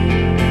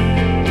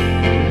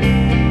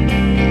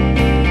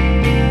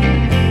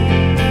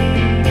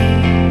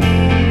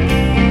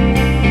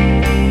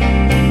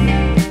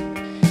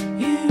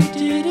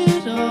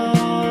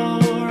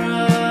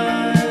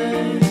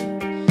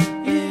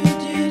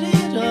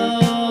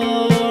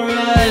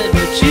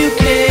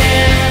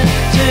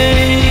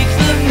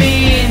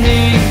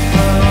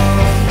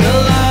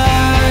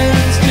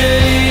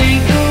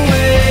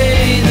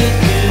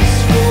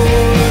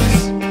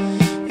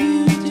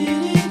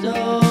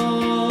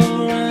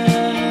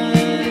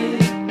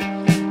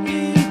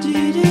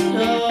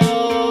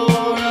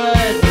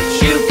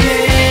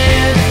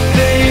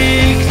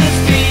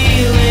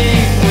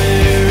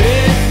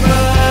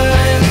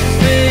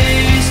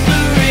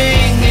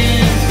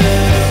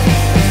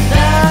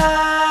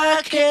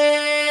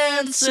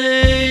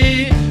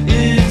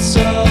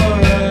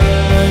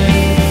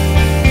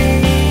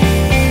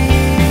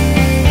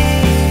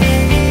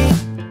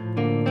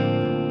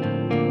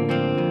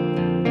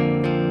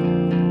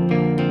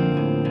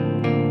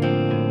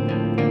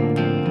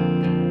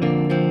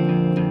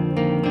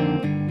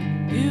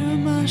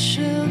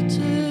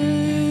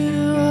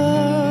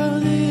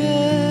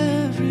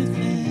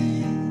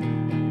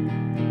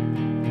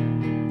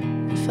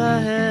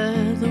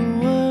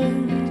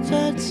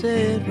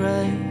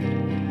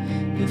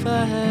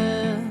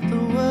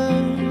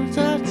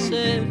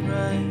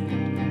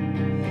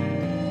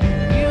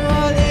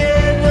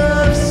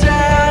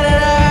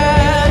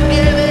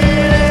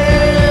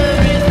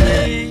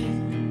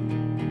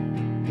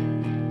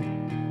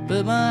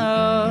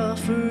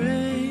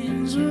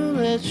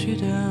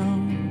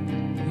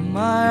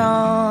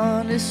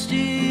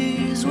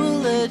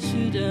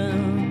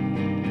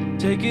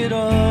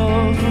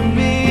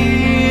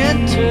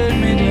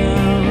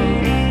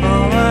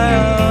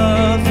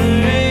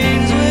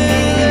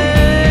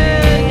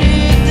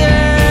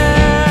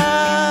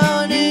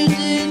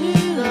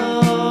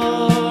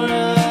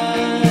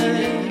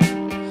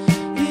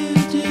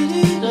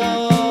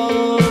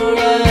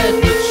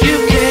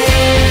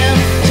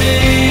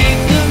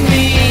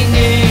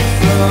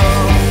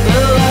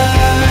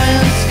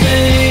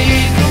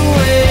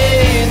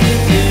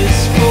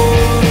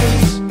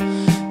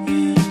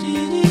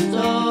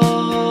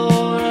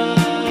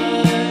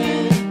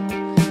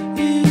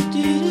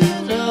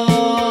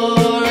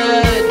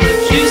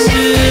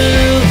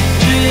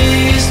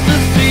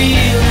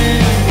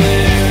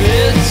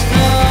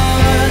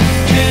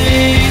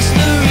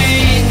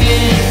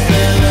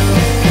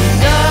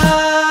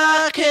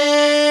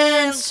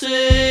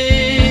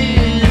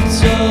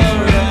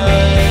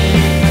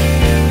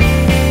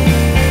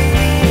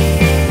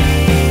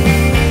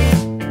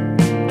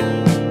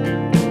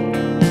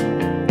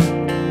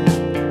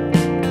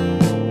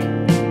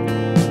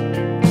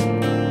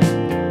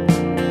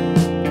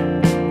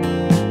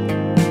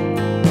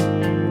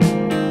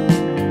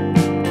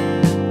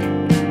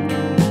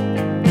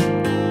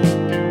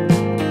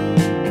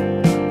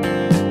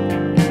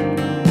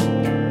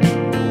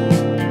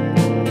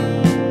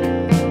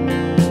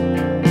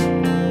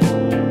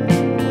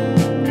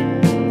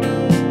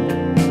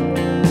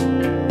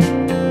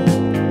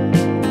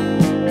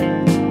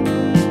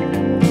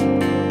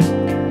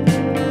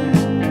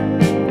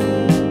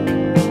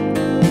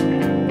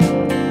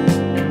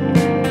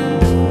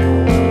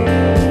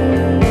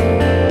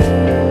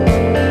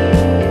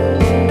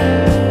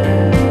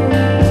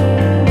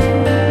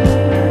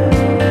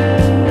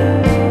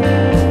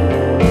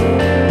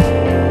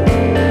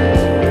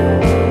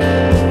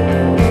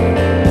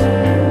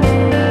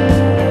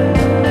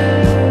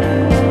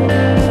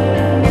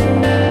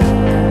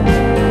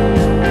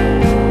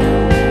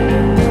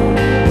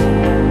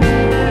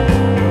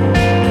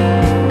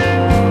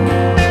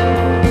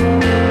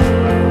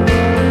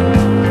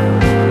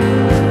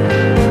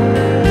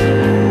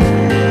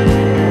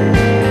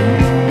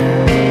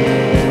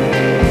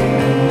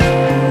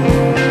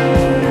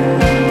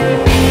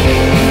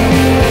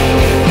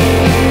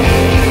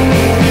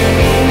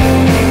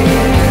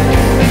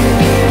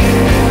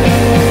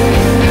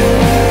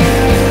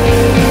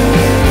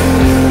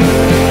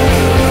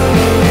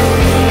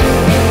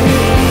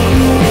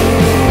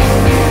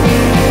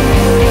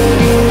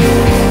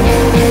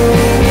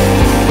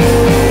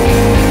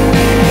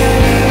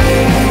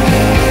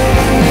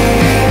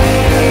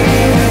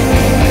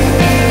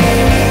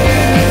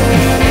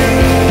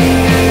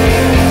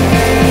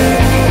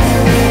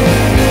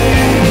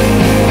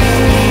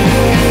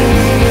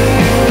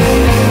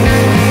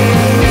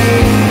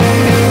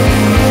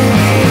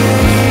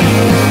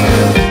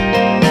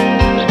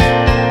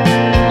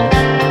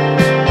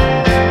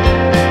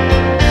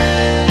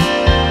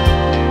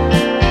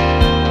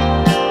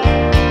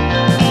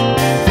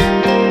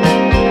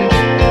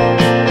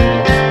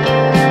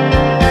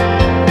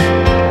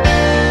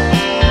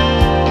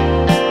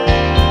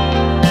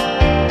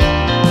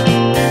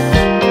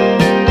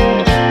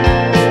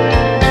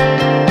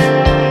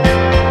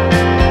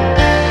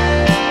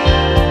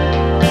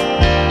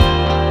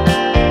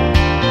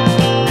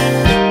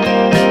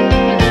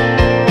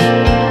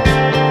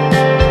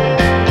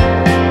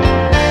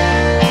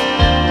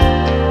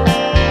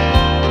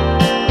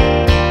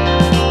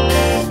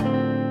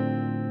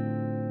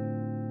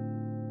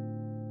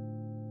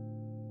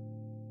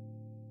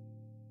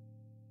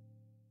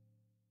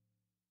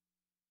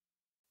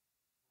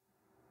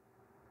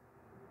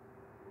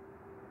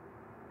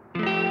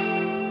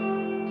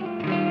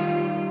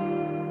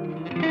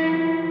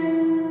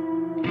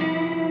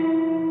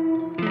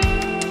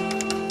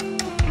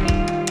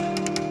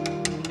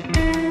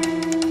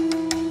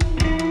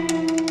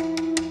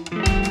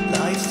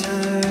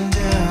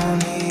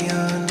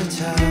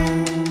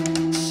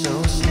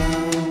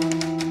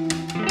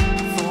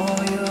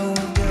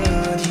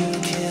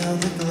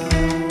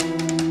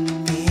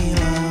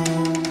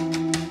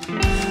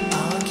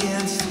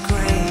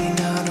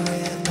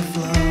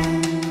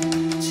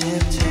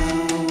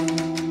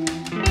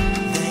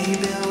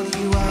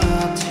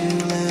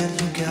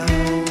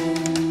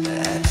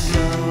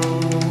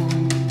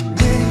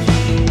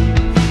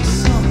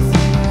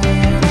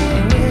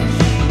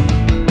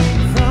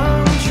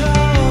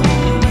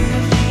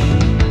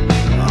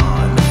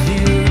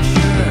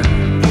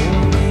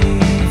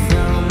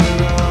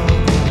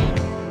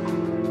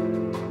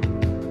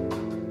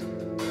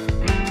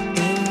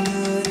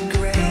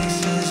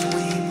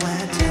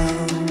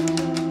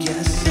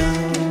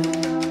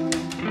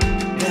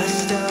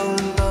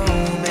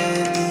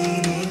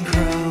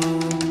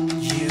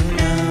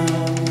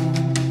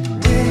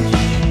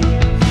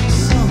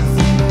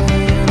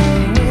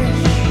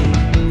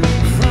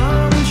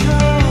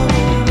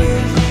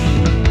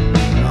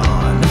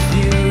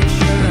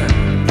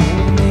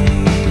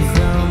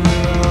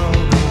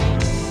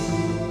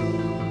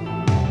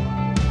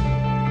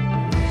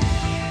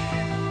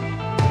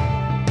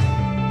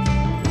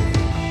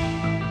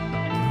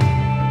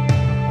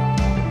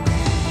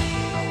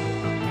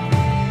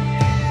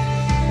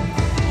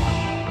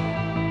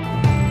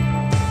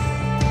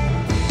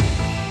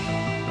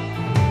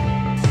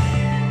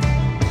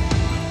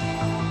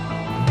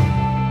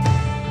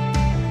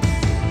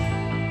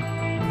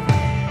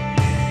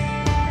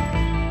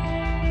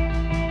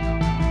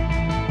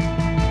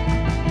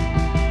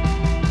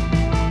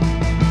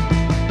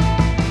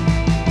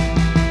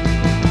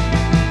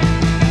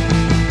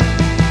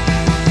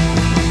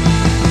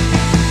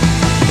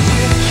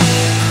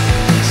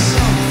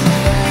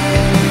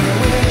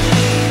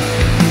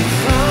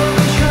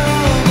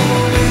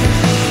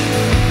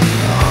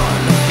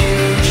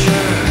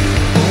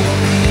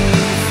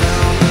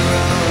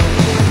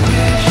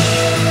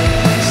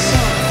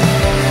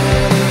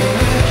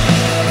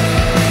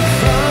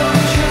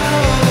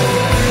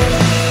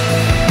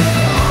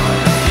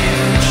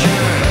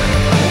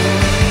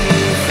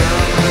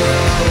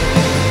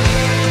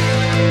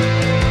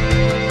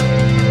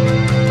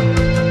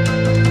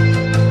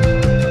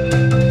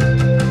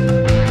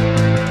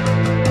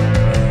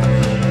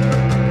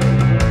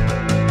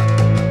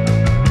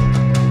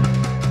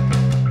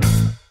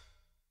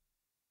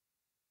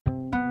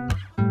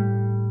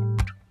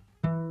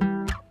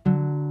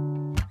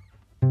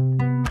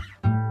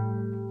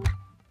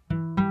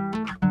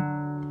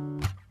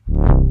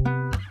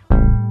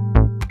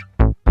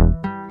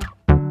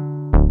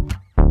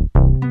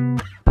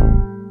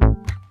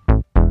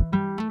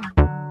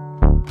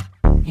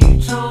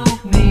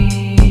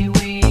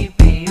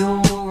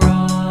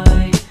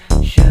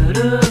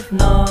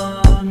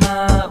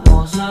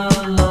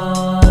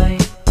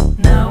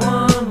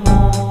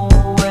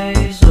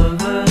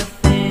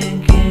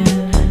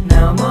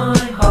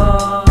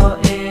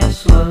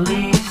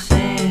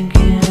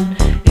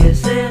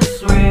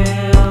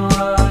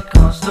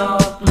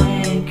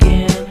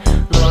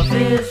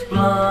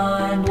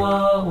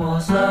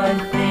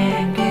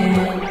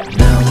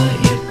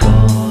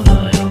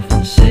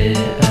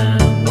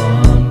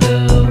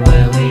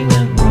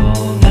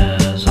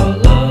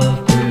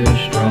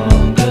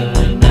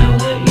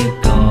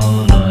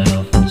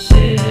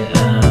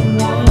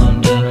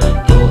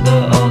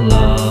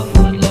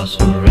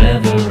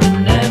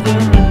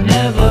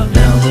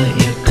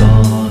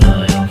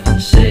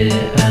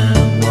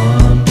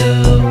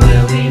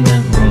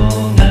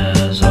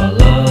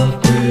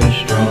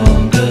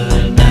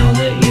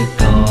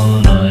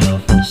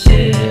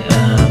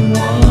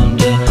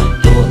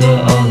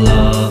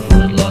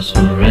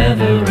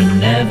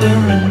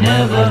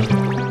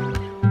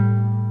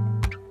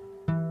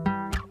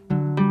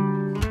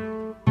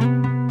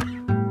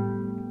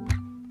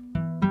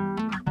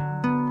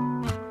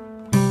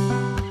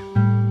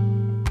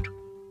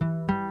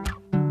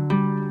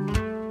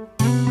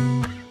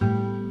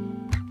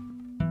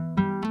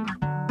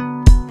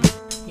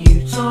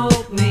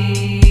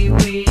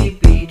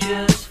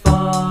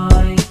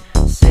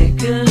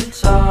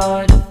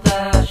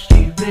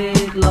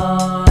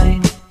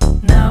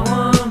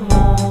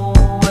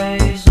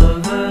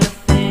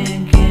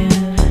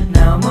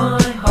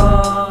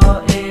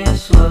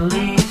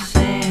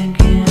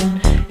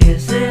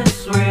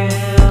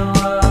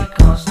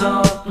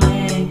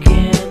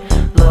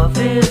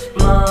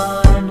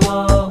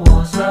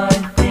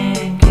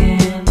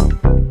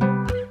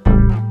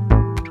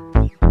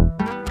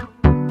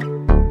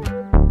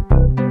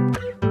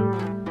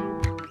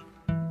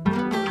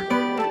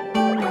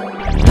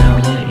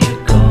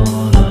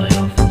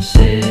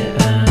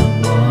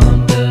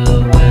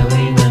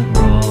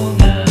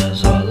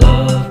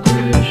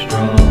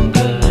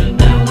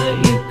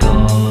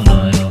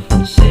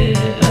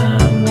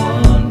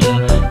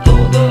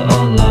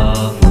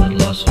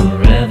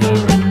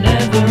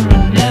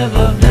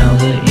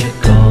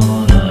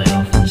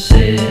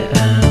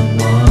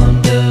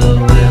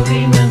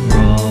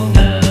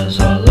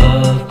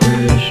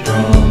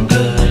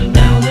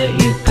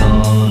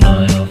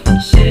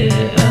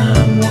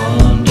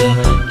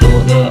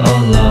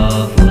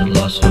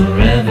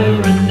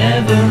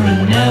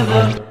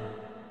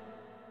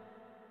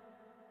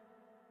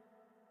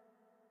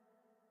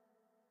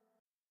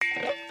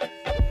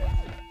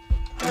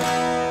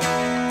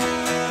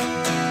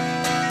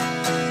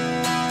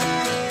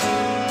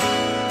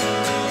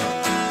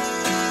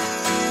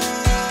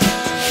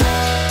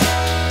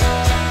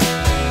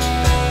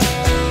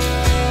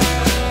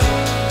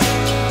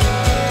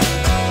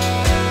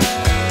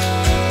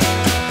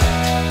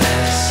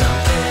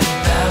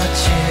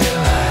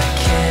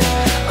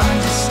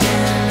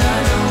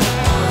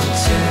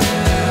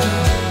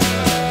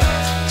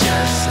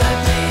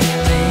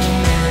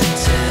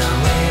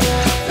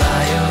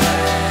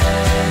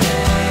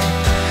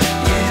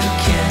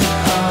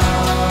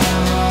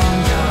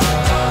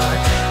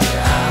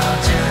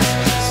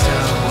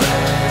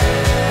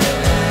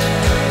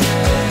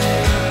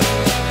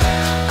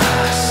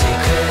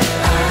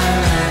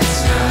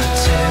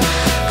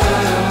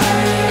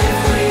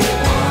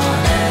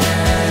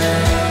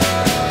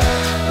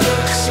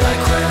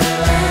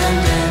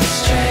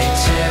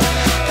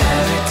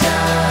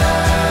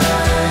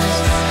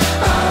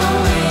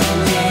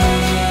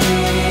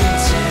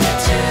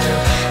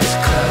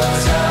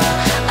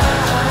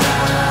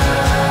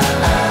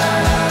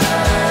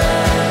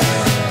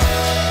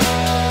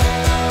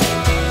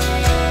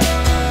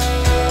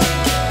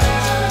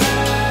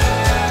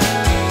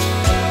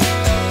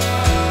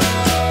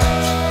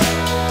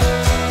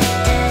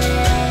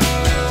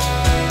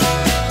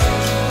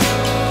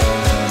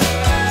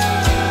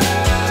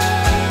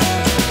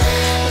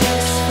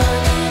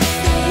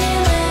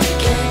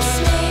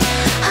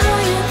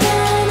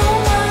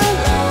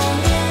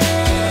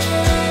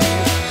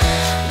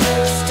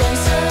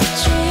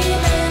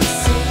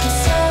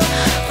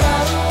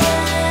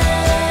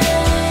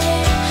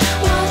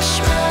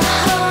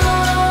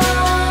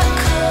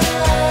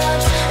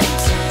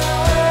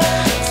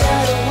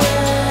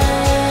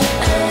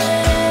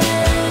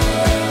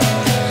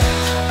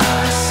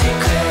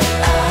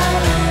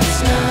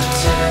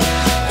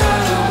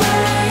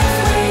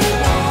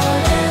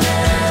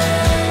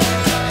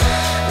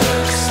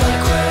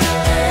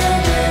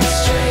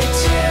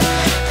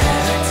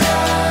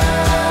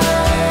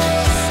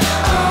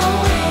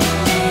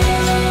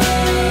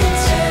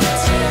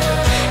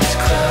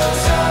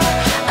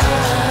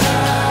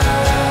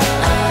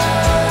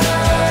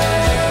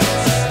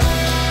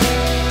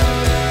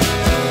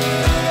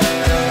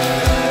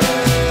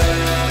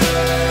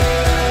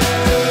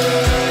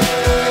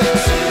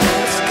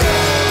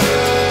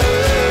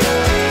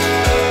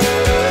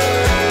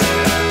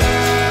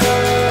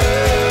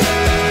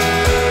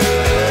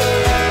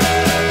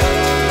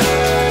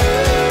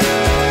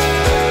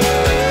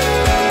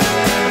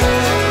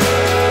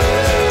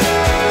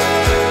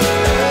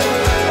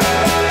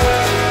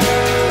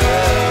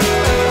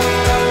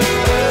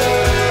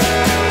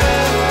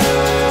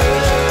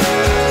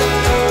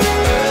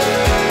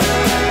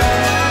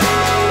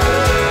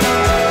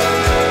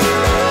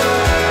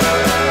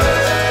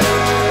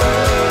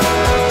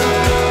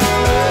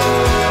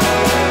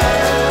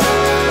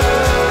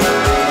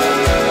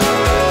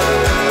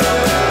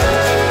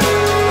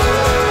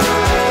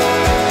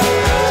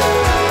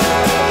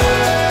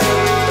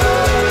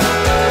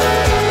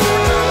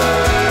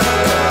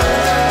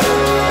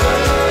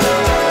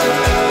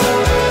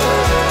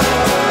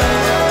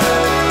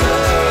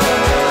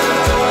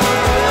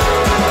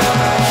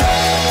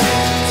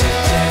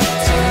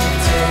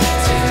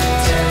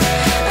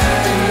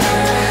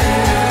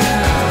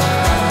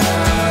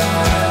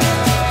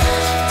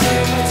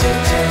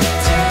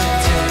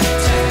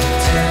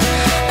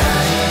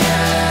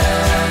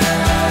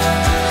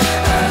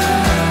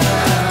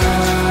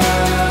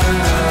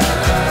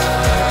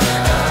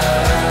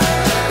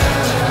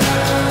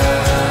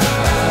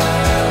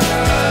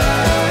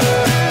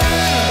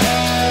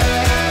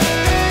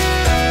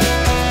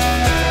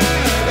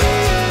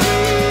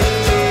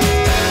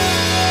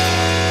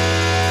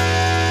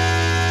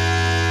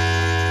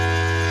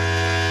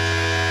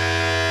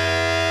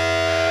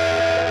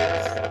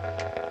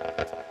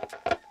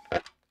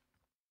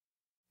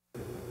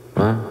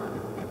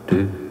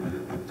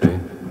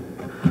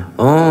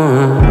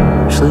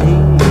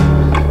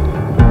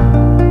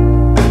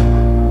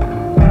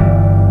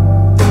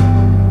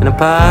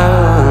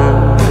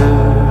 pile under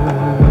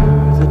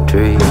the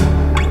tree,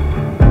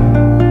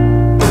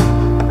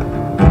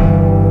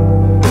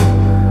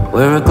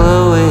 where a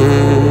glow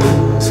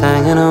is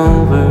hanging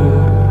over,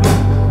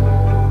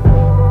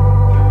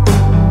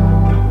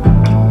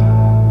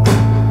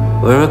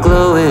 where a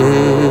glow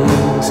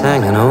is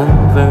hanging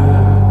over.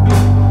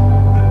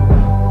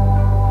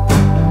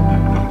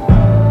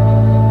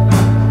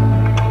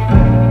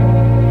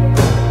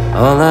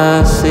 All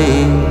I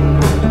see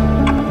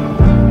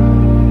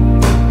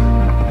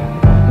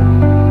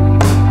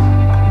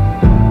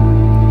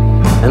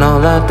and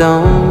all I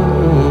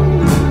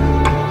don't,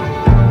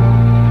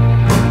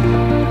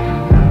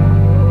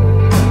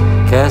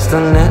 cast a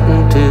net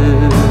into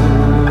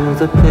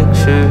the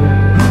picture,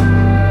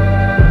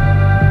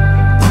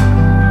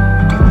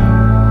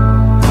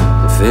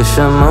 fish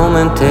a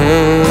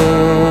momentary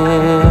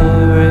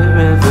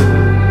river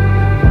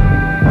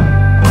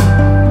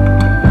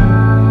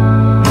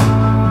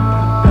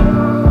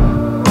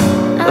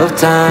of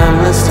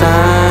timeless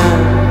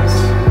times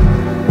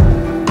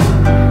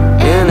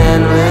in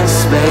endless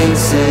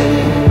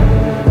spaces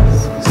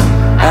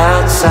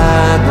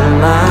outside the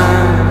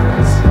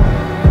lines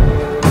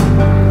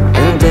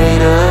and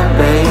databases.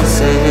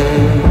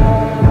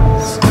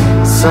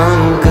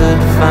 Some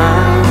good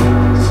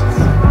finds,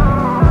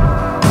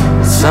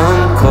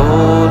 some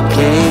cold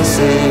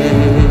cases,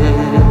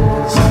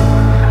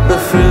 the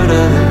fruit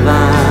of the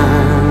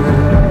vine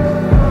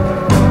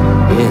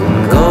in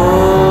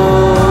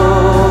gold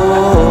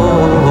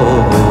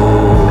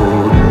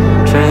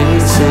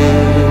traces.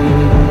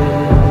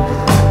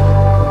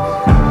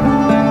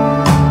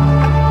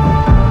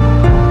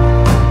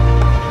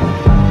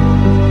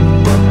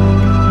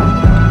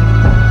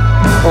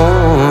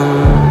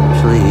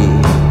 Orange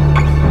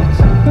leaves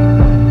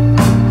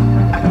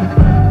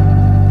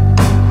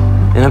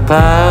in a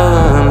pile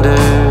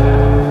under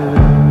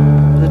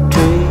the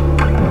tree,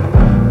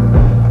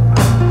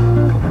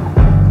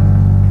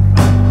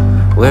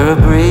 where a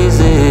breeze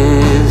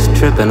is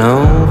tripping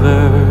over,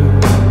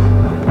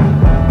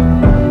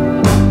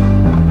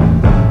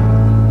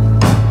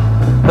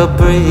 a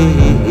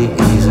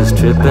breeze is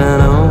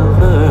tripping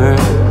over.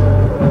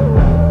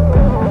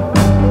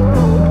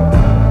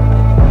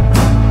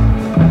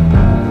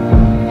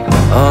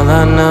 All I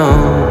know,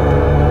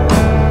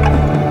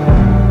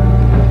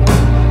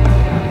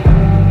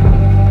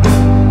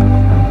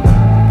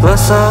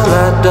 plus all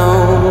I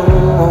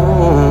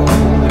don't,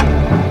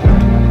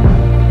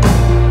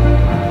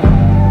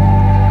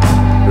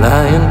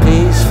 lying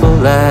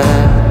peaceful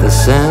at the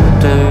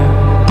center,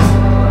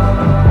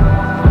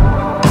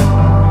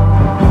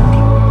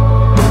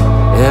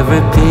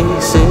 every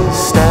piece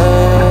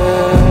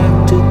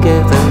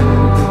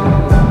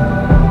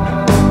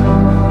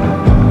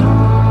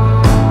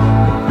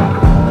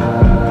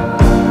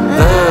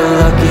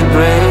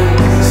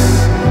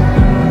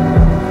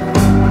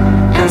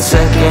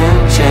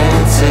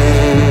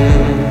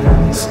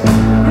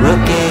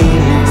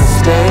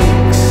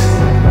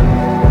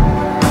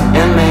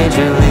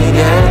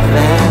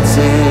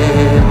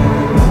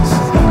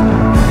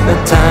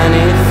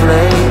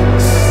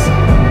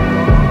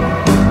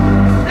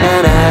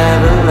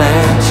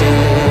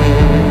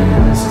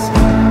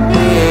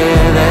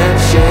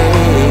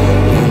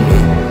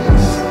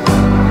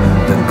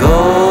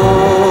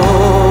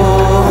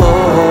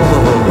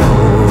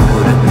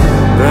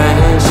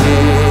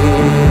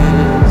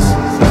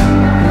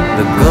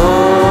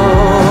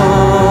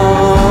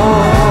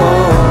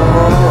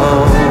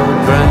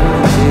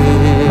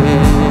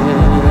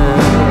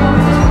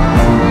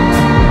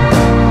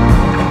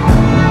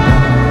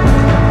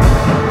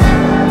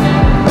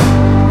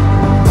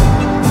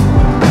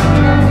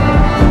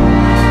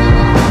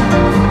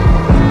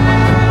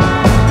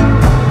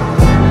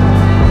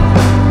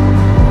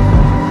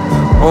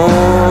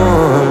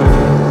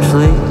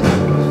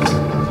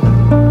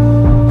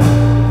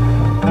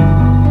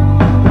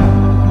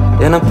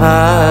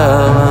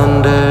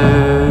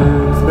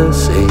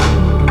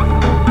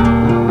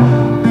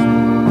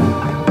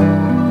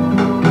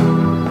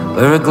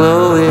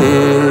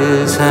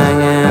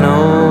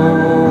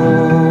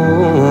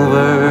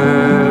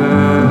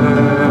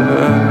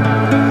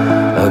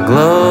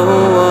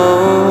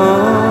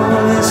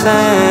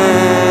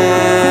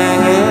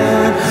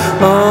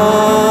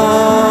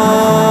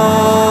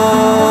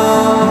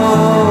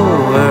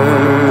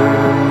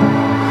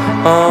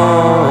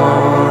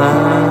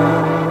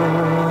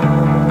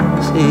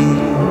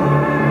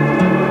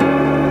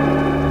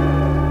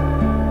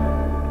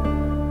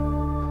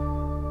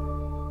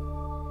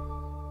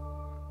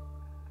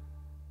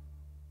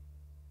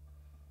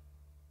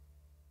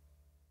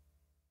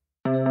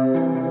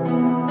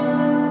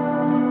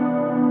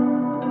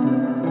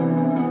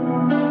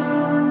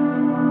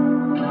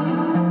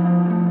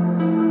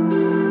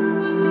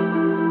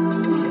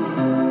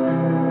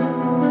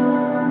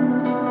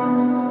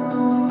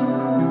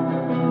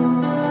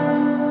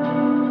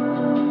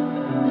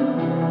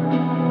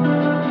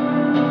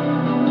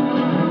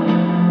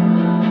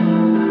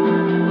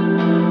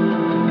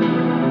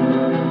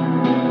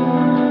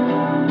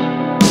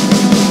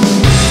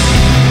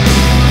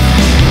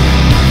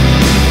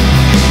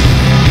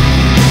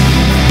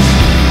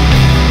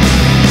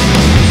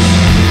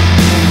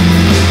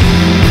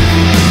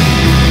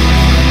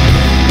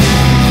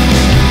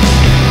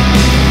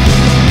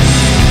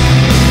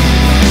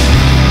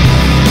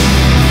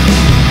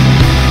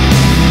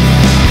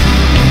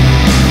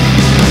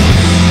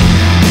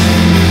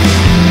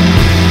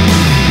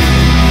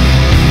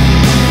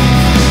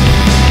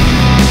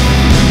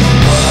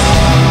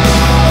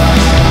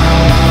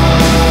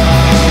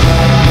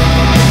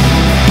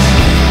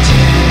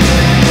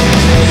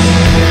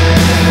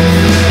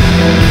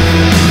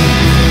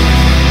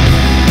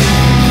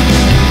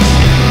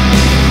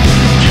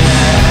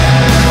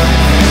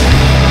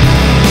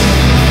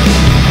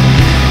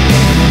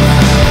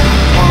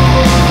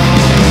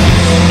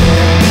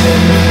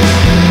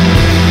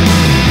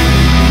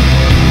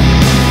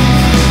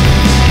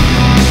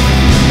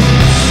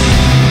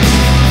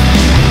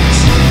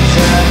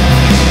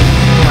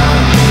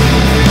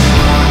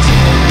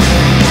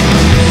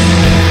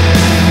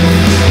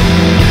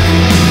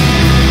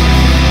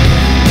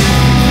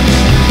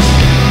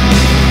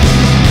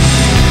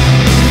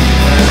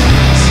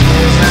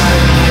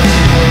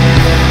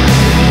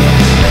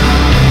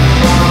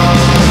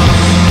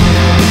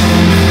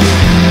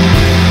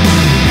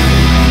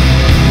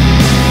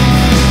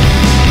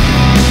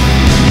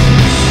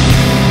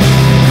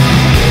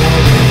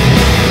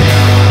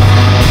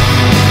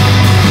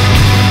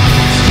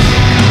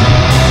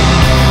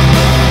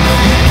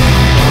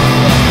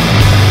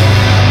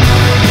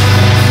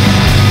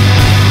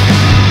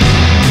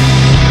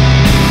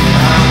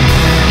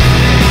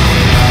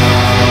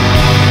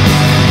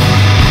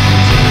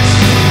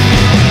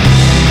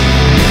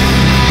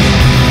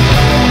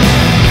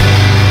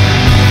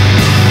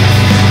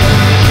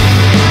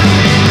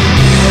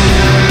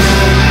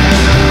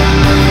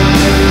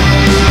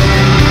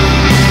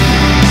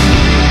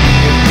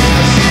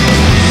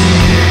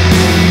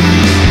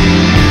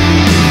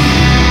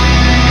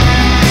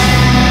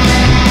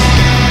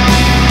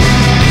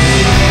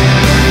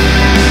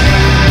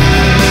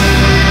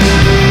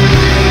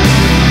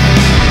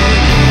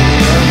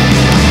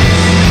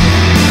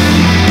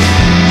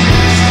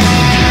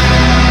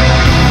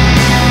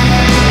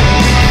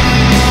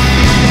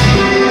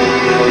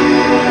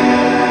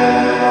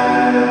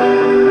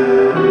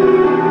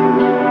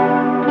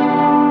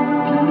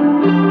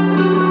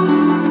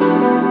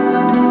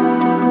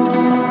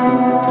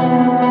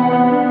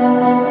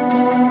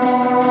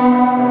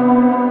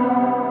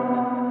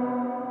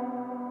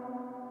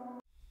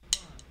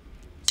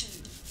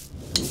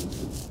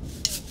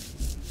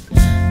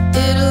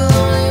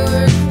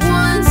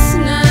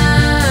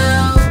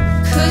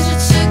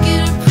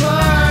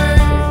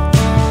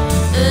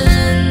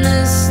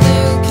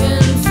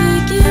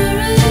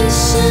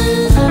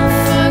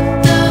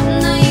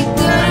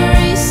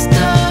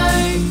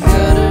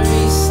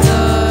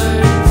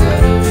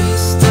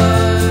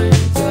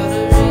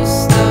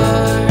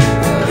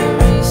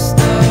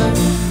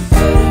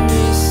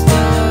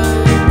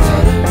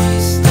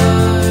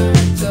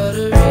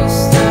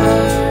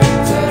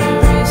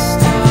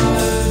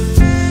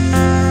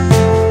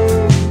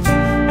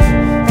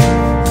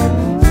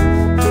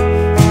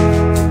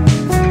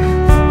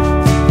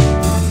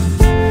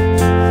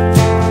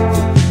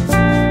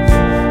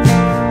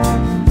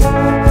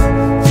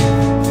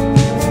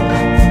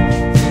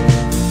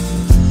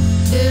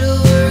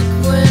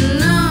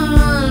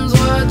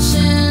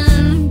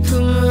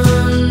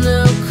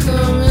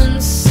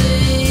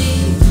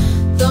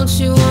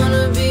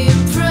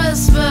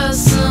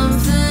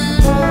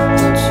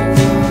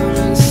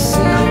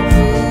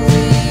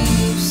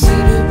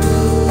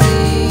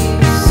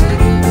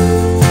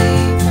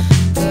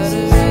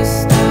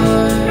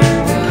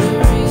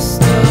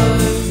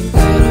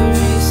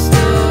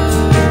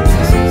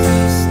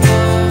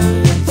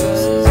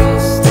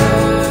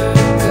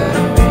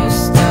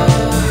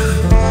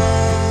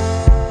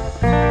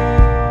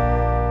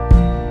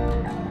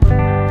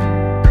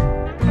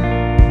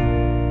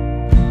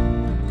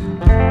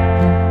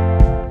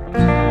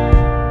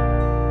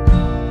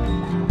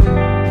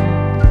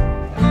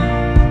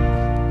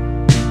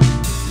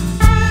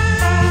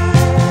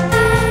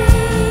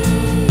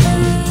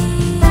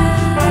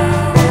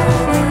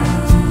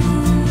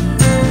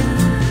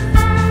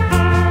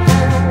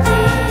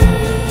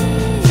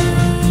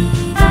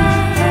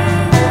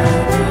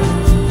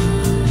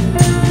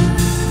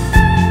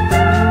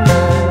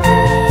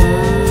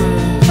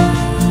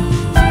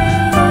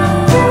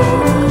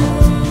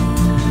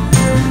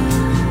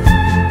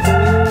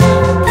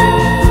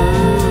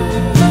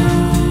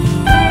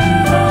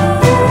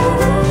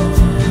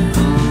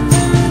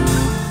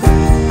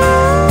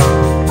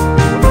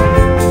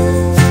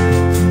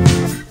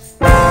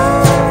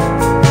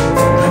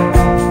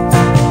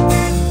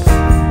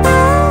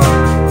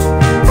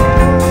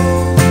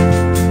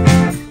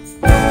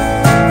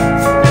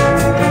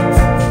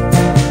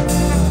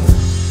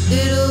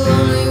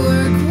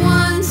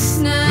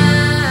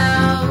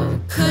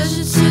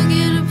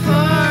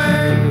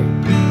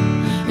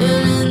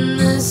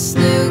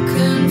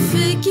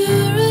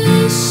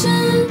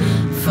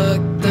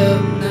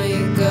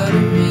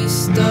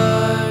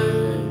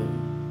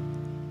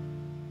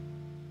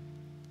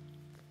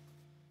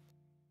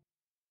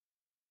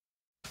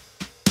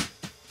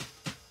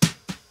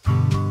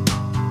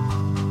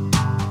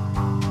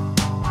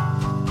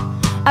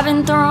I've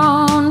been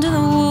thrown to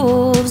the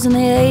wolves and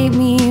they ate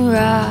me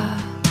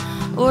raw.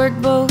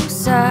 Worked both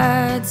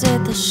sides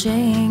at the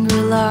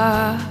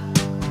Shangri-La.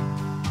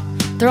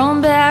 Thrown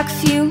back a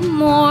few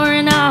more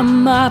and I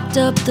mopped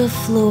up the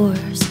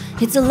floors.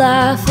 It's a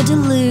life of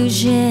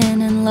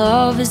delusion and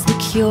love is the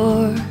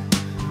cure.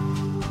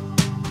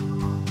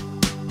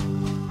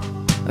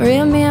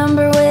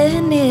 Remember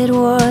when it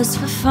was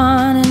for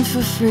fun and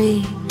for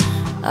free.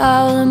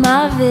 All of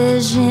my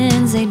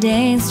visions, they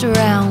danced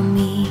around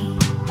me.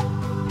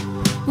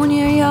 When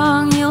you're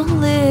young, you'll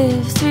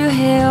live through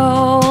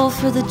hell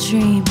for the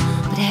dream,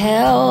 but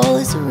hell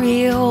is a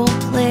real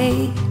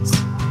place.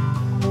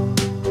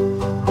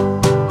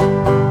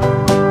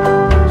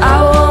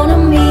 I want a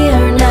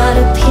mirror, not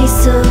a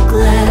piece of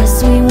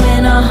glass. We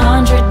went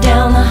 100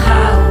 down the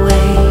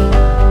highway.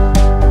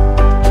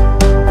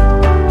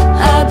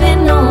 I've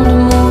been known to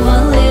move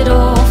a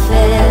little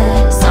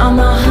fast. I'm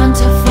a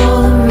hunter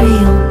for the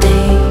real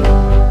day.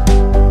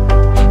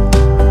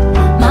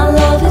 My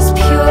love is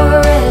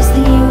pure as the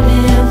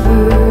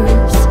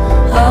universe,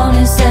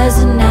 honest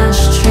as an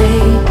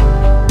ashtray.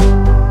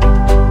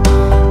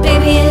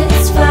 Baby,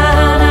 it's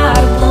fine,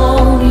 I've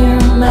blown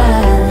your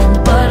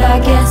mind, but I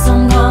guess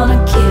I'm gonna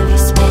give you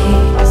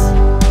space.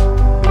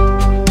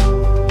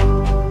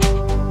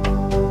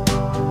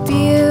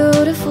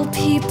 Beautiful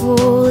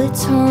people,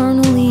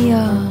 eternally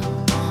young.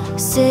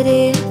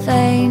 City of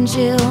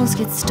angels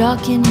get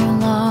stuck in your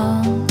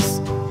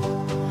lungs.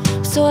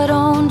 So I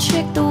don't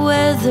check the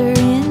weather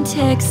in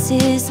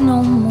Texas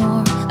no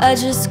more. I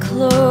just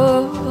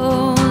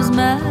close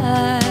my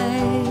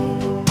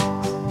eyes.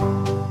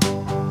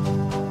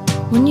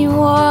 When you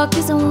walk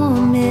as a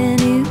woman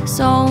who's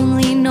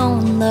only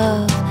known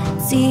love,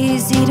 it's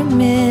easy to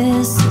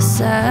miss the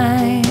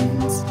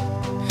signs.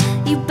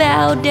 You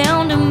bow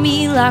down to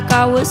me like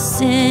I was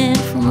sent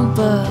from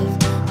above.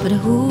 But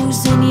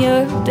who's in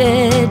your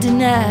bed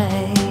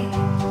tonight?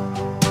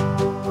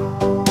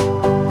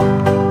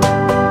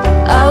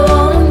 I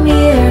want a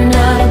mirror,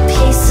 not a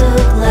piece of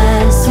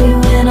glass. We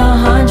went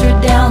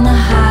 100 down the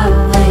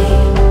highway.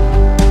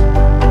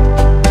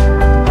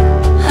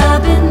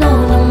 I've been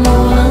known to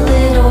move a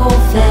little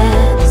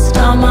fast.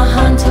 I'm a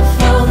hunter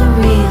for the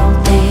real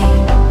day.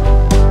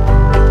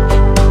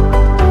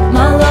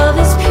 My love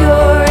is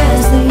pure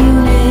as the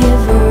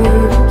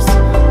universe,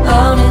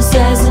 honest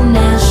as an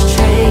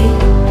ashtray.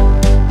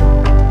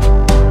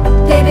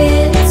 Baby,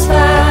 it's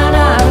fine,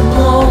 I've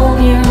blown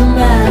your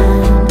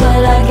mind,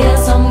 but I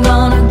guess I'm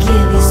gonna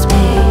give you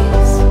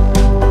space.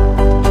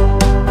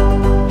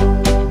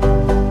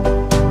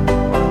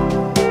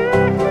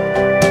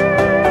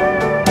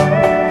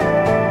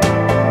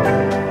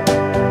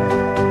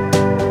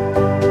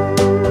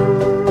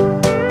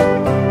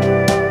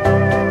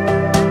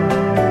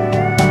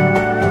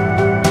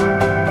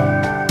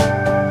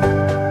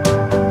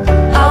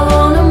 I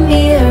want a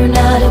mirror,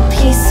 not a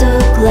piece of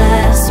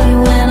glass. We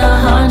went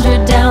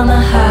 100 down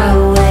the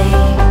highway.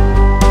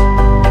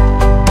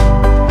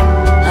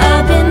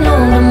 I've been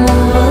known to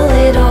move a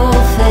little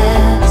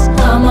fast.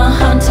 I'm a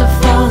hunter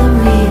for the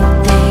real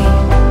day.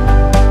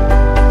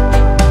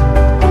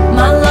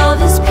 My love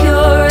is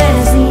pure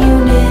as the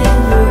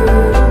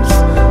universe,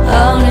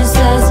 honest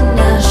as an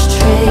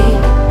ashtray.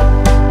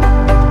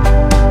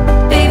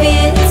 Baby,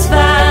 it's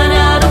fine,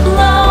 I'd have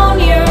blown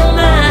your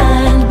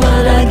mind,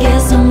 but I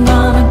guess I'm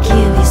gonna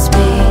give you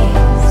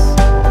space.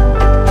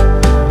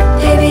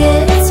 Baby,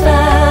 it's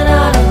fine,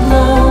 I'd have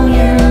blown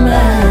your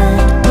mind,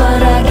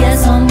 but I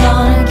guess I'm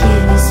gonna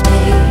give you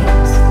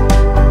space.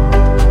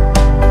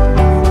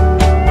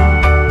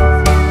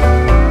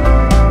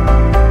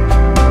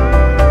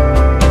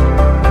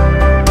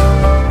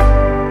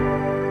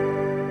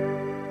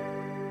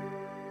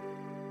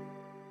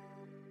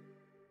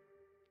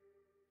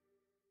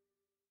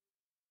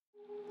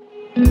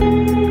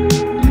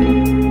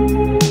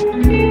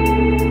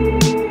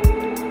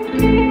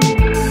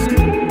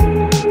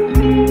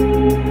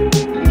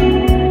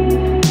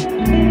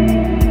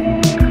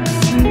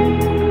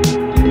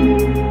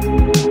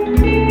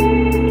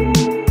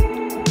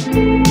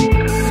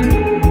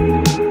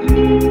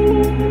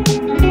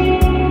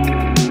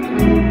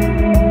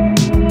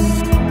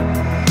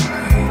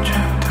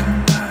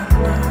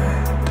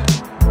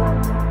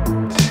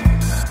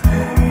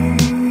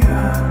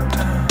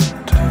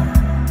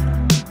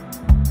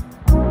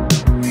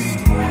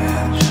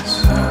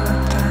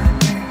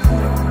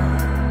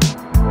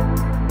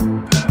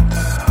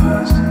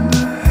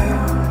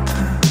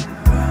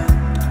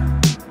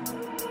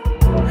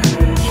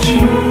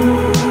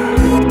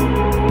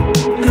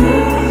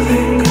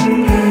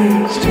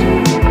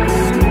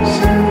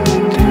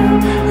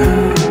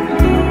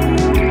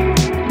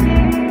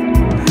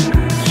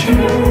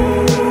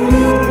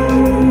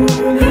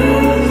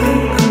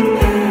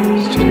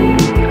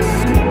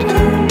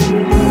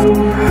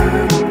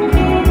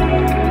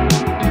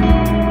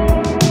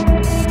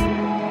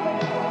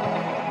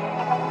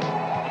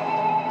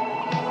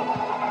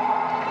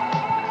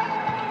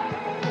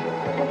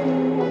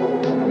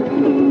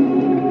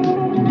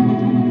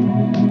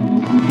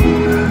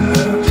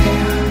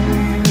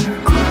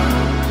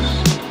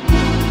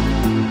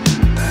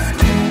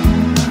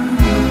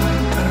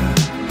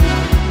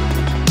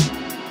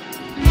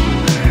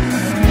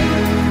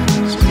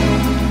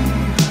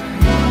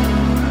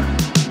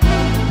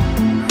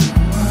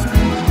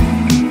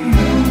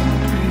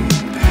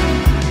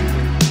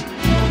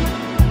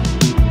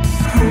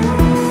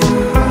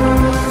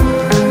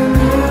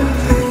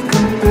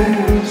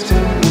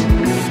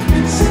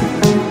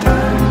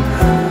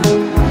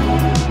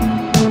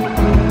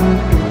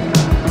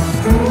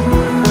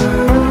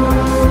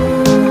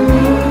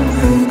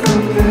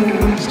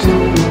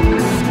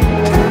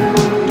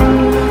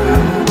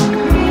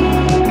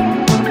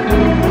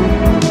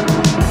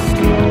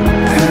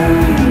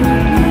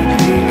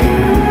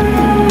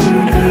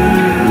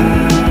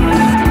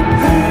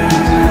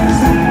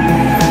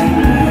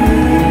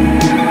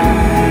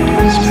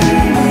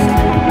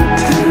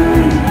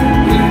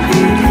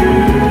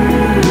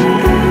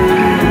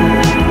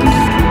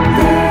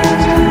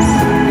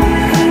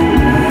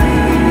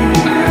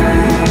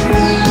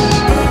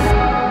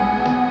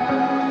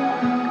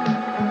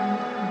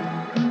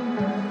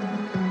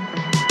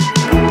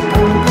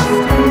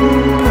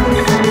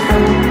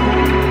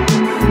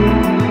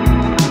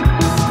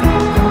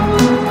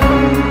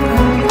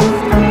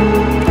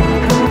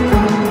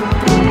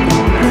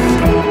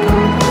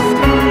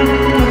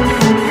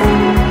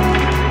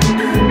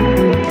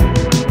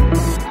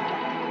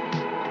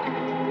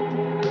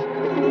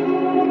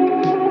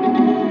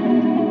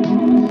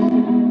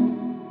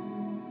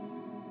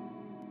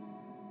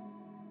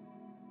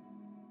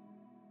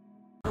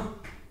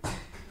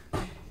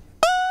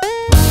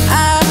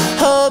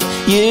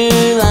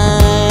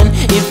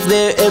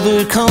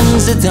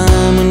 comes the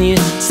time when you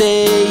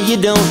say you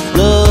don't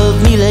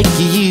love me like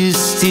you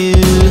used to.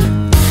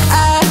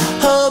 I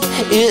hope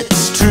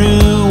it's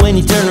true when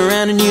you turn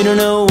around and you don't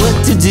know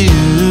what to do.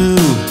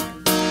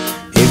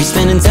 If you're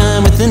spending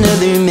time with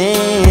another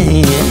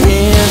man,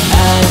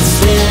 I'd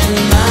spend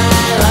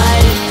my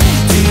life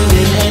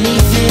doing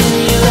anything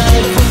you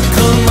like.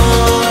 Come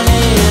on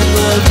and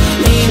love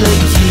me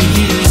like you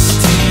used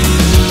to.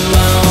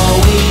 I'll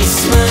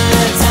waste my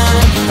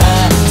time,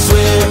 I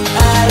swear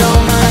I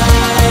don't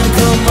mind.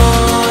 Come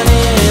on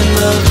and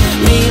love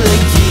me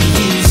like you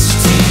used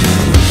to.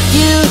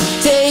 You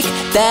take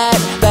that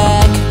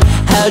back.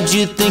 How'd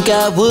you think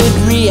I would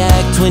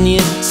react when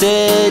you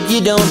said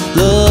you don't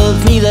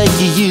love me like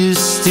you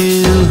used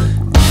to?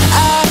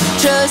 I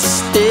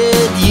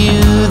trusted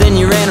you, then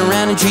you ran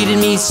around and treated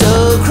me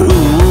so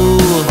cruel.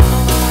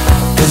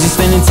 'Cause you're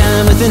spending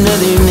time with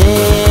another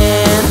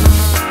man.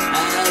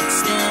 I'd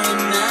spend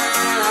my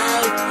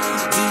life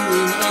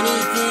doing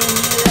anything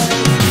you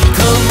like.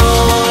 Come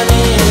on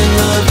and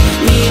love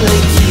me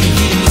like you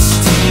used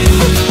to.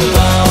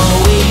 I'll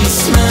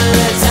waste my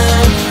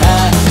time,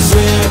 I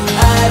swear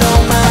I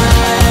don't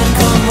mind.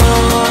 Come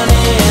on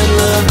and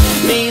love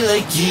me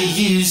like you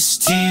used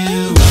to.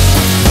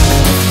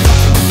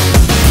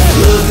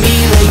 Love me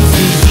like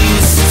you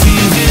used to.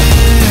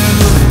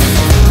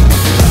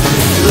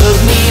 Love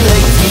me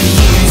like you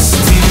used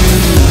to.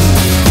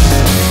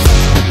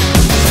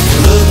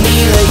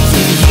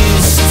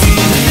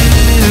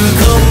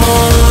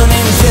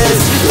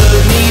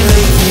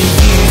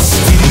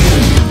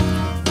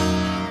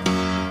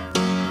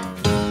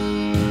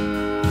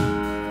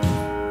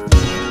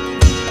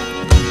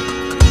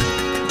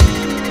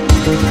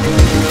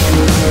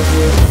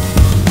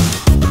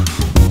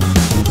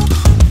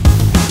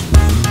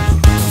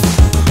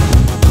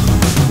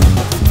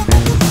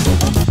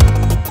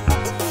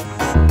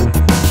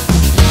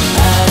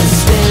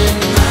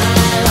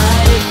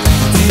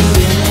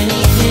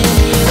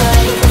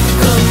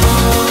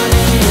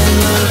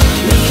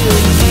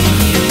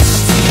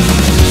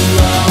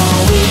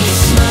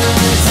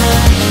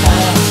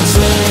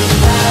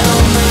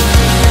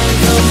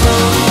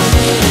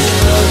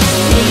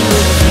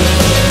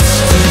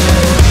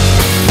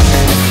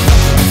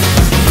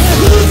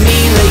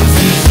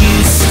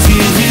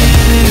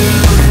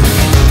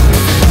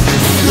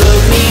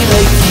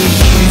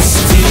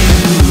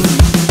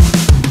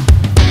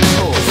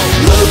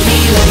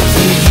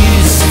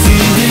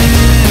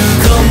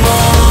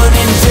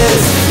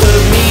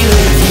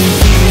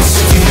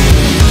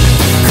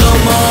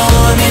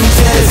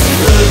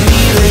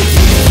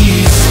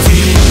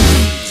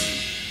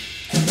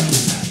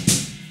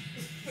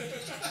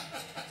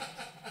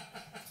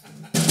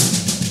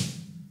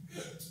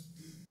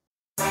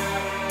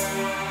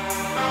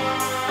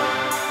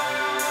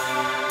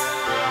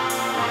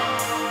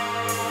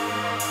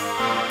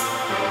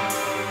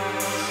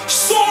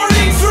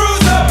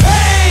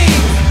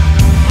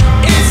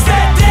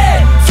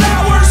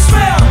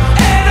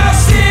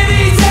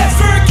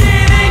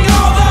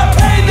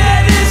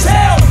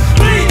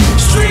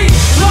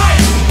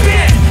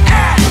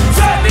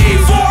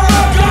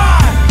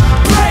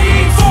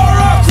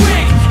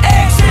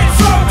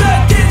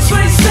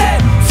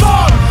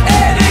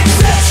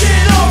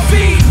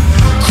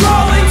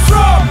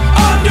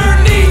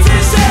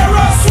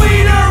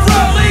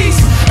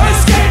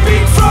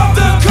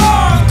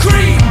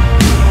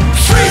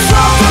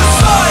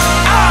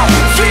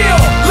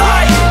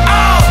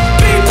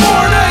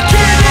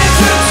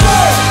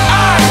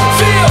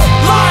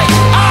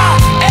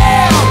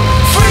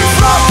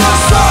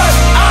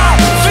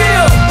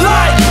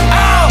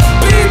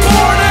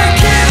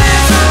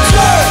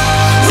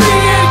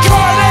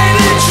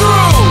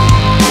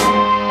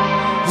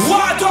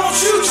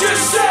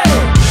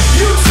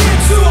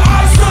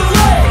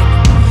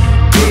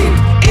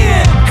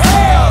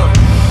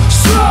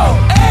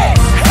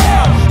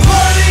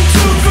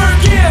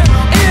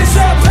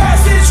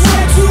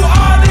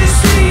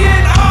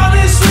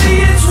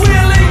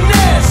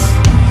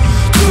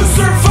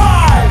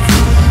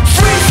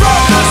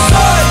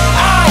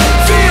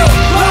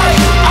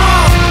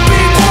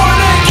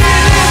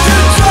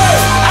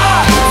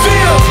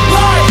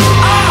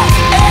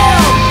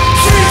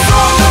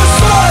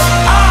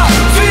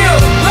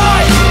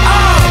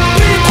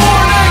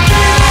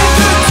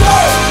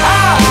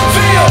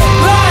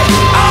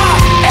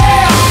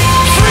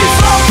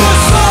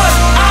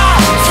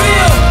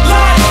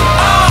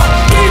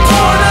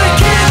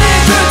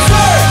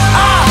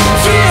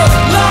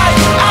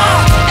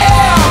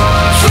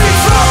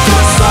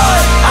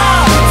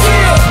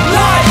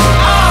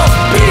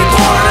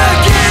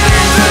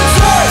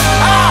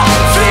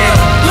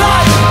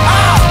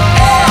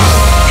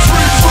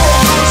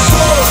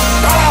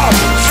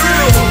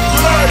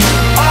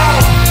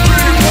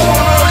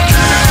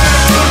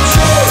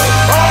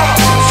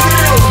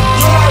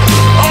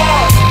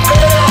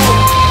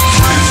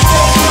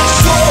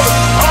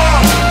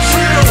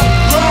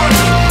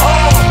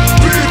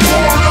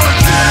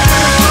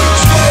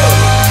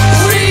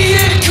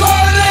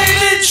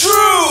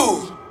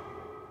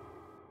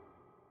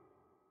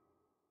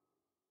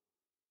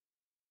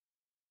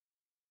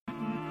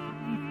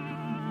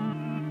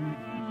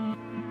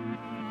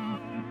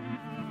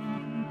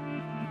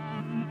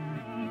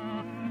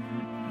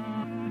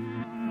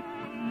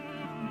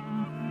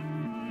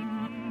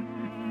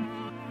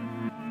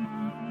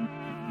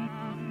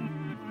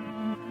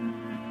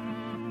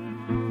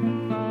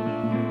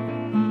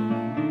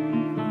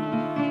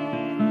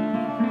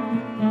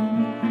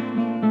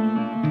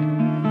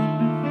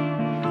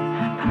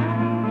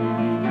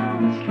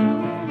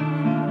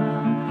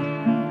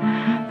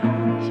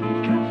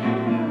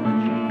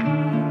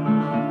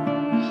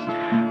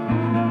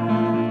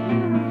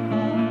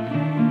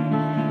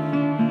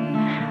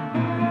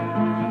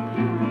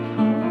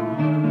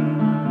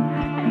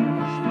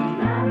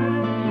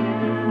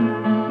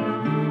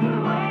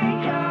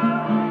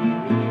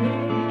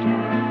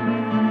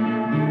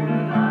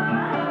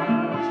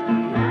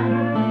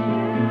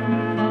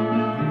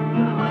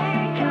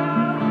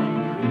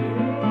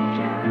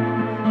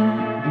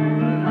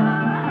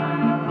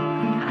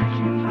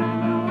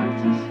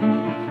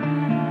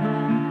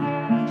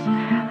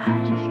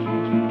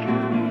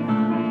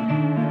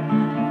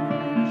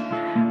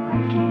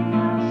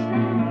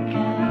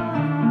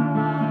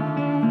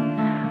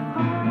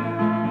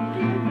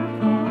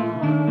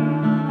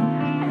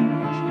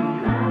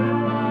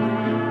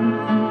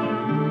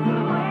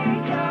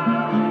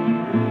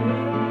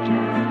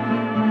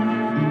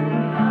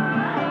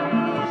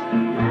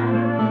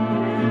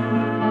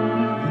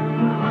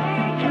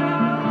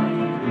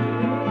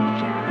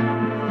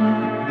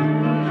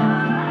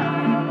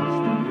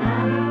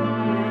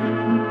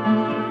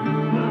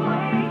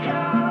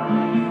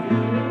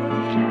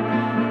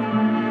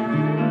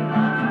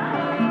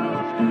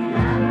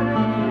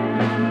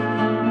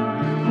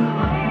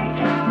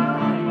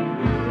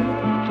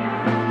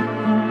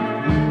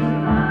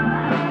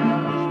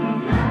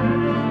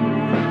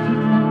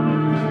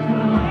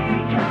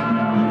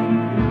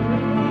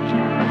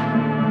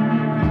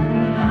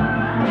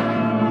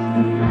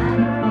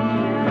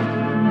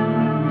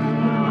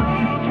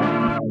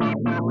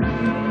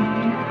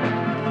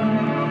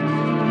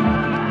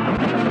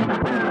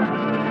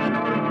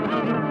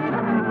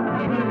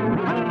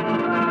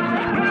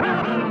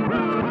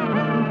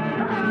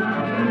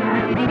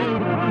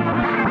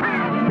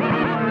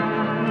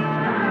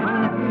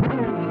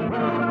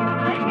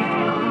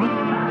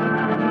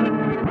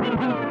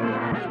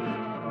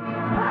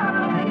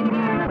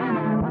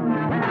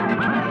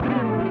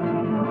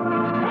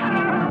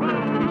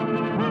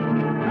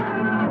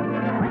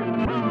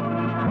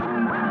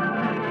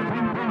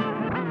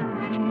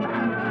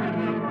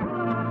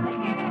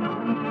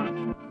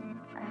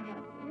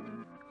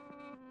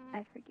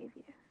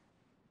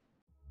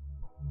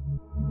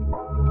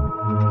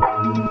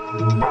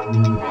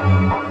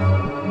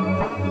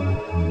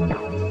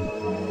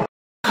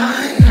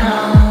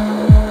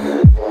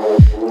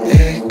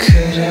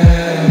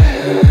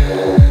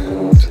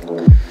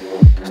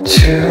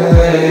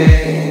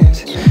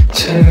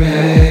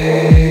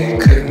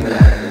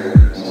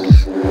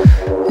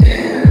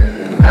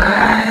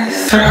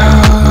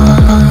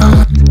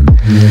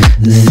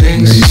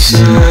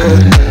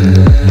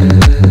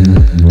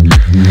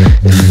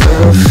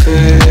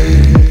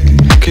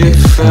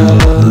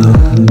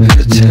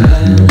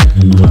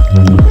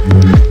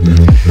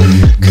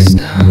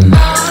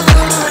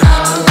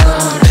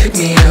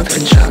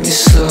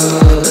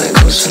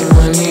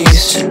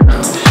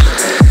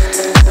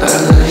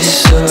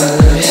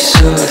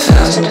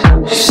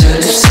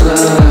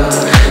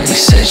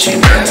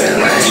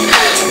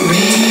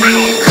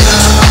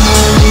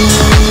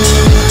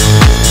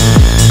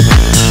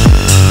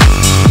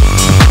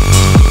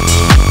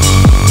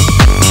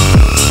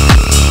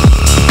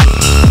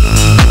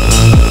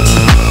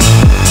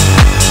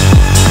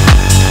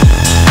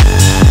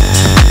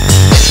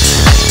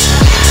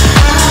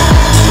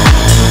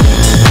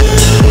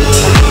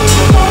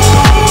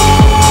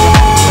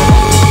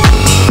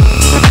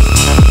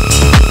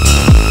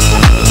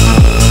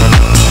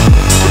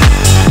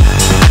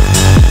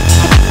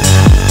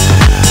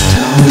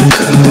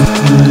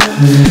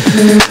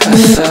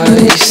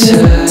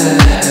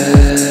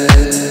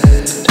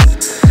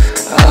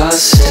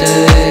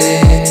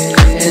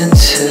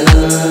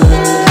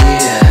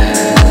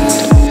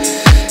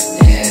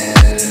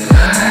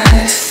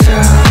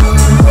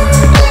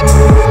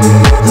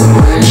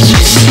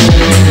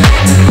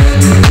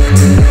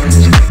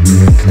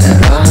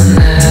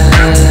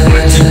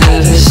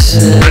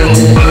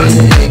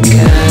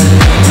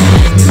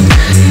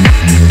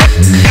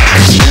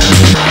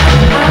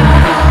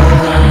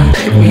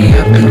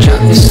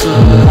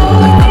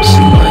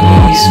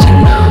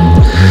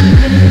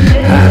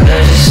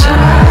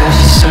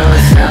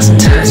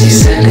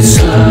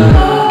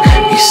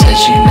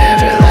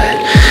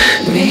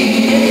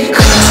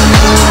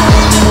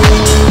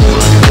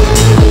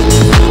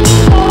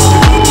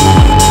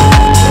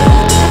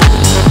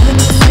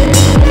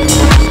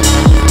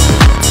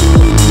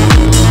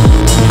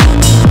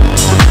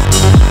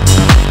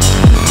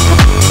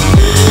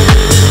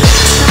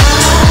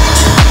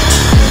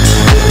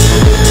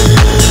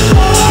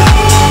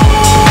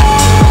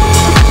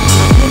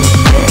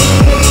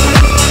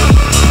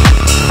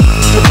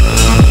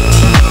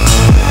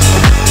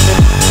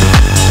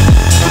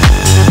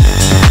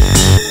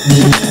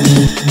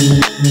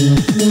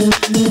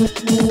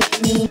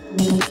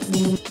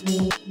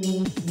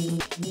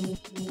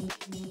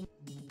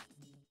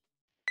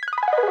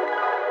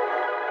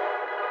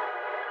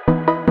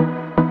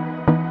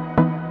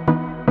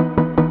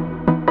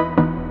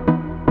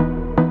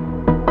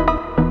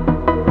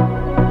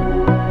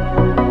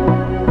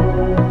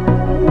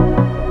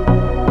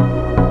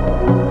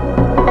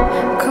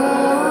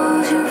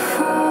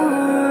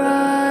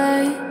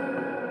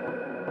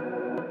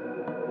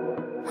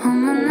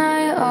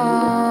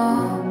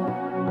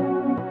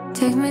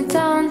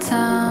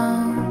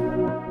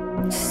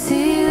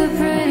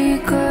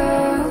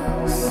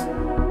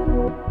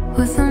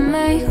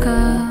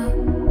 up,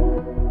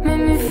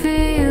 made me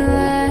feel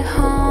at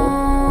home.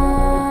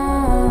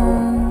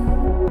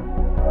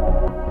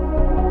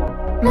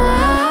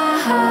 My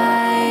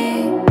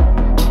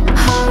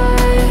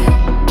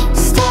heart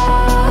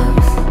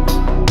stops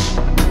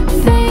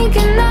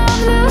thinking of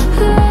the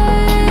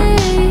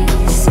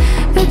place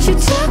that you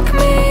took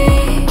me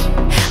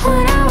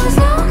when I was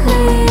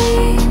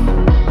lonely.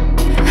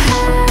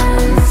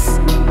 Hands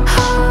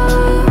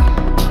up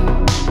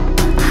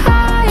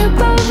high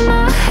above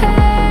my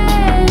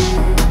head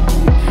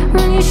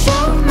when you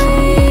showed me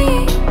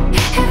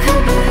it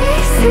could be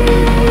easy.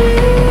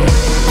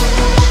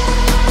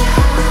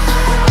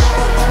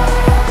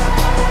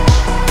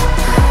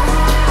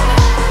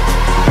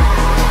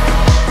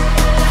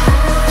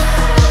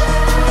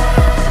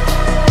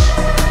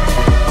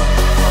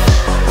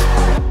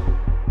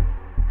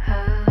 I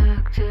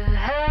looked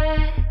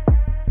ahead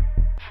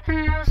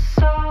and I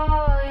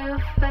saw your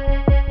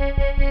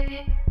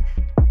face,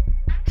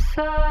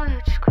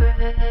 such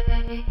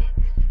grace,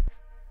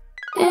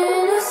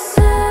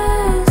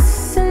 innocence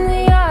in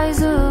the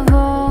eyes of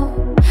all,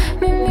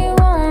 made me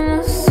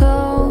wanna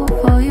solve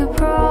all your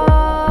problems.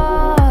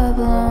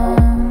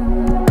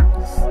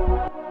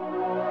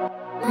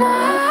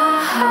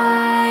 My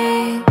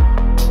heart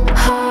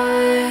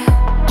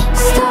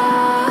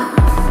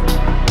stops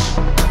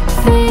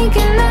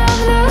thinking of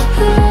the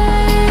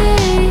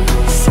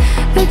place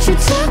that you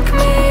took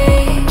me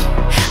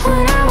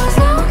when I was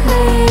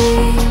lonely.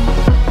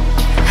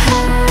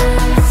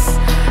 Hands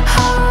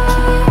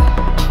up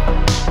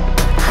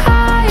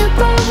high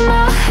above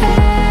my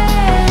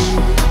head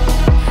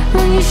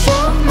when you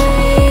showed me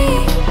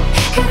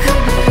it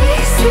could be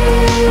easy.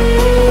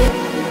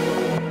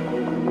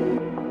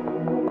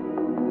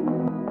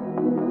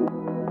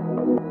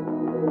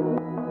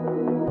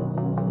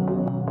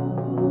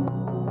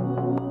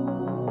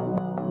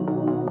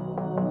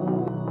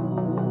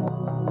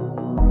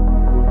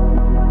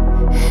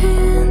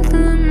 In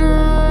the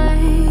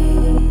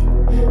night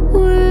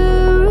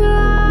where I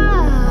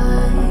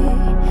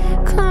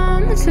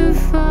come to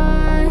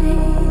find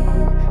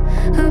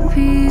a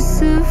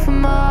peace of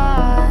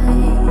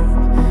mind.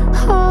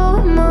 All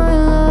my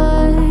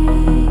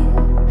life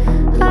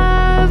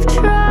I've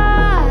tried.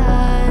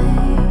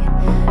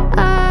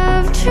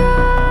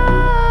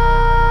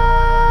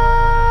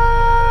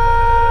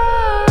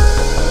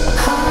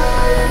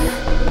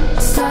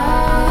 Heart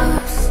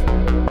stops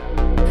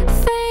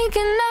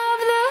thinking of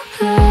the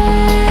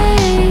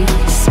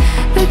place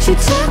that you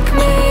took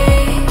me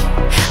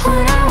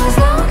when I was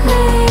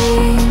lonely.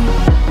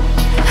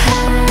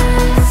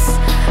 Hands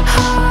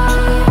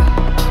up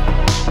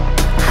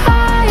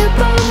high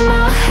above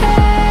my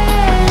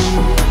head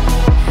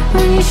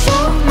when you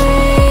showed me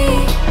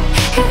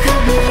it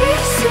could be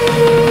easy.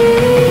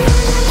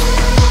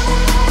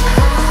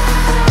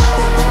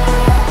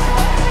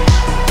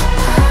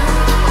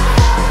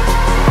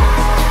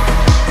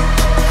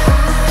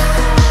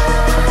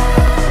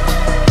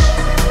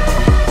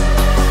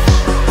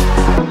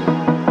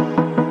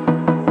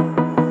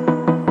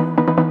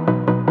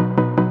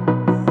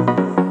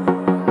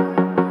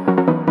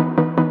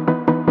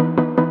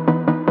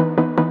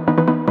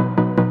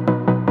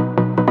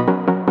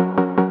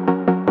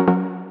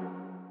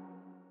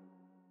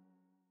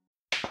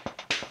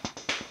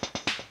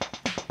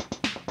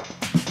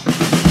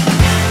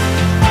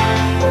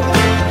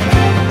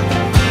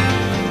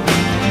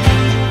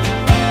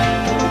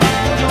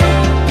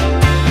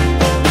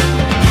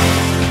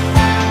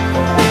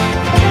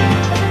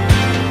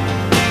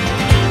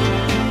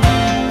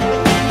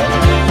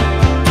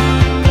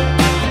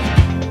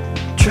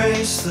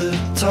 Trace the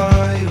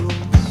tiles,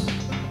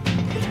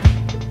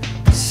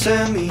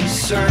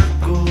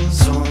 semicircles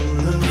on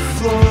the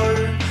floor.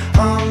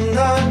 I'm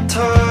not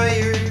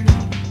tired,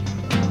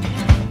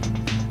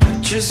 I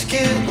just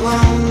get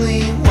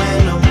lonely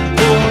when I'm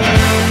bored.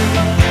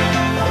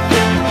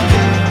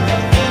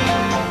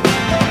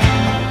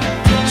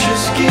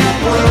 Just get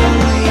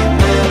lonely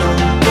when I'm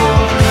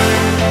bored.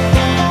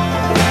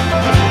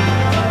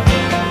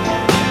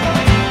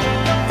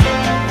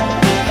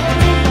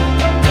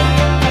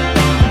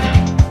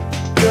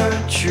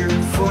 Got your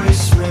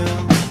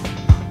voicemail,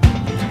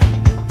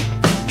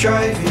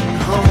 driving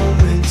home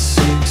at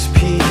 6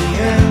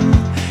 p.m.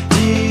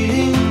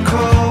 Didn't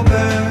call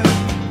back,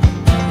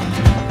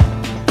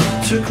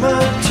 took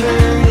my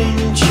turn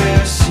in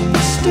chess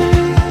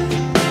instead.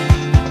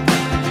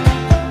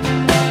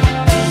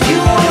 Do you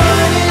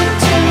want it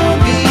to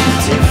be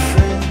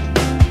different?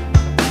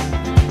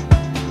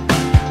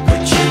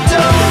 But you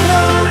don't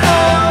know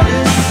how to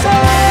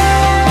say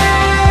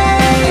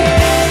it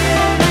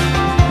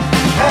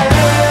out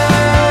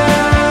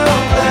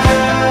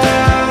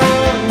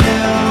loud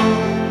now.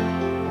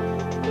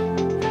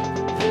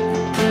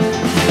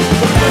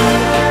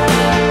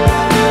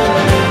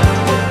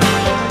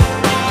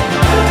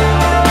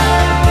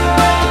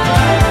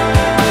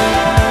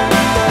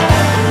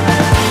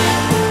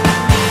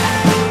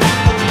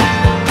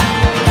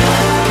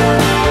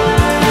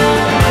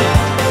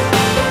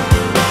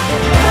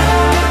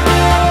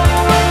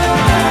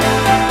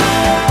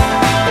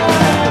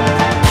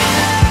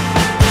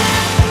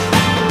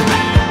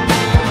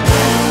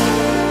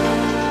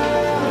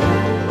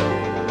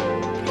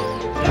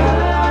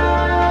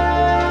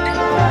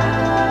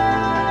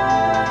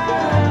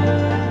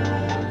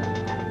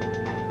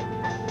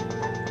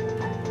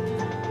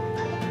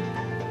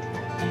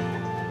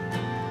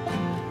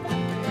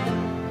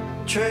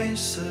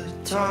 trace the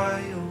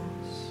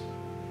tiles,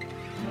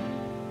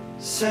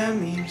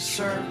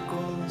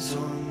 semicircles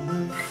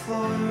on the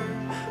floor.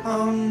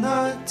 I'm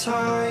not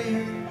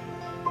tired,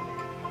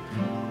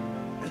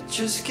 I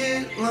just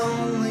get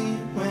lonely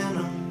when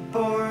I'm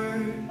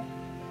bored.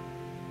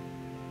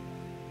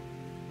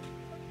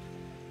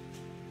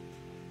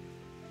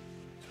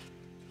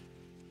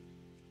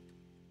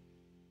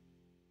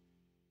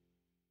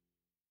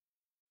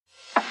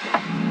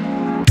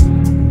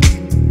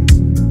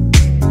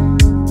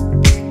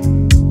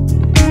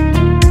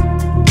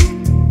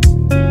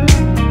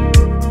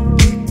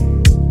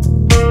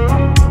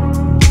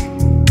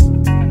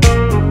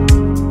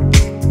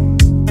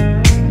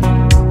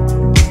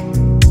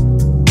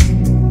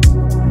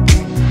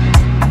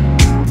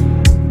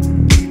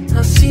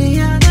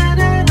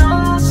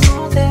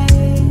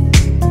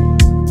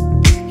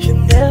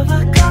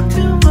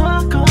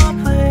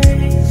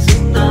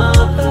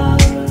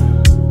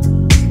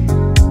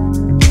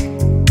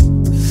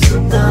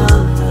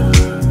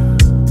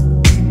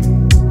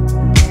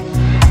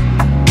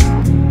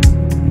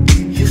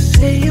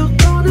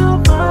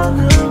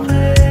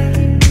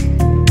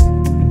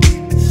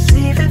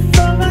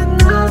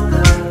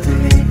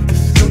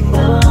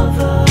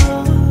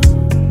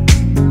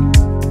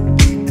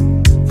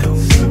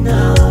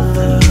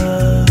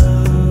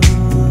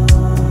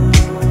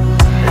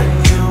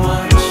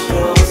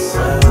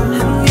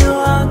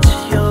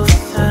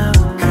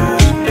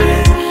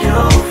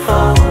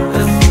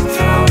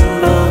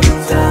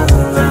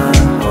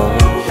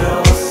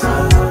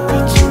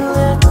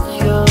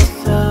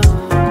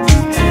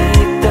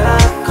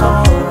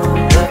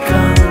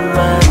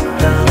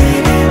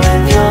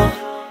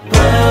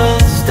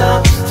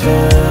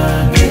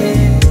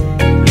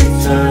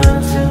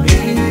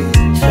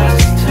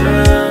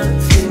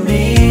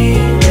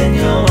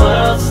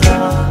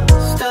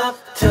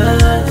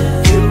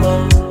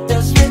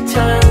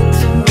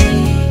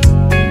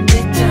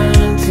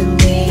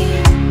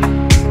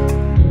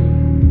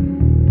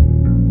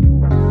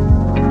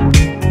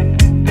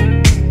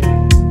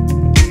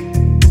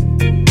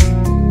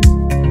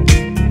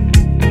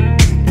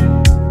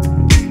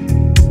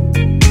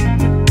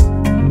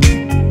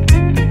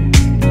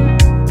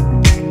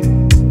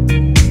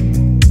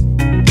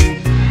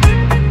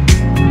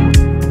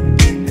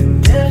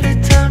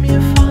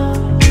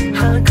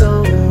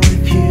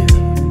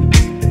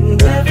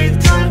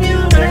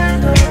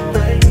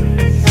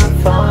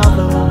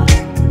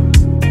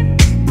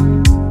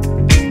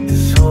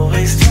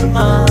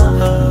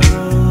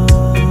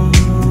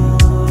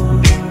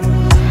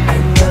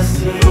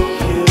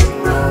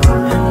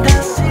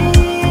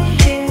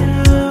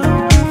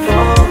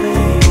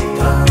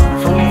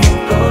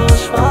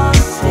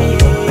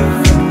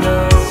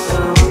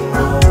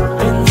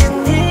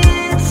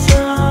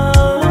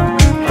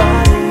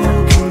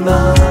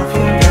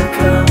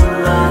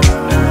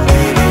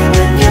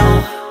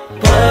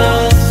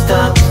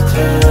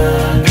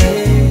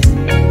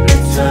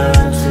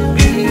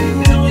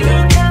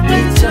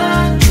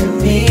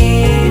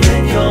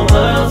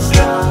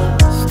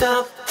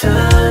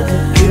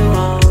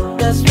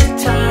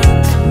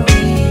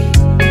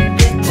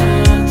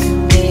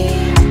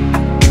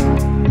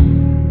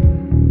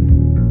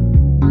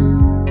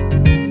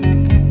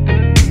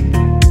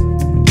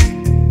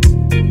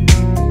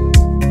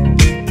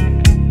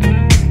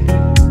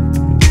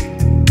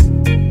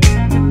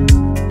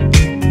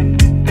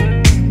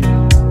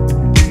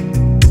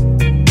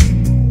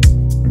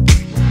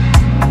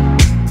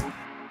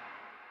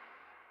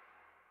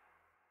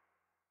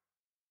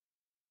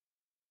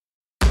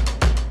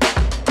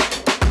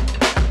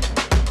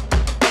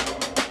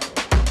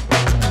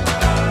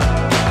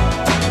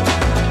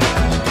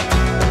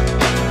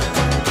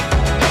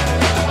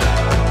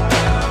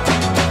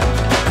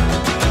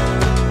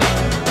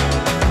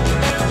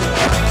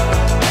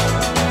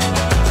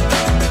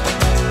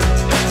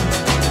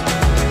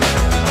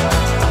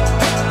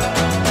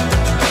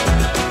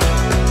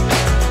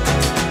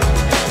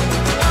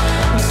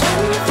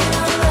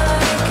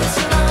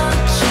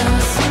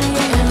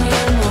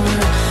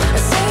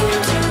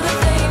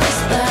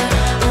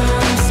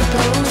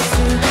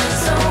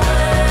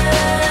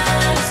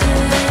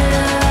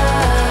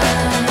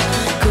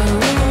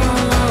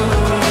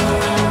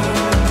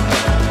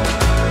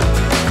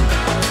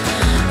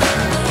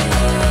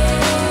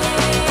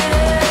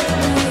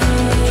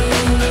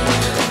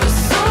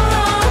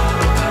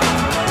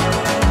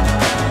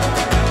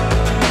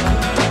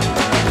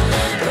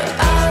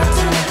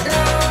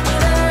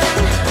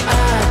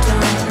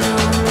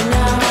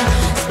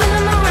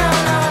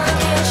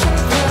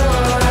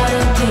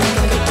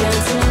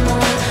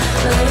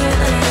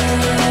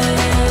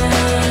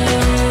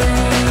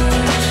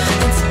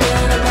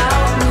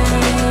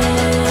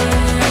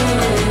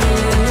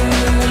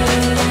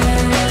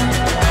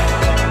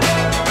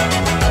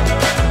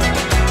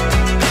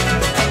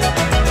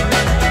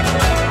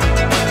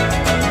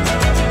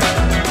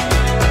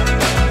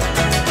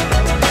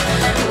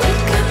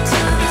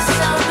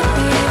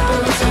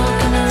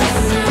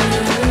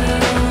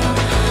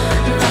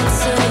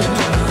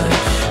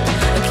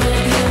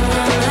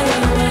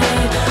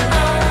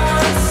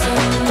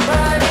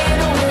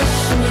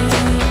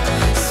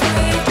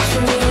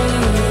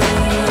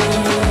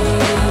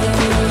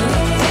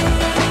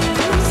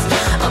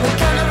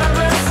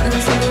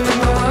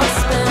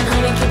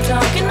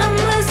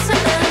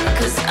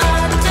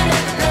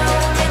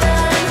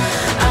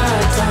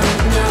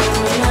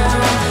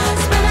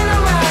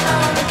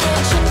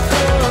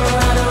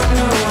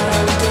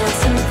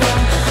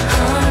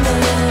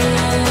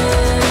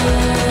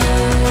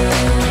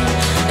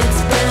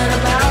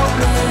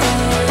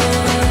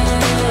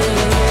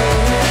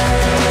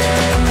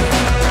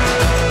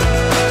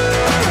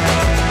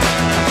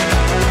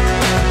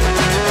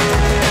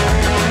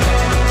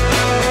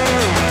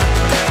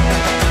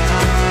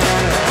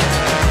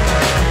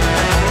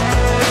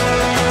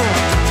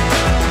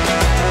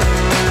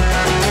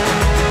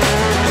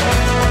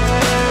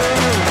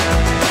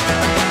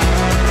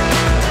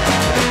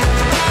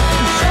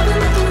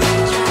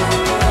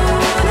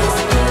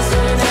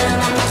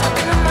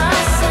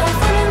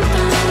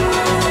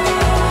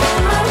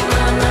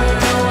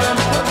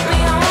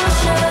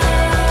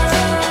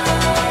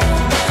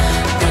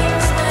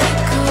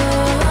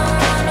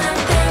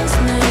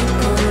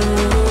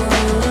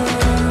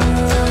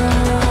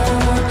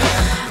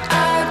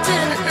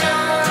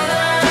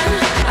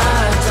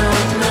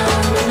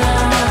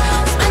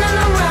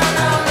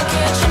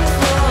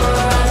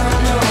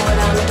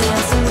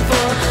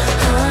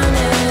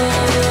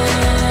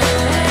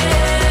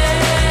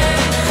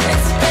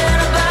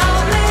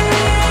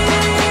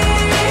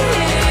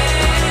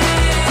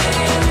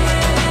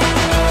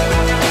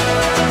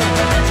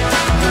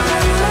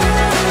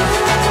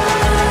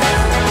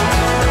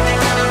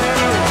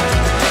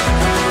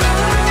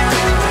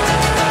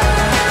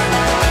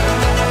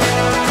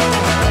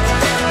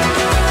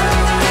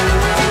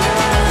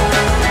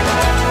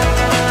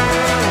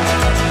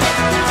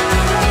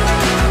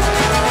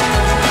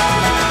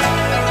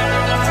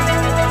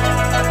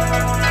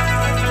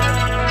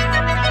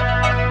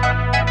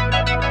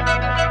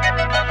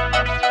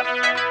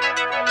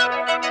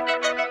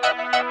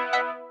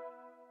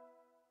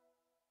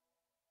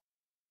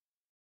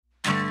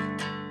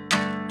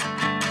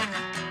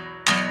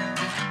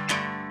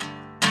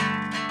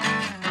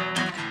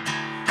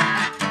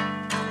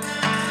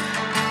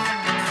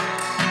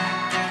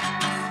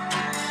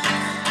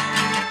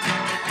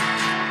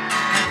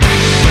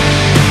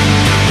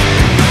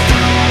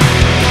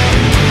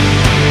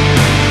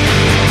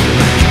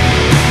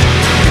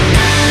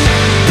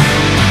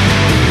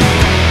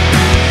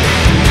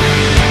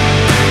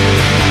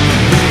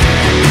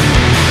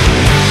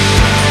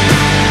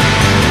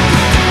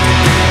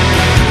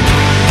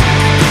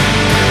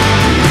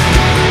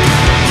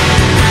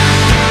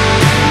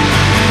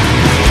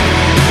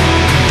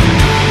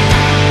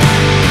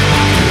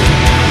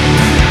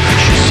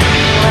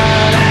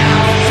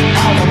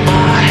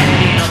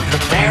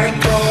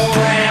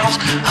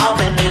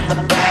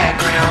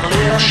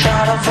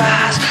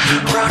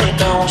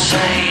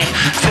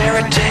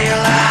 fairy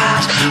tale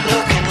eyes,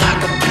 looking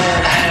like a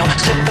bloodhound,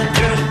 slipping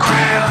through the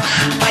crowd,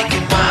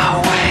 making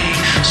my way,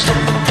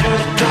 slipping through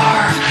the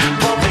dark,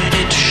 bumping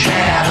into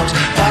shadows,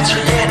 thoughts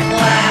are getting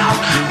loud,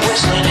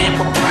 whistling in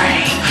my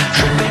brain,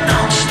 tripping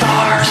on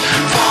stars,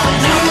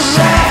 falling out the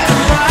saddle.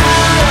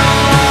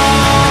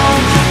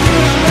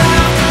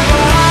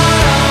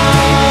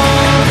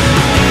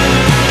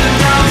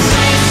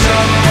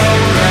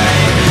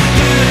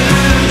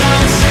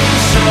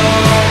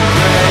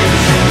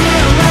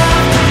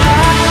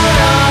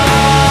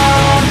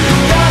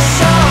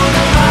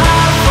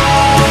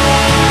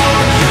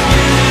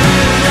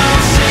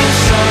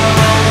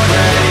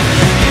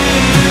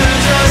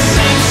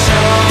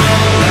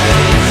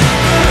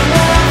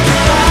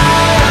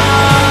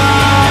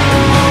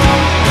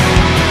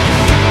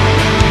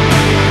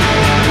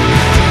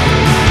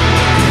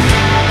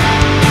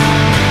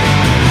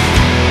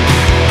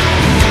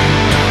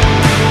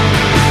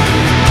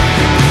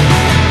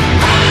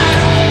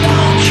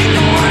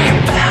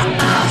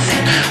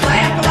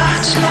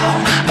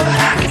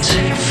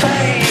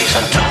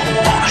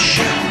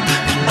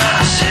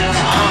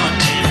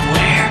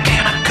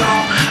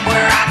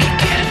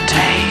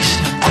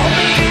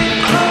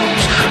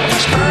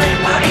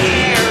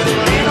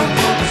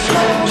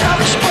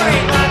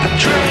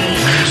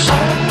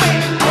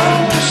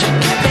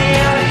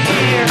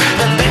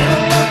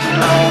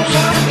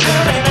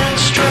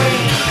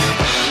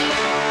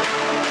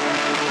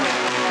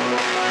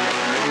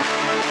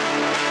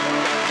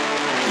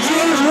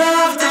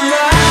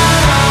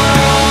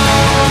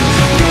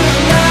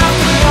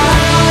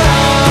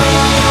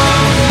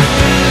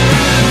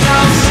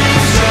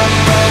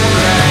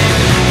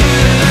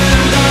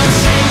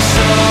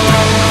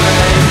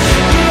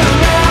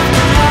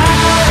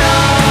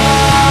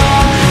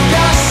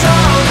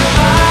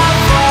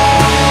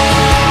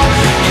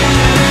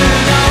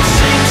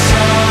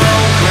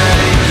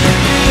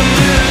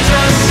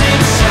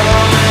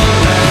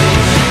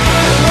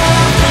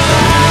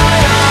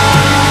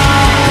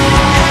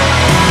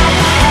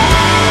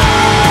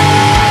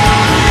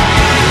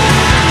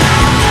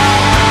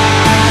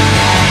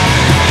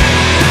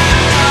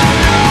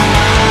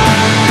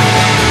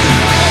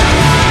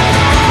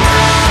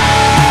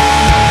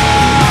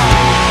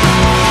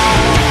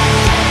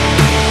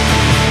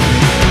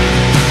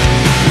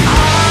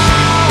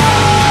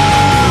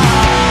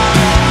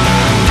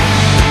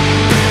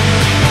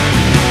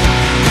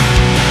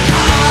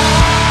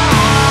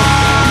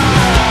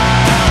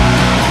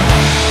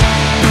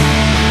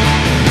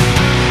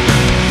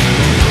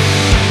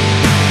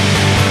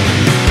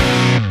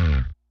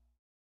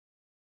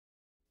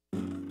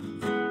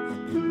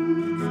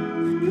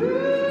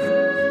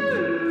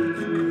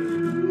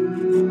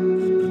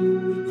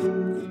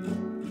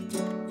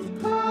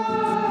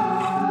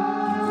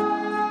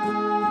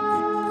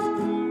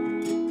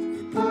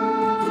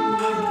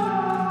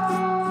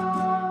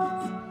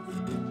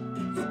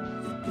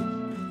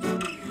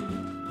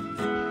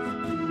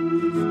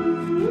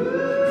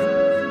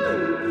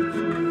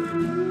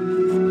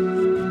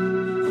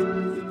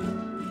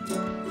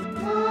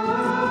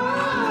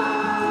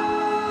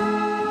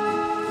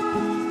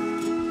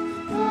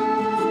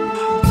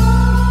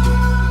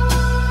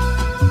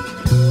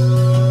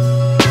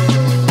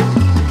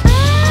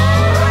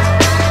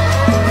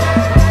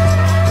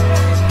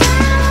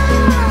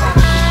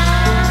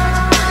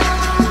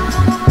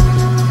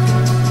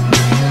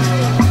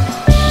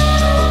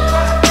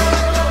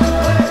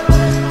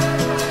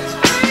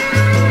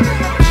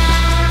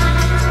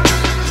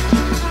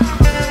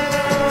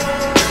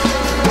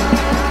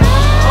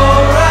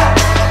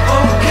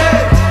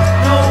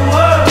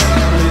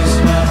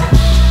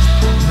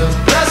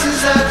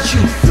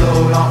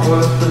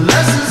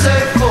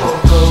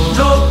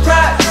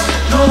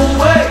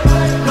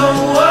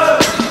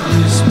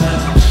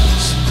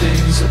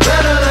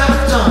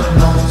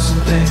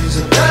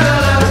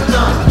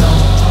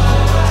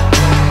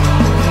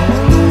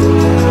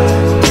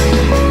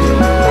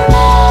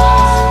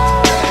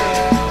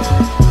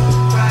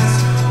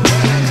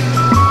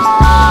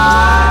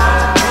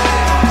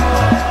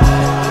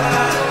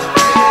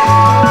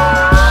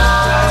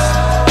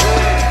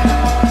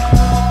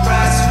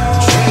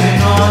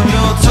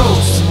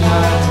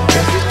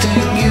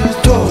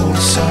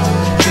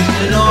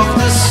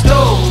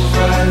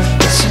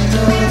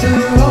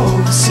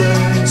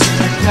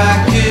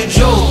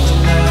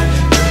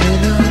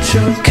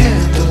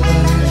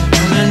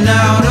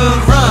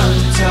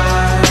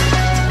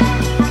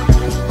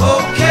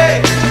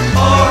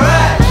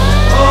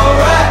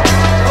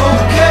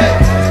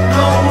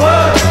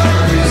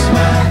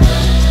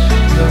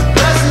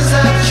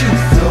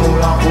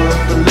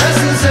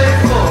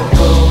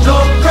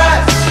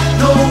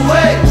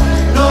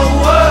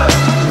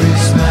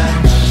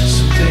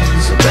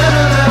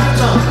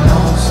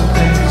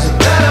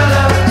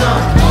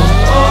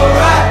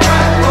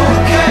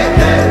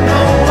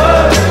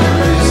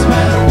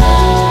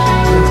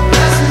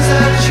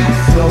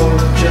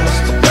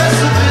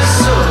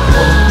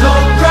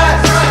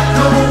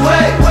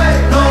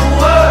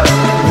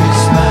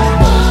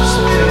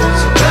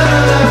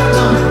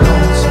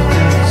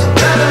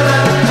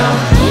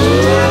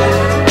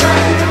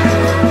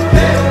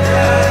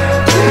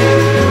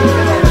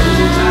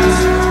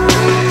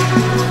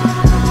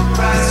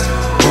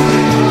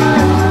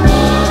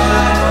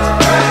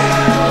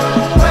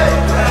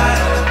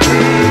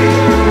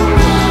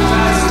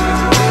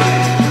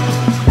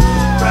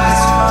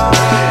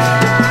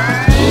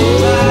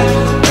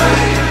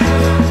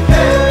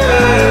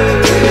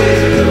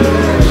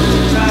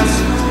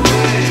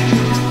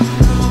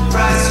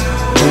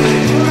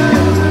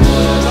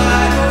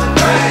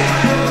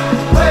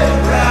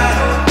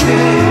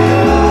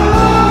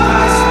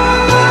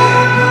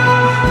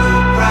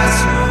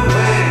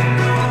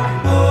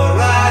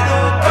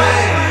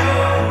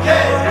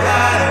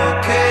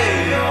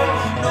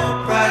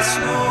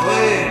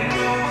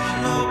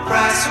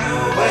 price, no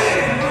way.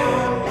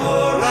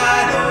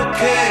 Alright,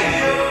 okay,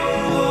 yo.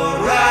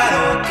 Alright,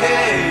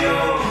 okay, yo.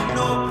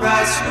 No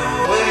price, no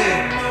way.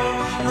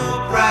 No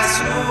price,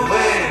 no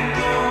way.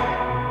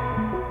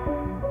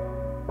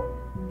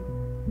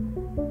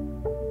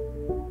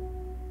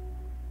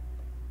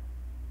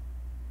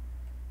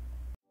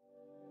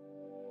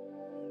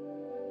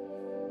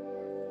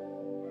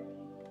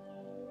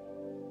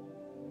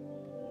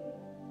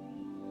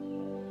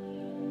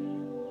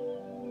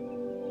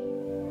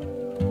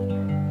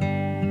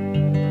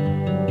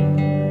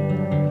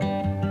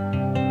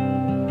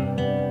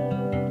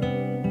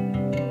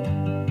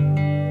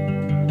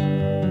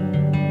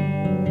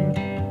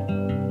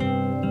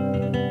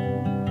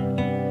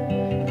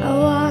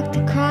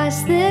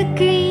 The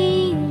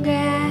green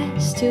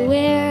grass to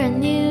where I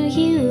knew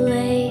you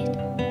laid.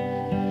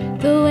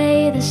 The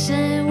way the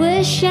sun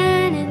was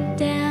shining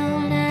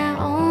down, I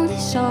only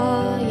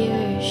saw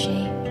your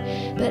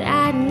shape. But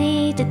I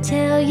need to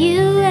tell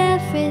you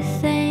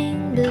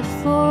everything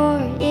before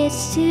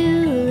it's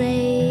too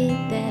late,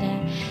 that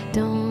I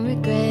don't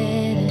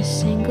regret a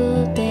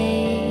single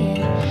day,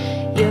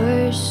 and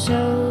you're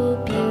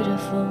so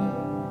beautiful.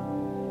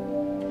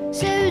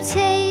 So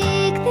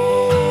take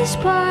this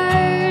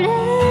part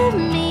of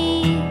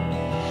me,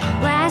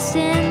 last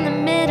in the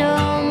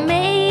middle,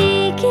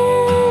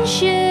 making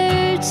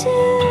sure to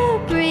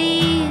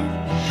breathe.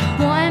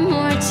 One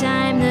more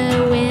time,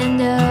 the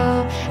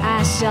window,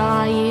 I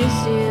saw you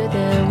through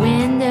the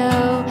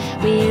window.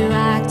 We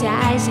locked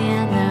eyes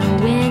and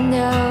the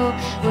window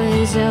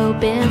was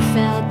open,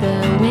 felt the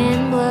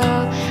wind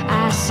blow.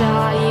 I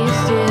saw you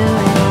through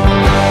it.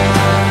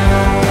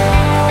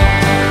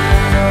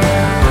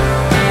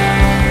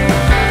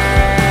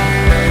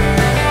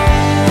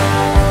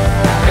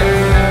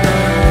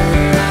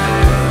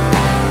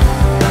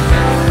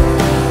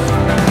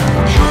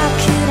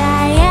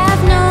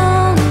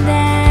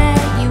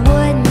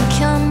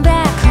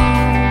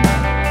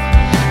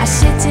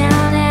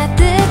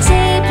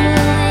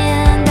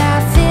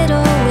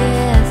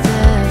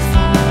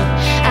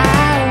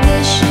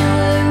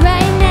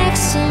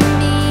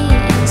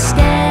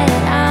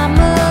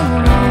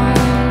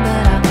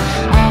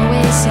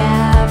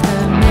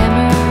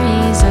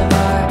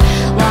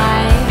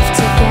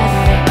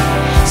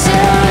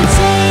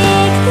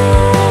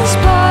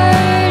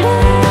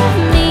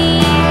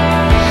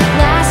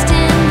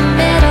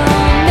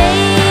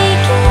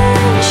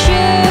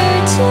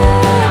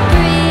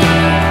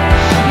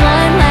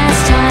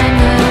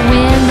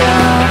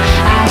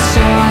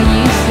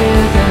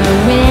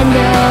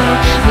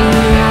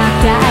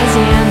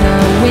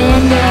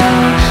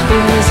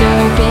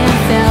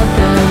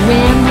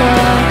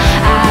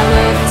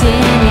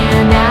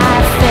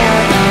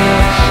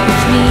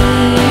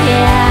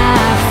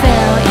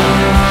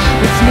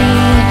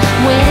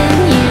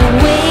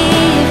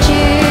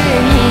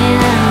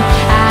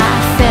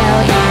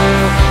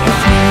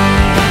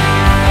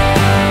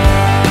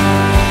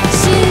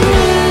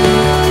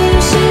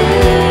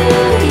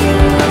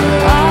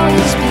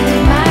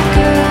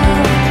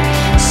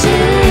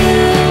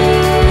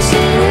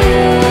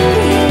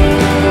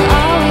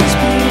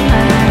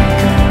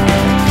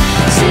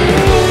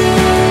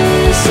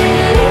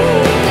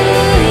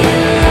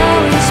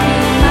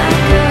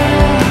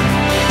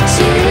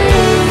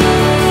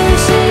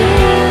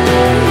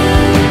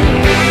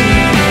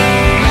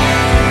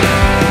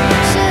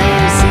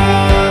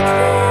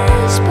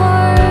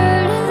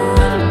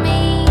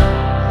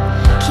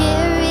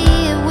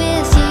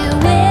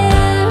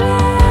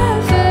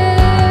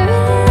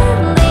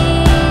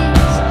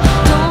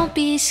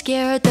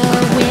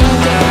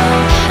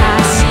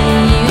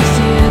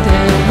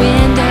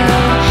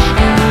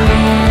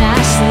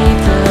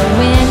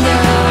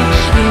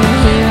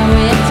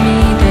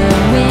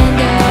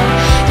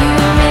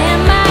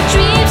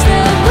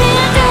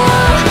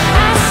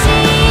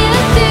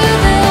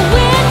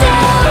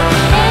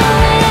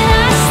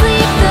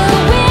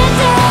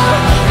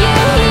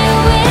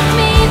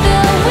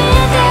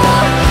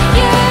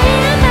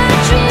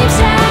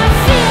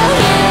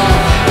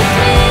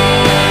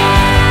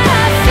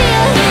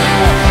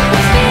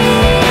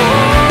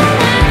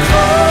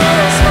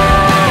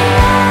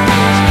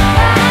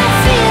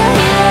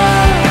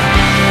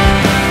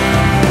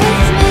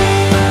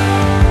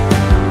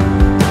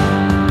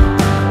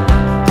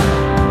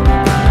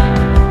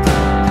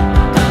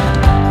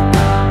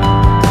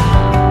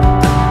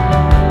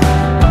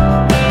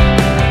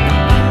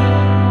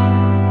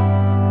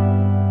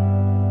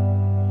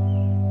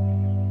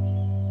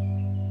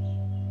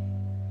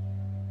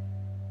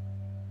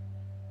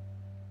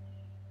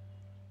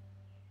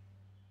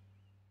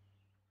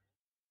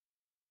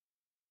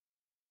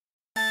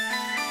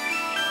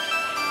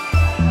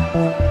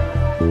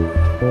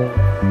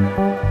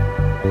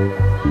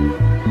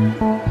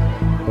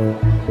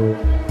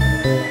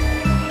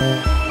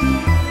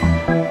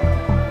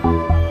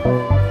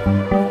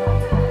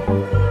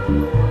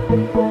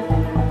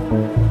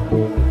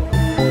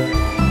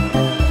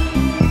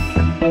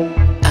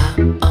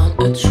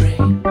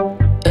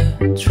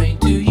 A train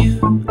to you,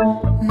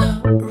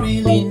 not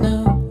really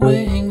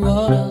knowing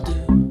what I'll do.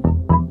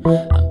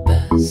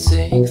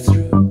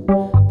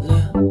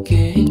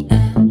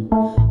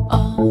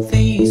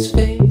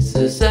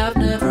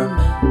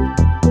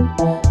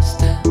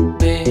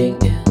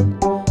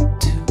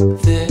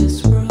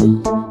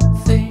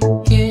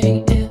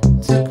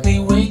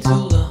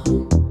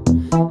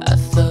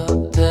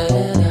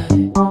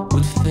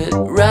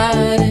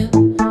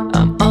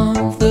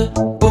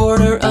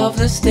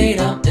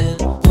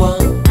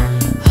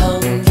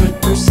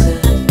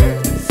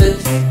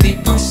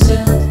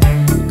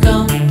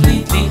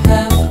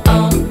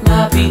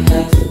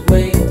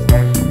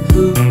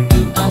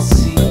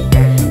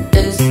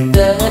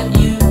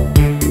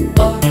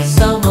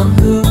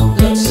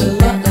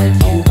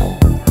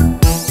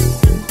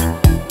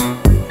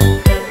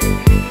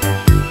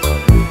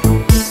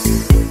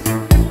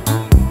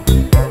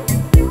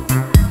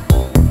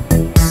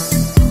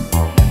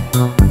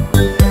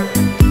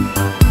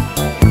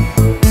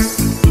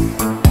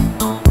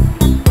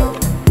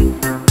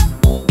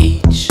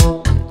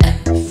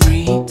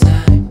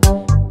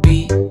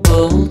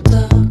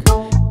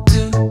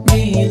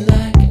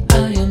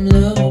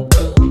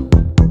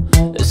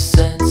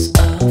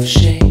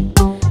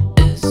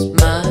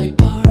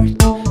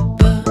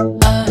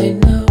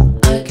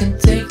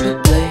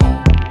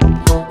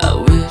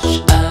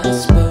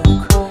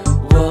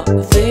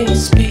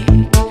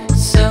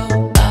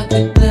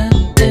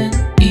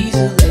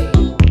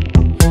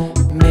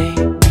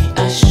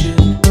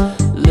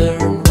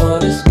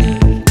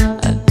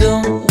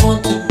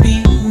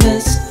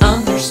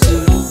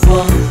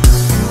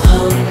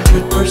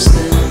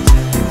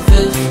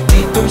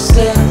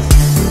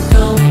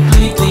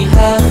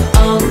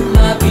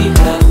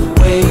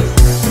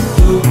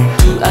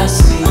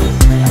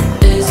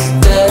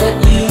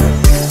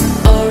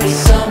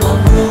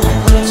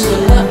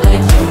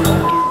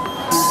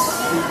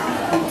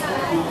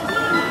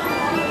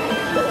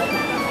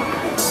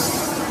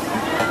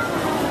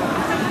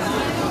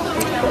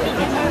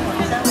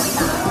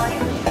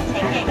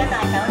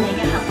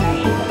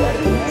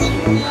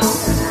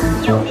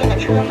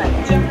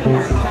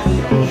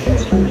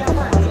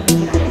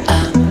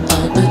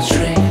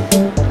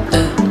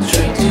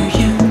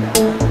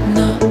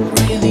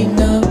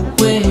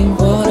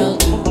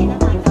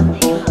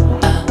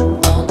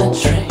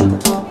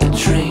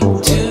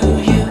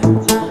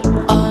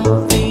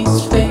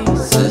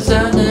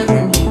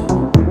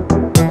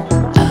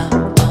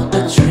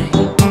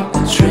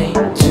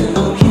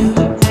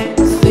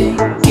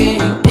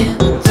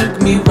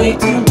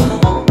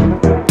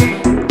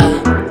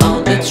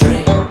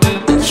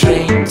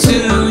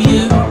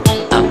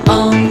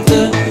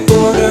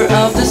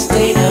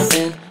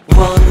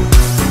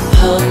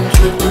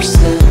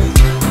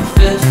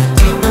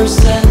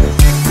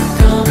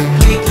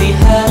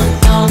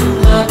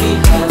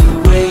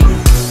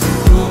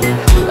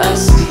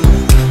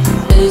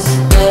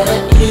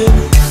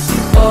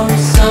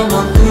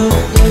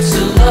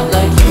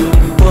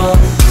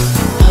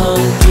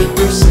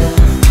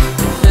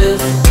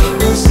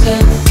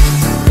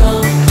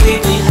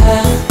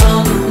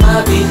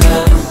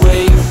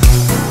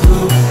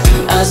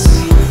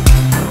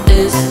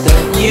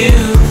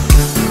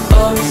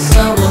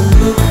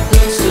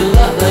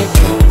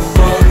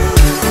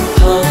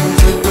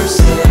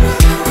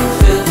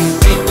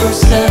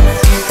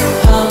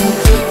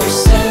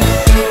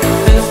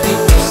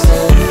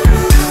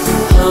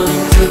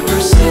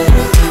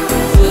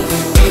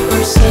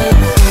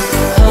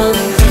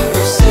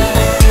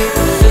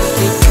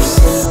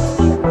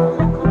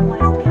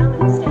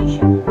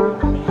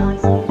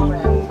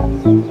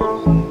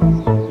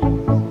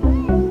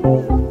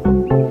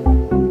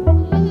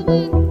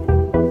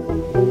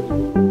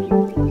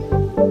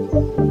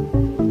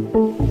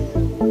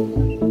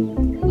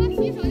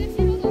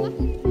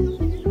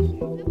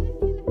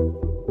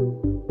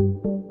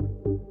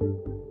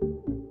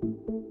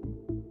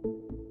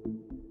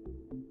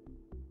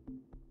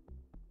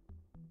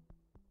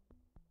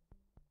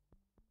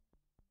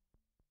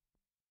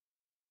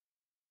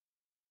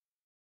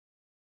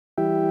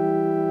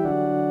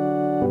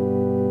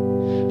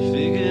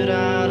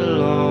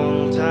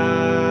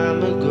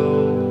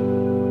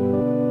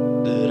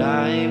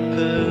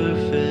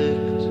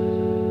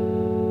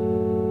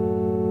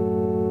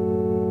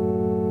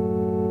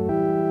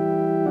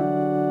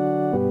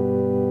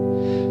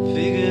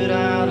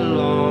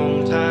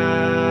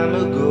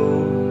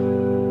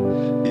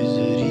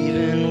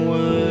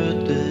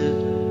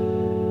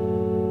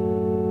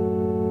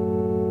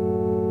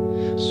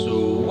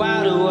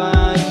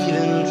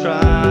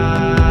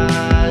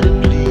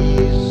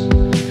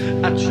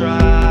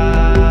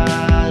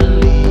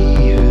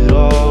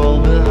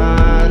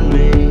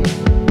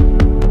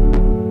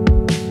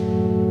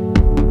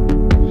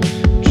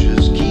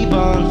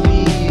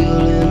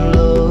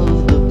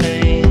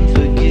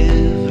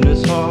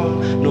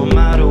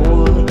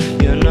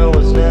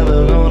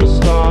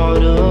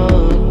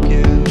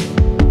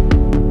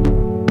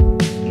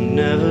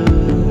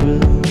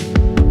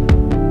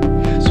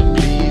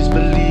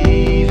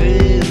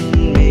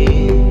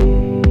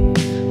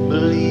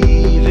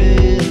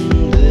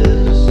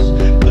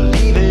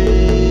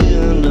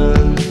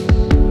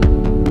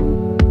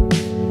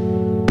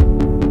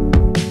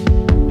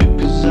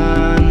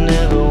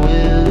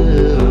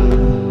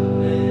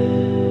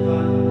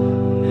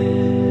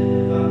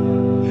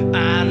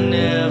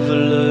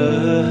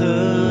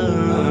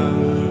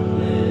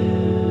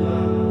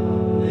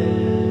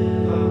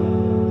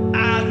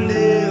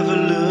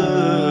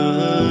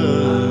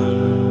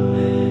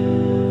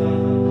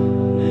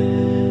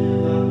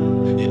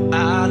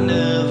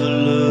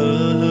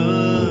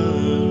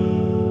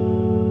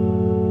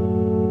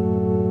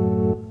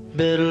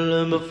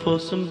 before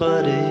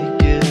somebody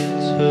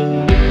gets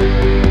hurt.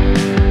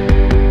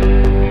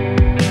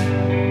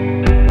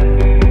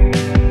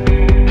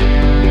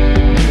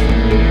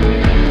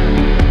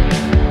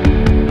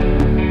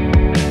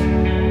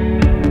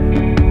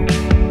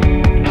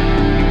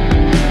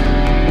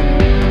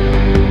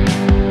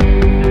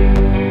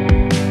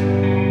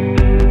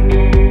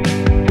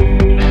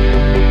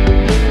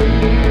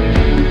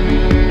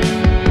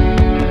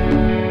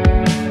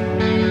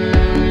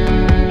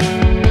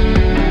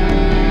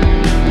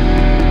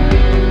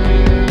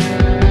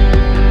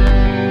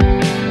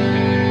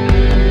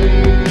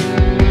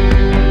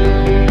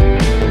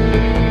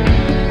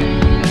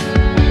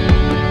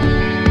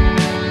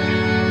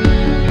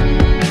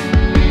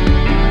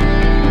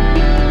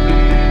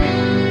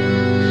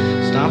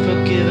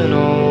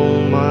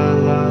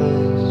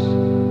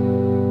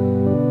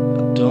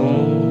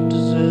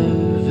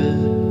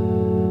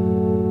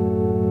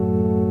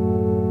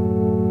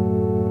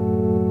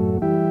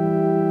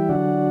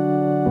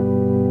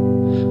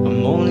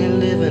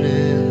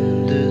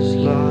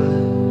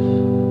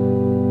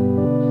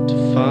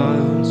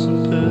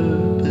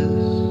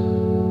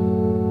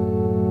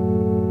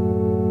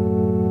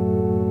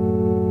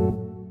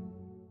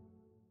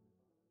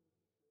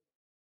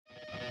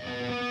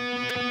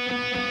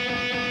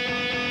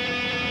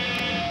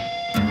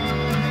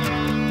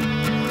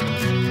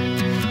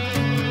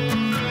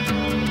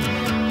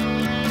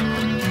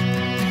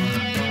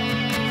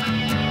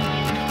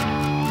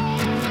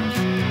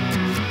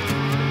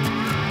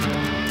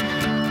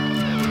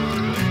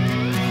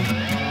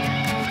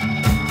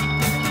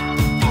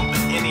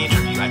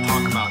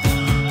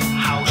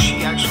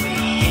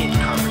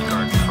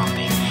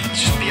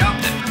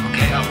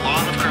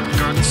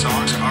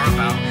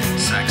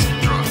 sex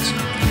and drugs.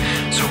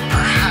 So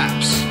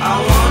perhaps I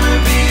wanna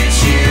be a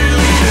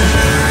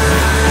cheerleader.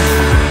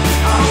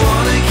 I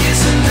wanna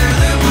kiss under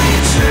the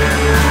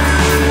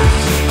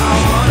bleachers. I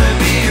wanna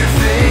be your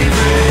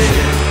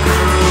favorite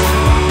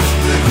girl,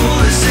 the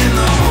coolest in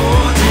the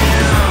whole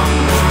damn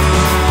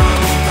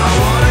world. I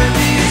wanna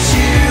be a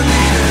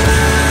cheerleader.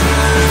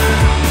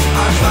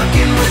 I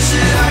fucking wish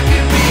that I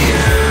could be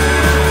her.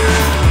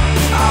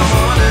 I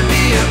wanna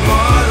be a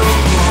bottle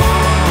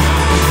girl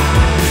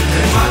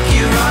and fuck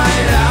you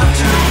right out.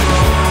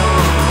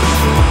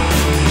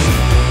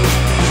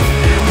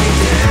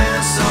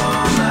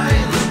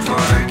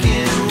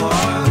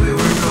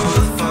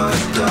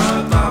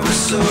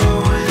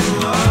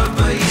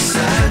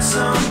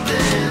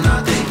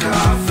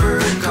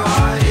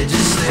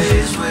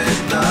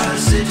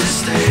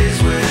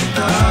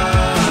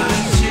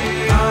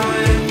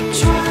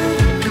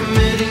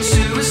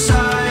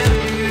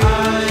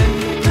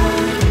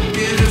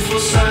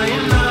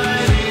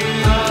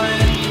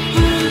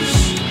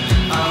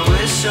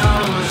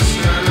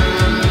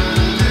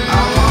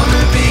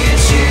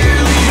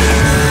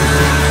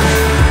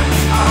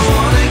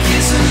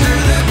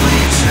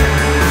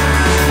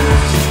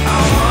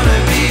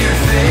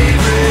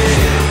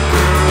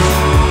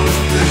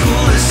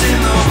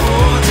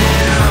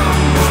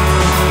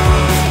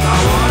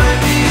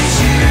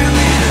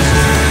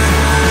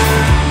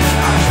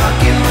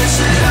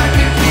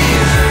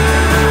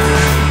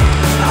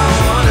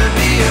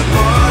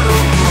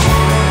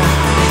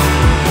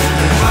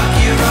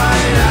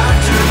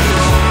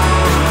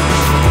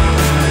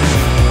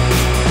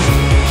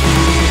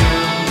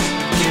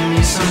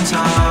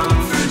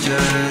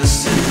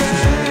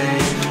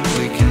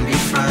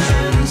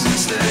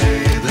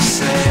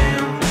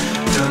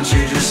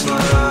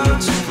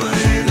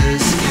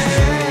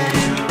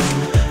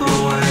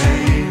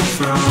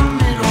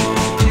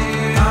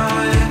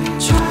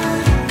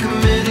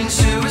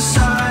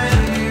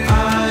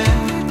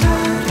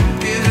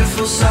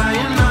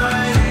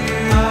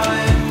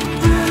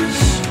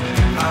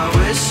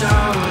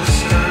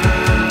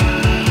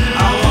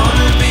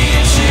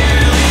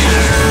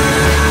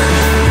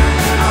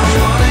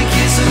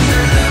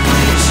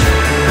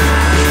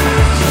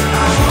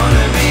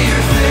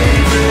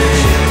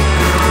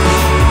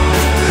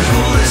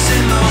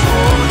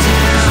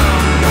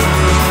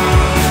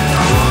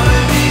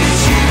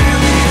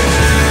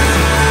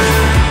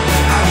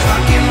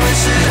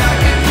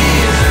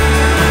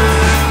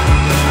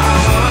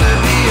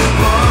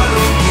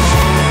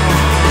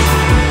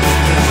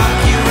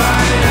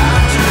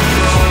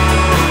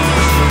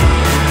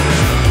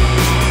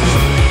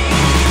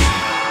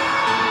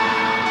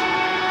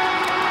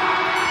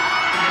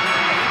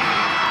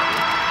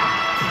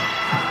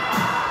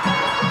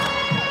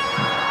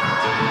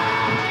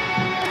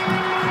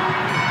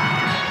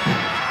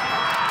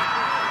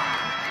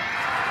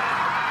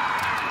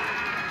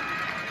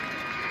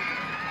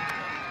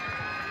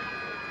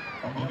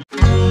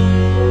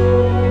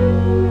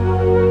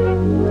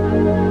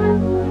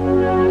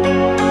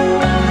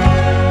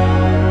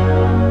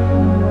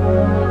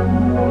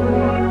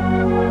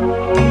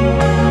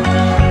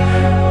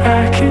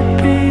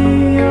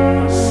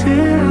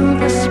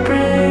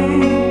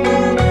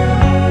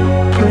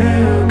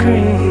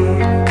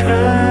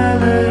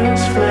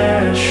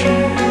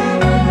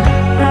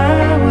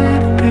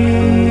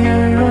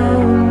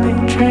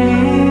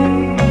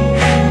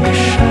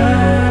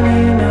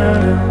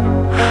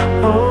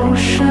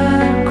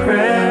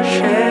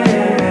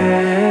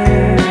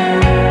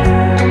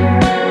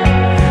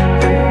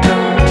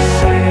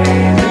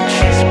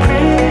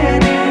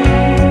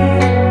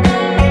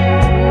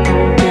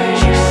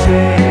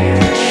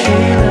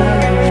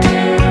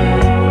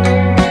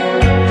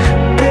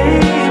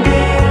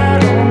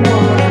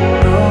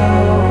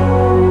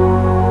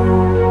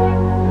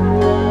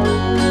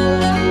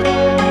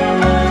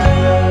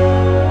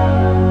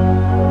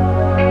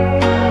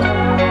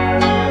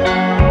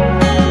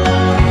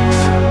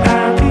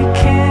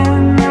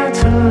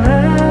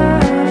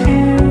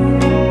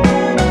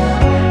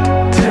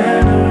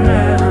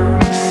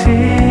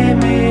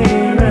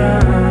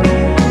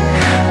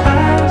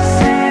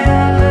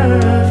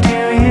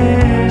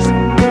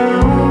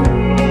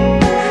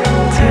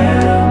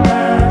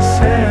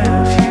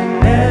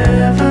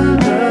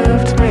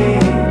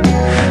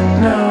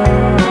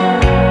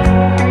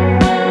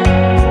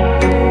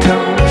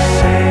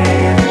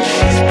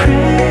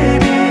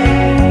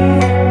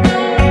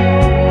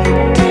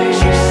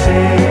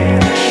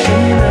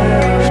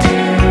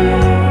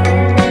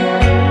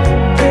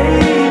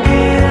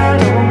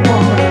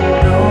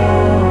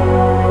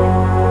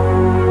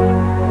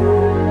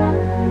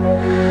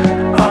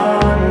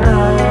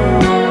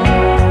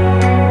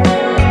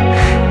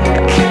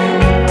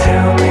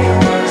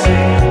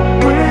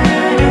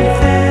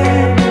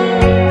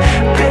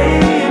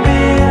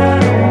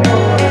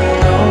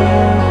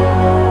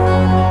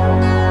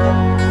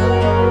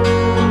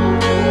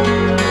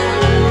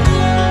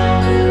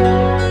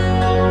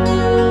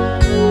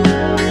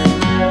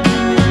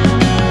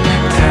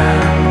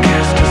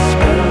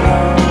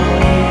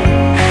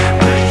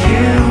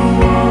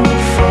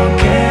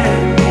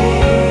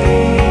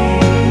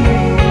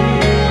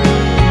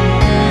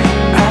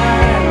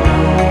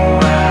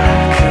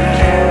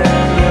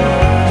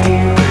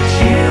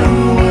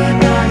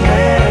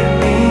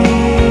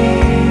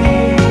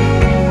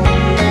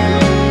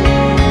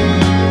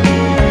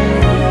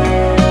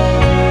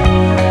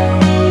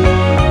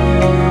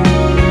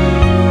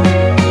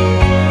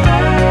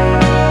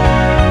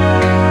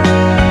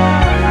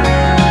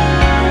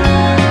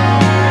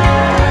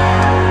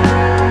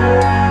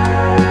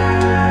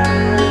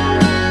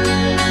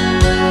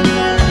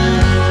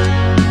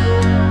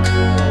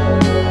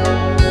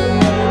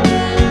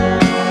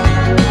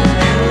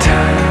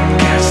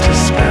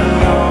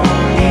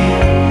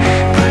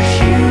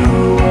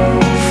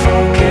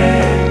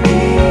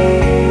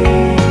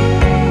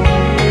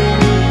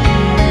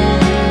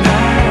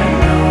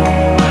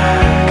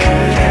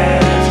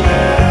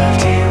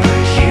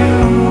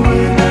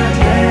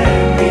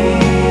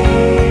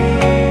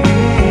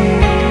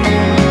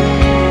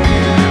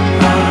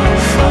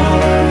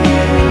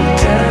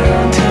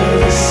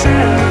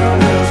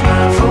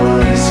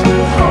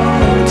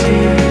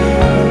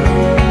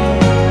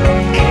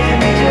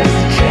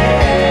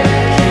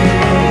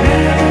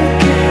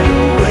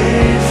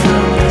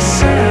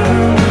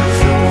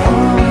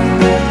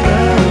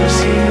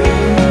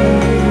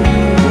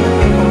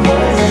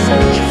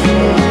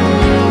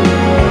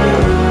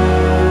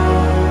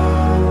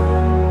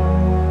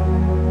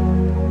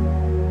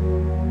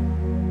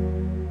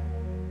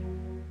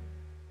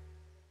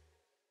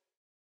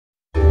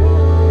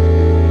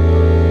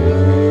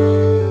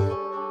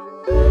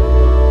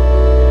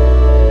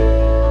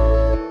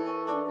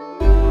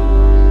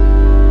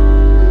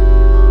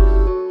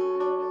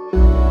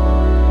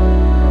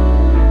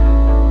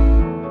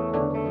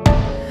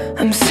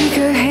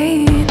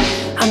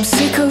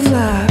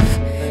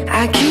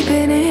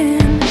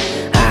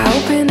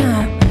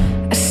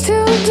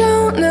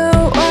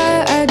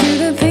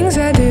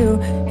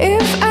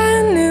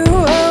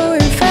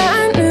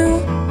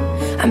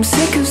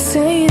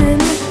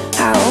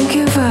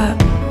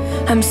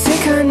 I'm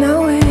sick, I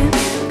know it,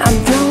 I'm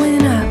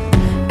throwing up.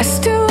 I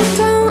still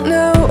don't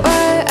know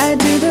why I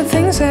do the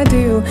things I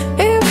do.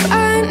 If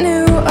I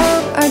knew,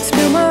 oh, I'd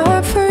spill my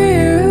heart for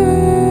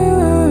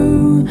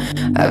you.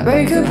 I'd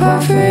break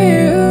apart for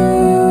you.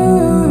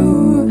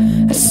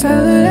 I'd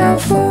spell it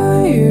out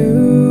for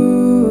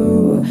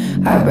you.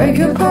 I'd break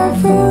apart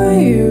for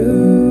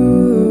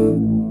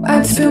you.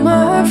 I'd spill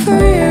my heart for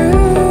you.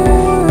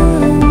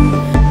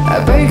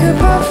 I'd break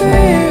apart for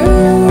you.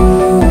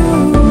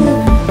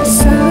 I'd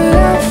spell it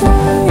out for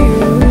you.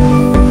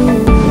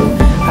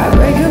 I'd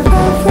break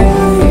apart for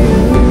you.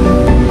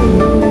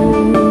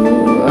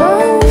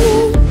 Oh,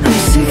 I'm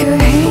sick of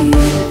hate,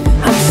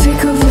 I'm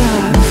sick of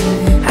love.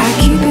 I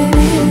keep it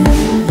in,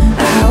 I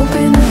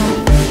open up.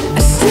 I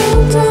still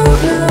don't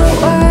know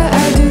why I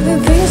do the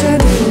things I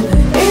do.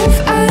 If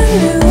I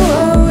knew,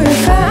 oh,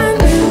 if I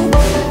knew.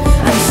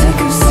 I'm sick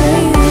of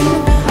saying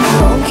I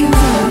won't give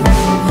up.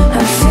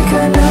 I'm sick, I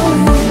know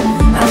it,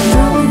 I'm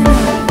throwing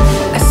up.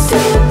 I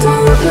still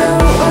don't know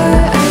why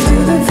I do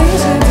the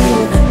things I do.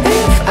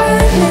 If I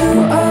knew,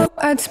 oh,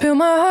 I'd spill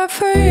my heart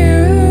for you.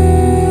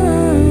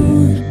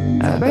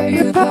 I'd break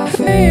apart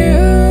for you.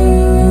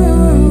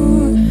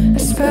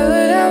 I'd spell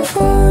it out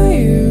for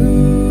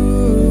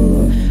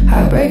you.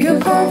 I'd break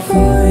apart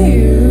for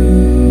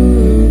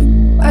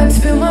you. I'd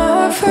spill my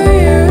heart for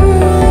you.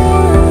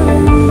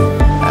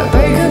 I'd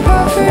break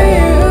apart for you.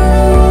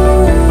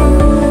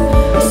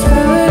 I'd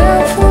spell it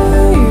out for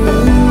you.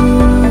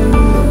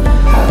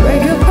 I'd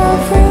break apart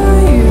for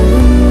you.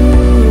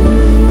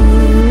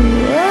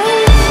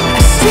 I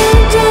still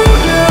don't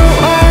know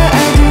why I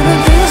do the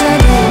things I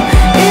do.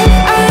 If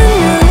I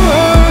knew,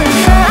 oh,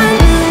 if I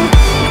knew.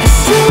 I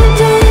still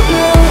don't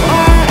know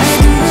why I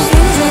do the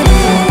things I do.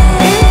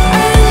 If I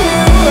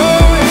knew,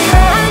 oh, if I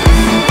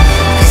knew.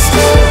 I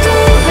still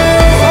don't know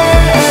why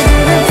I do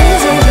the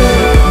things I do.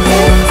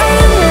 If I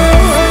knew,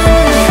 oh,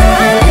 if I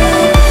knew.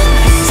 I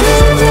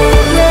still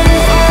don't know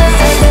why I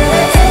do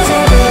the things I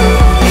do.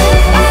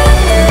 If I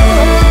knew,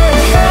 oh,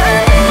 if I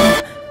knew.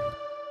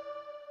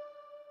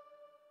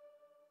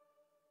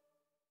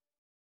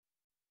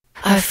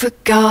 I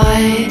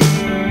forgot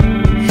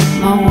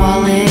my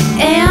wallet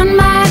and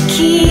my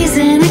keys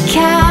in a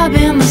cab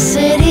in the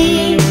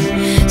city.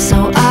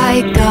 So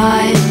I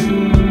got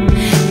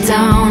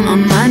down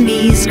on my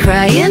knees,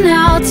 crying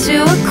out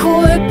to a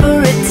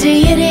corporate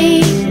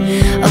deity.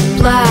 A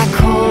black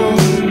hole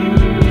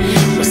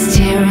was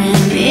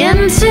tearing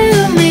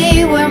into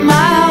me, where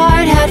my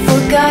heart had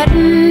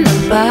forgotten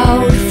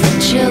about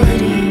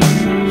fragility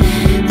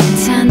and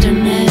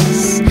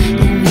tenderness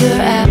in your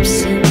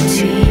absentee.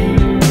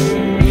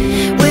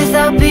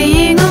 Without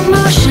being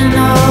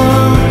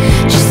emotional,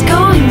 just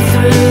going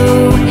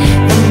through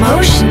the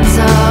motions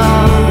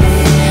of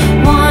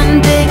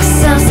one big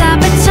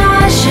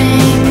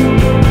self-sabotaging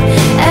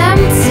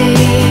empty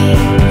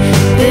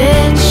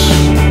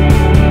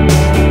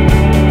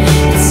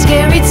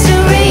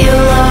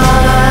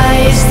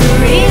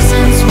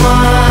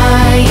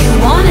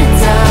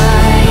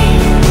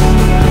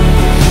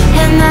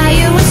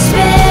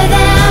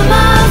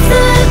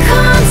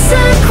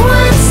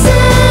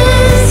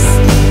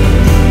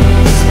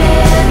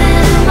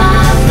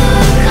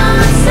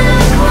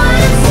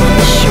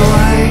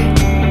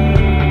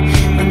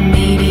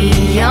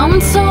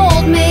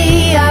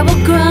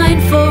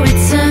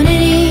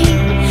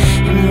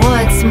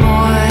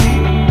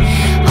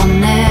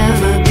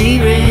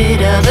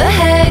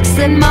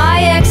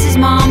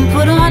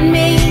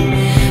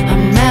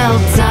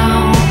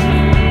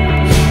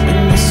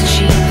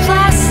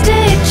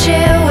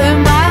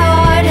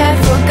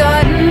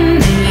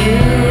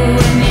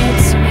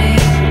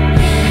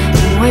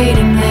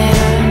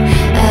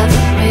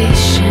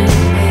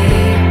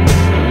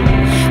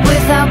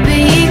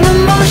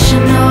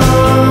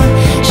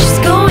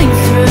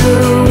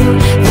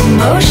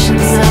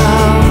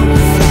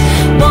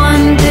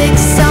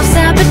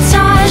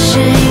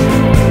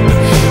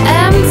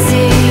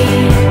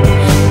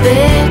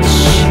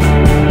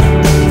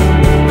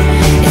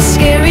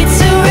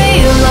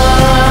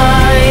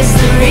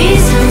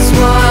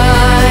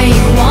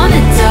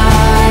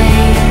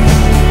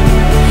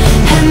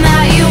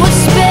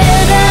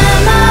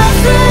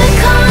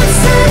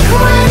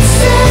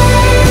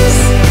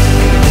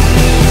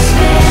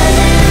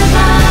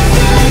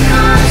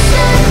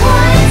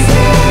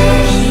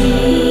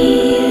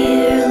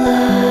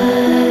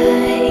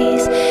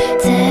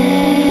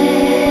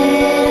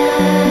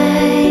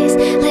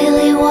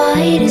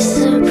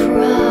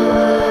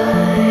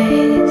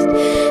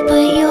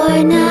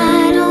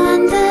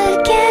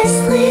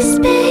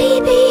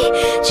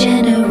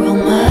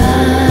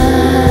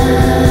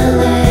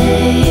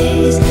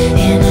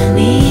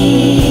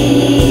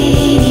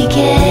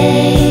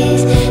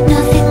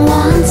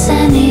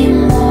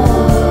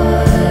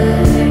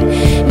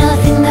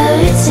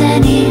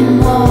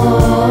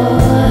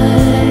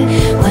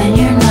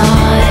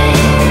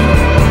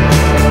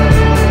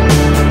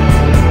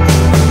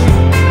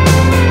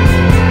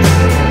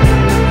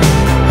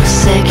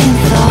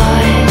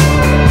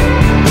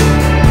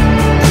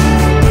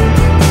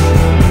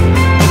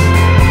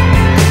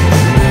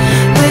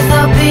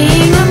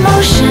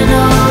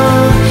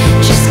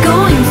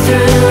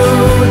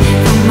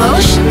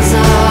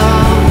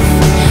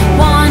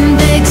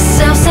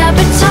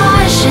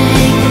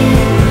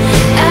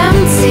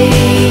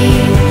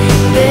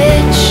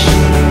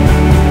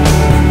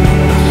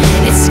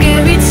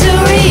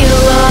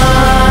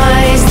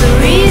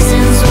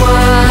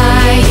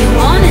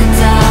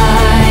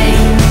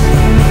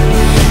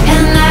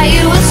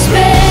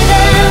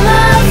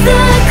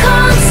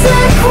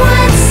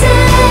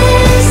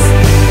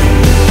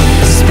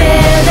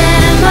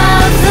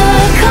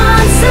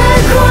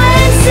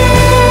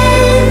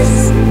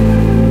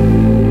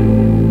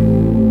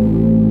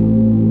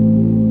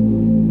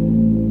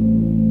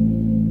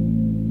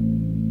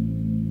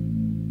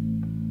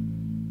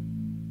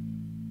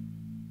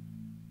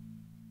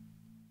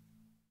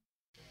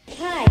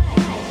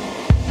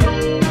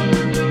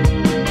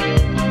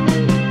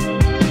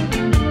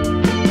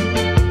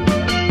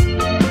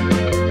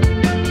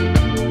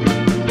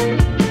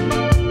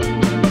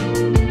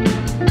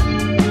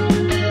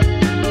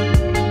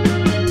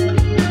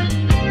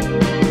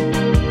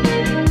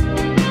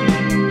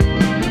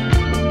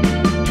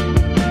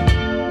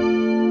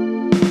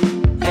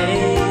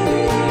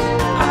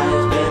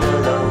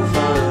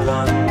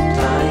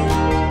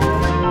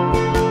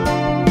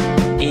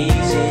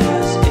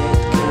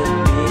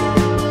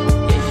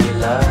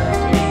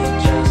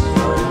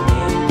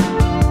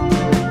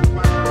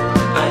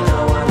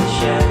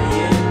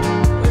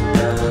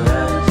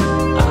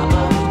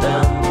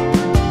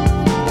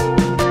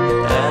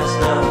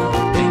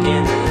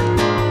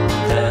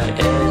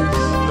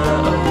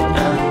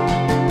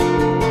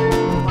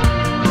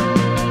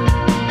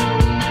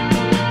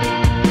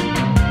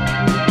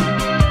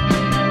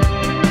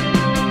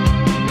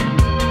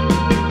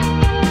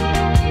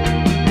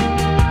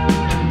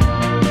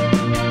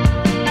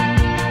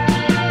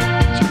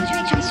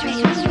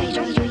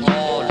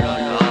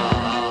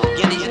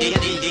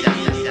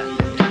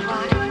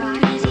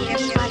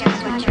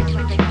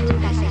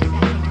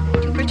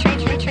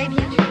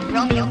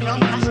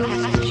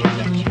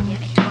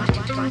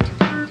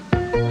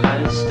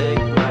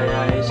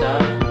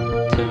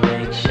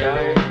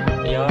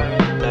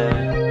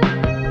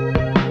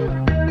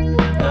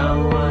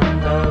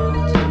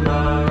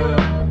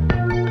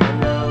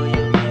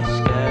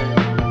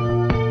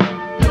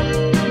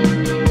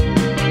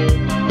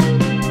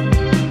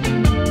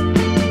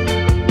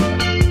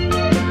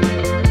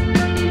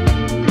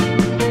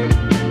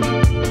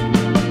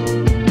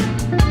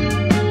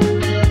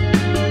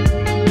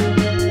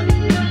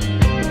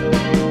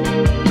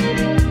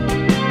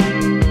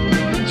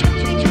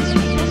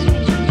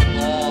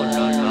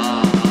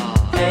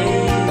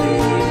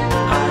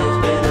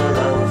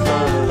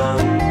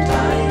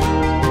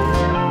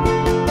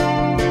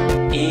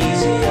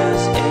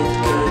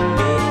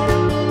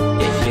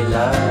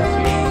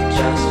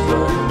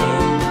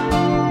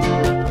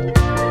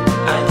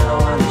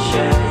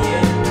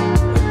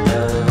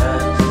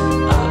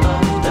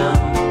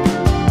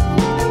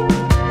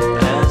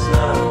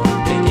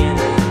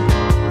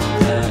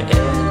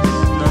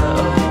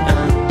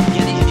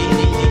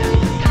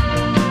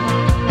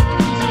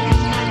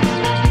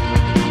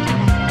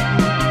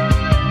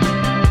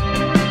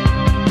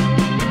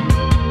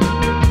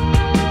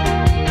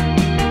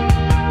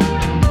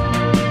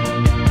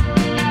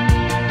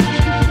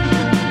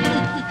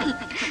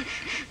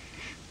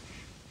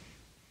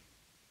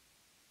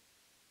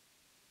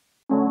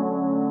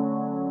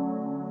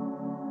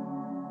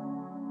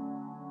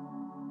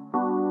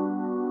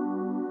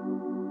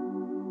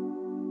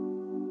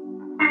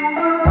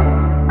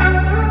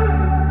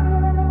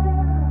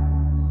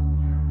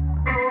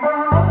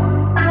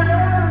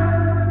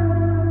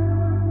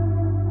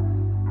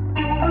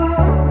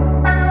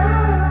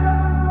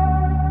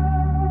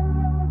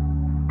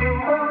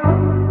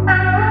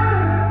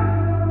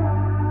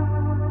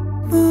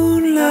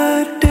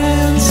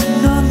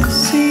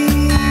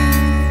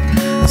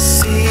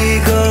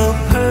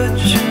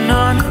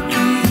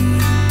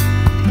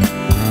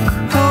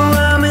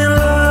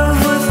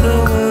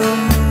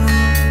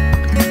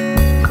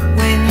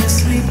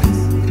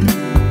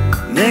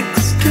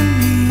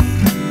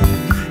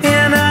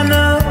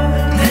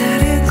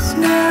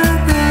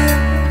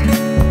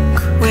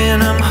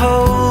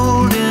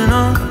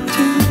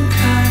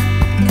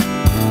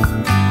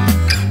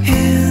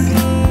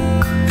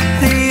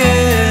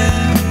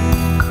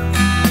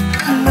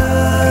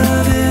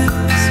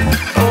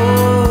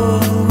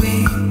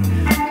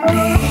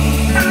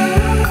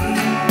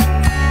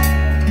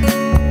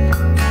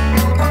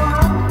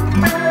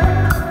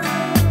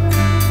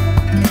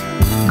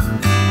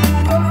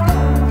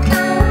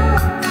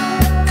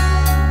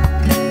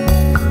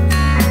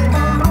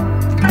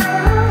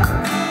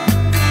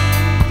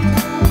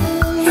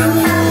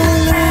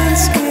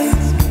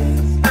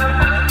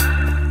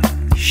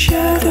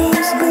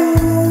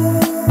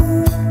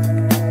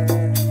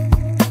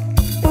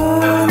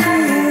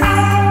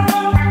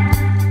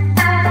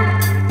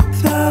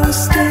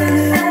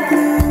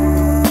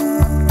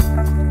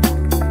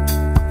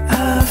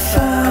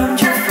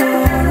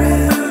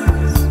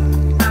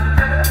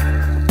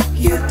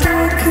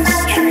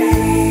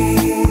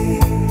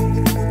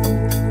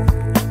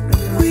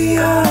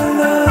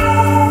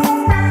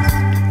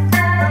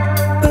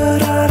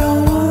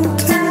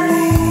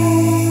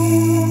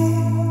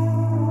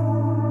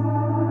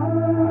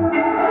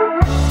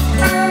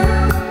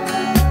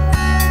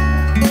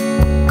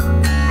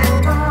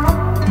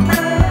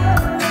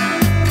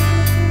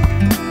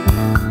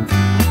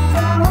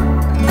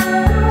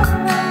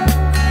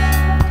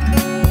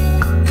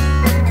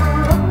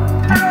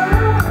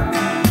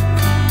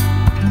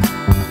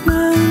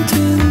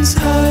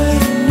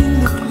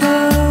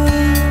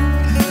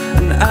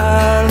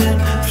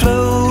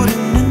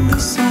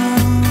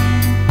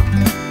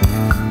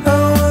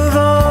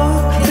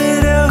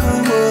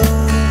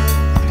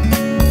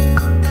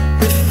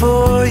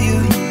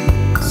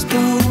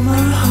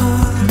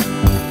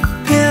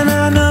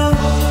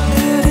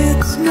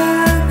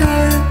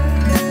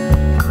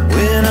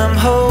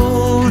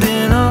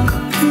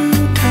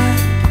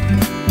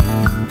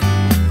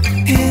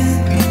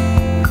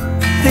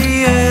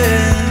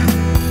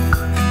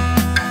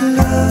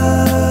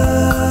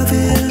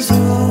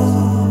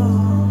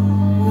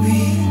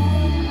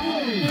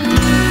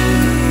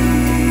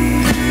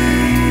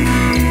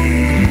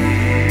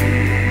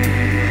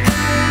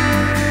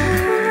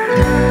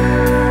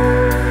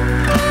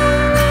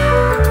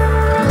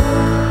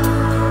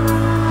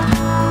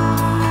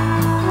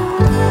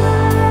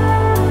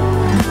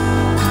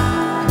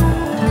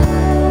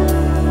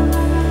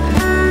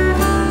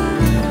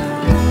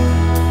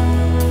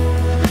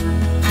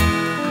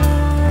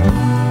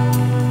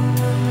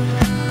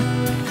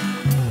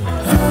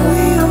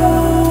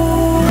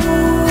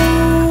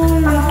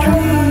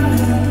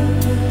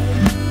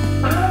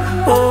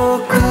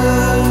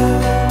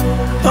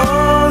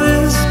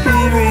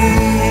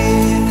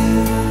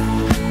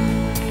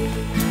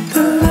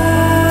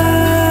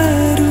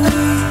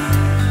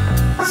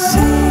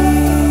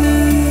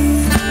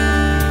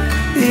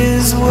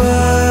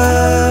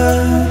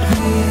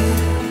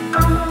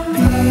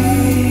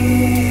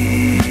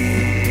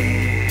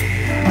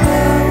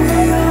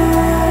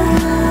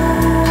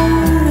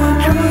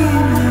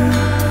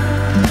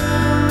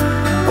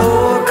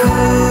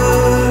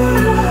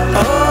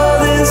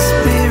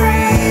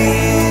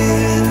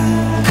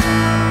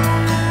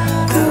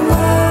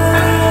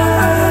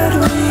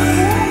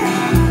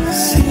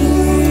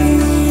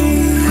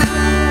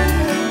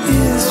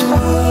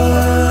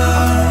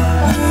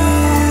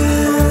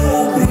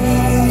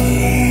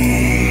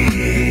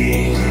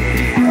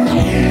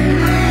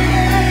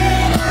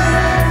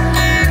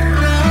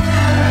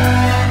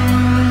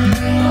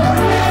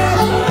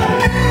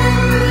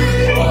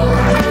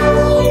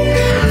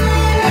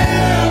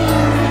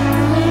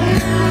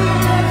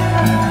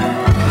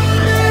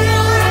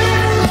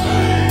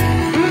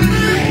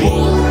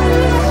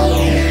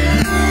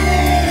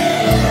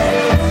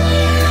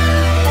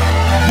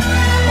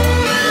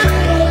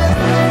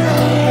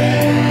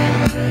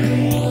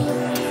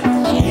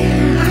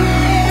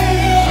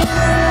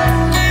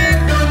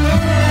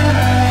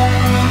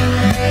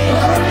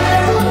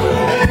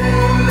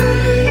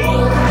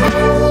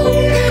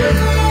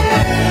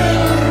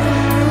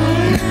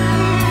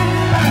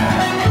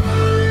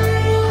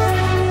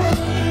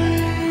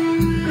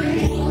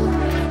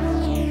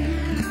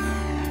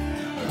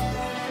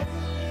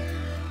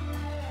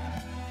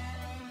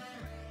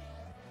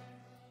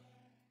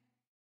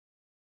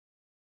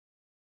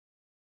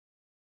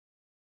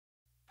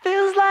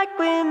like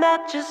we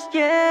met just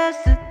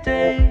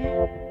yesterday.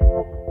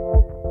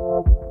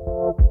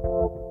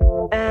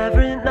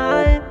 Every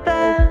night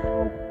that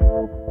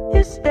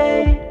you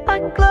stay, I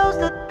close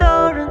the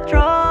door and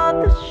drop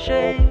the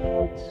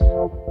shades.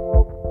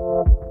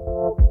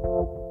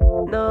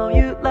 Know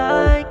you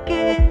like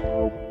it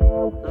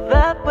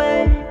that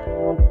way.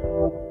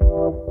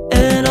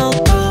 And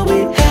although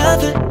we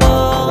have it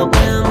all,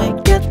 when we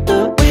get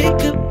there we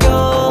could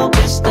go.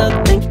 We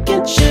start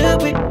thinking,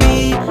 should we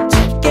be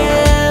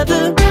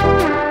together?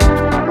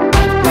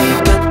 We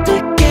got the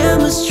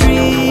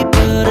chemistry,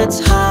 but it's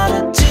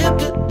harder to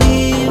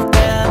believe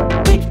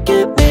that we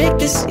can make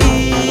this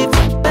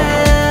even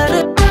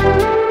better.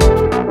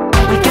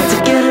 We get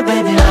together,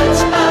 baby,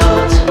 lights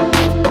out.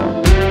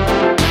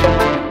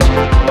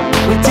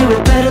 We do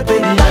it better,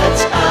 baby,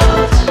 lights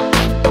out.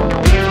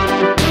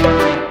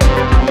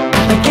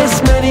 I guess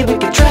maybe we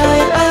could try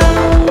it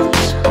out.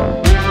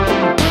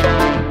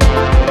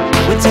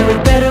 We do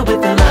it better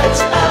with the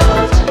lights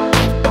out.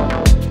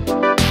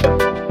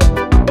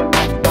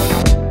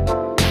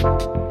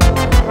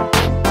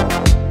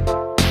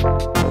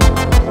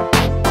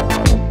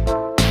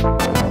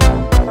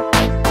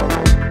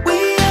 We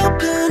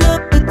open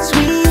up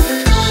between the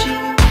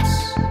sheets.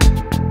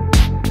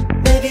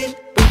 Maybe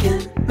we can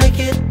make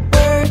it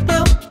work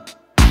now.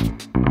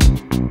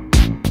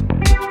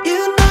 You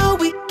know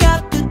we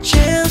got the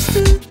chance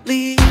to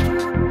leave,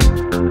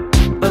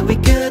 but we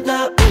could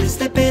not really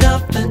slip it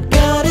up and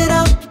cut it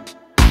out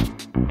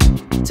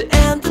to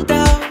end the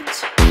doubt.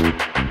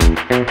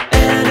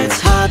 And it's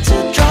hard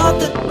to draw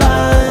the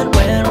line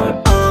when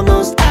we're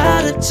almost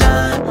out of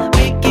time.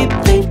 We keep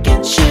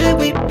thinking, should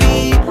we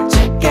be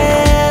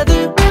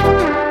together?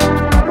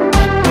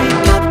 We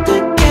got the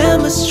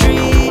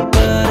chemistry,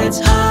 but it's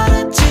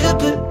harder to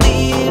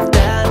believe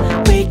that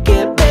we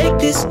can make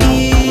this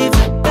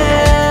even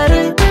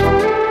better.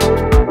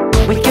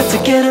 We get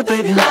together,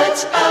 baby,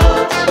 lights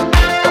out.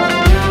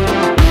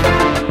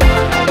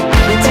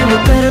 We do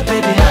it better,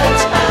 baby,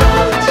 lights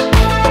out.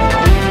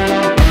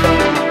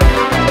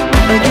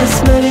 I guess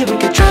maybe we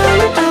could try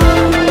it out.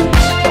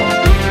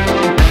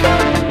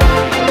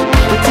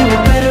 We do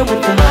it better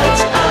with the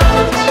lights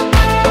out.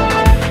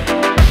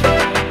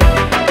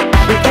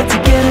 We get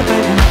together,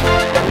 baby.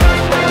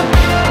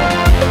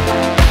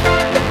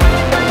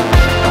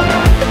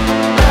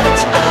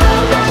 Lights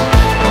out.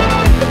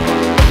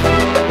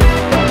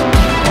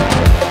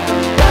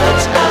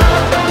 Lights out.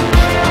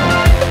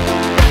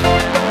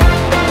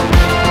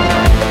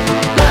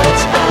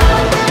 Lights out.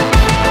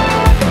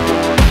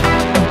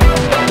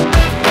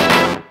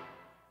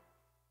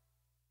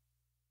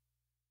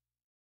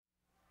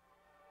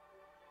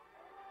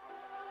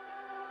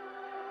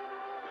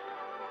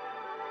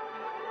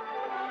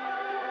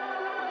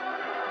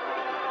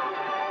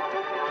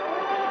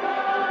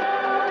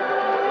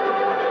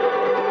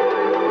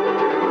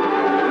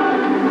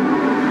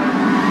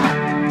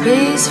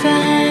 Please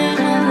fan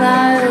a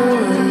light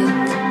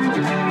awake,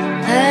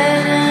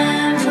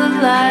 heading for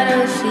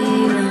lighter,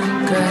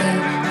 feeling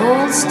great.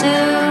 Hold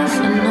still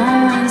for no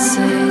one's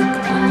sake.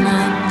 When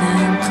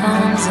nothing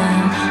comes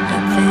in,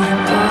 nothing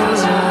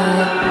goes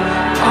right.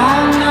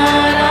 All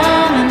night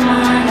I'm in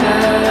my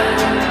head,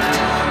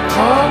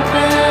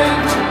 hoping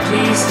for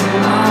peace in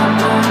my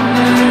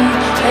moment.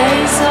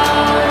 Ace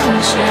out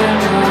and share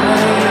my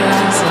way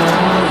as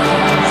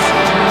always.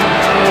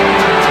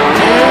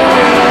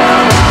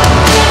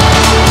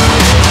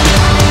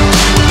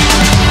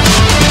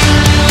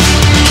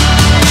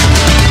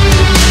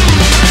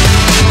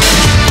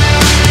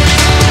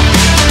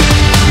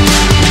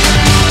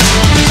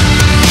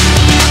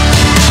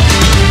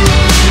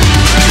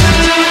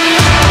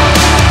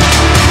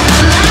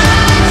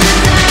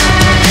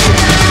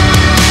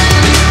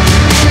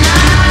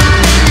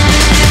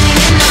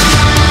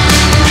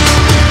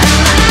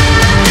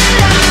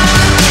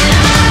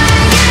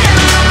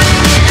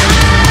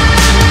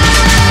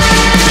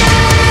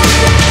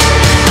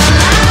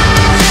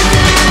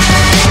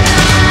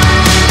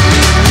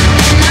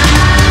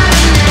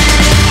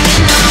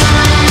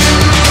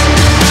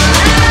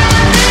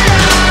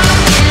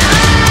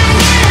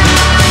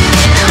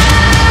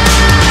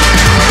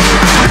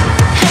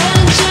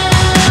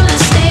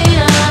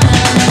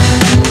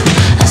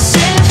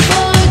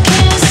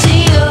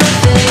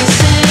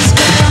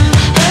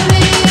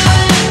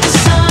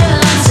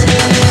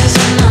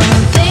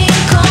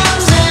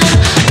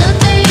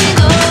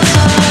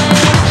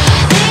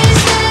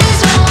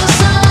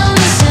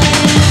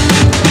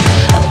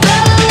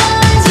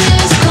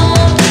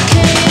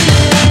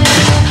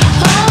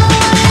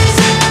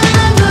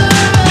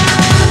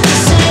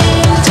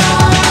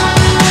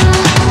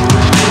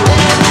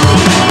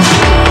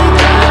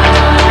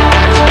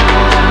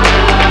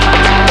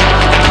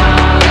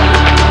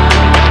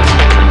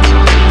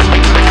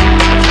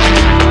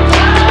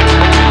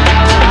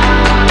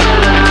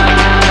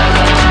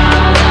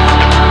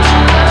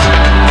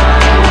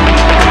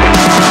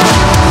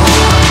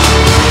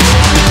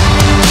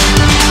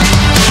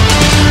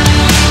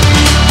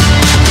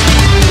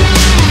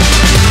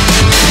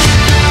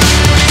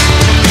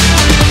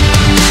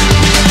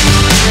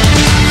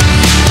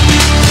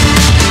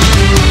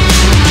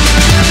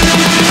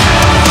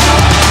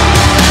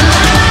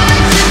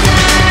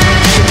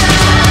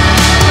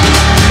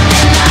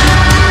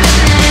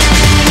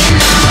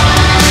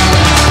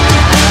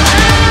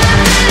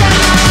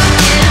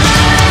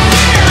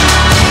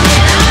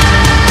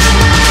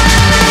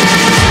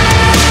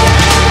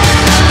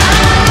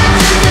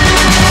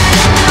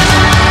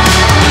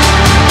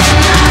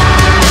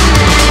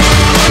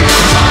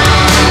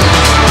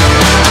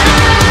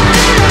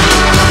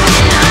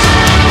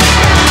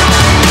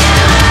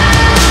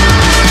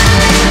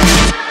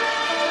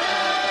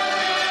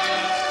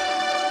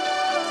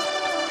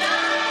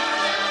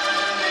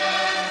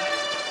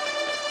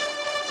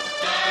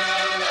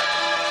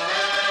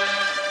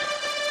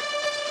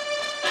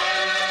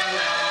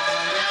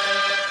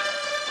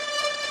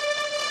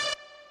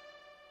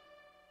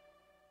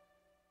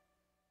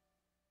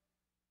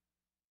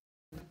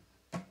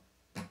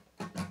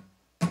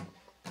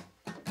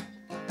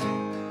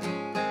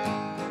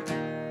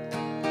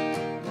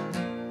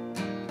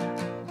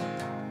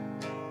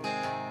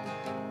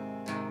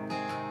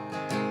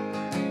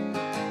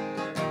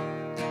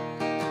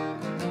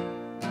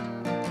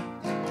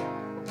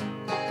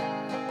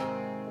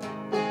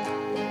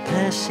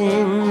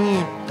 passing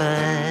you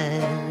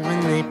by when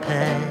they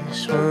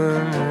pass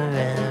one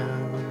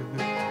around.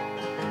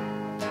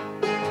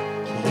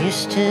 You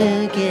used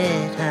to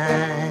get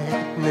high,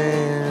 but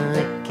now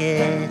it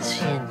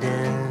gets you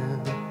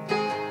down.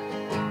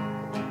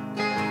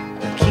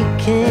 Like you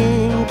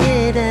can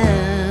get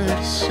out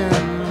of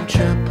some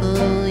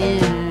trouble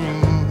you're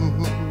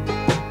in,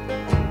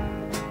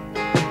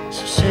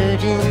 so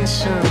certain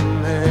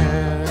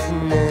somehow that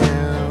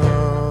now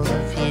all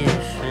of your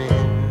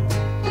friends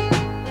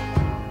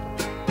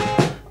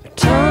are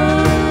talking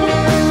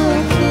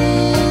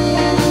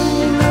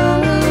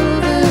all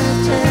over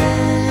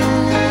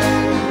town.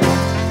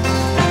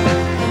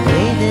 The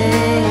way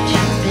that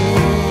you've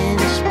been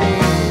has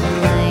been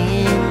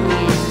laying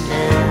you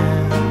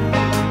down.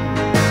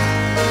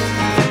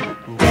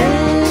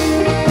 And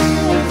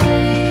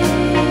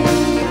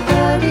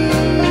everybody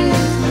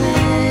you've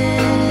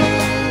met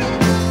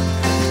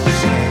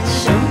has had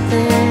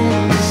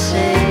something to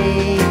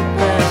say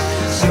about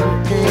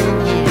something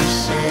you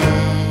said.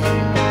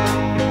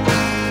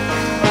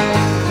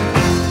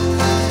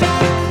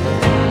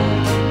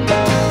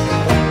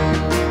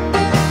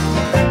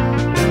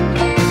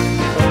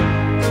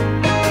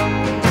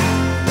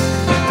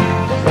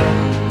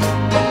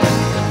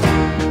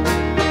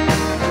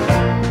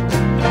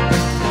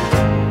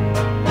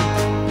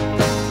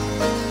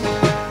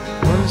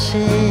 Once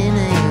in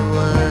a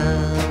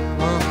while,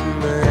 walk a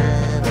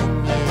mile in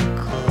your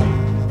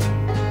clothes.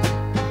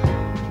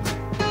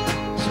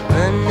 So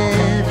I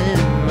never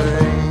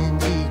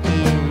minded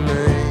you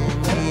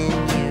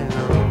minding your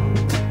own.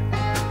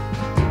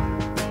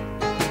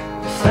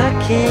 If I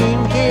can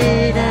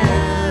get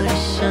out of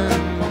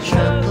some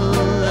trouble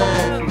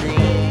I've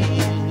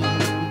made,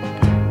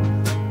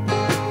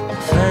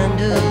 I'll find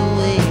a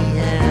way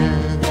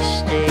out to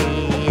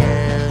stay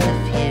out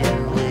of your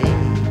way.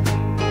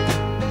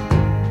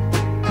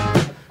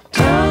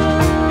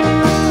 Talking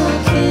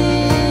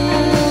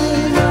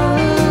all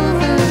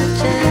over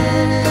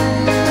town.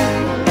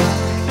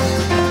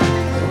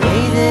 The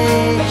way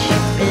that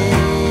you've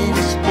been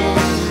has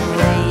been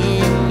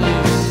weighing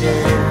you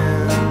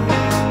down.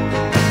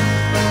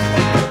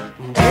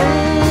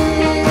 And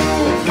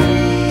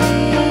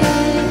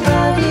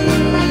everybody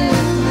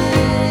you've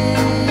met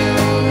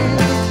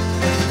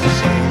has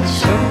had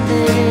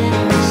something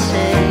to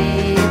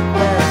say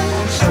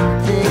about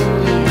something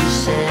you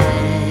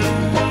said.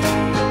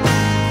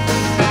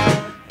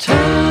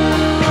 Talking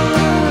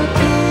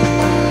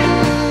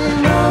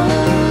all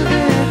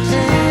over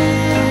town.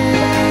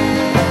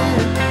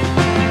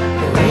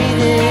 The way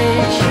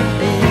that you've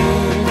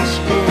been has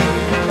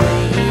been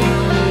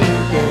weighing you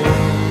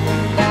down.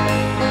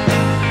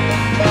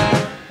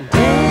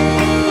 And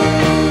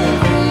everyone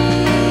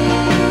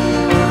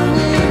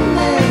and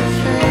their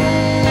friends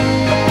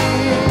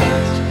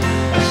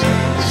has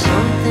had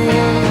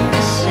something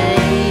to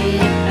say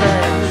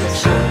about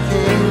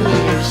something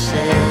you've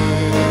said.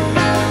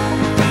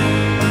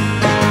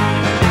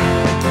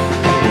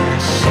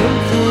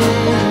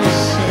 Something to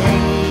say.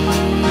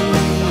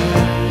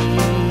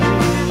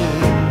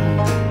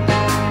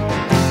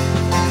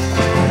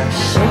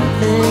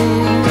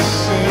 Something to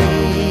say.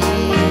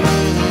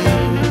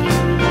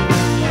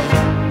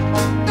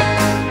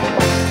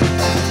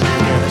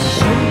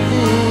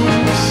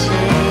 Something to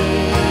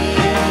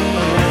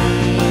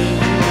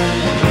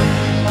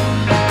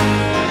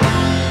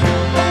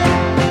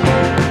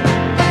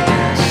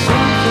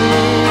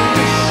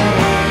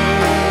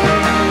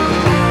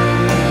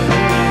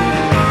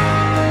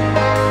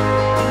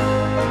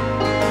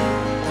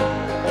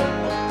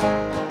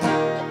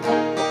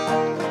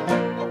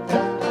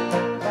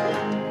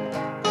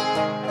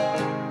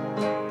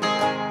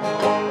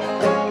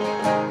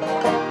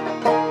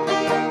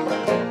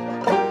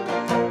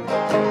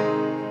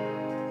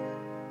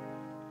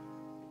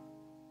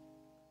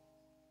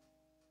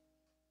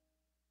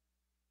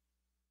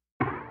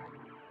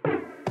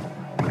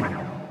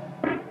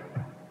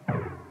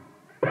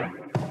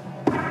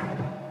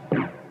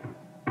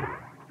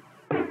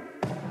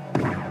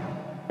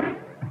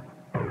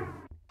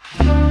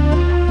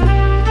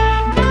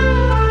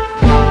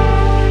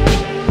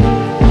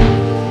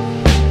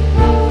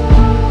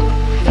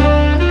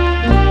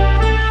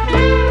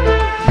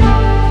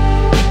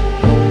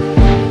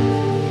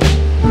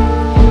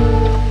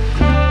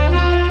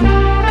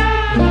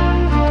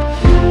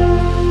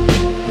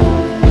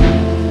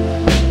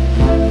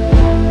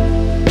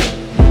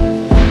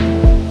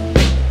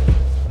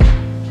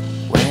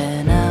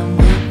When I'm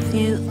with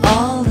you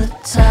all the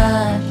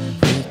time,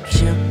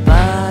 put your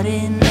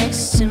body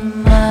next to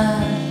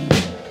mine.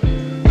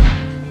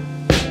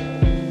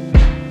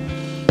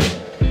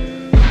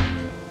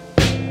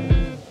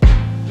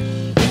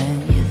 When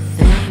you're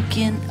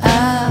thinking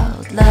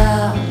out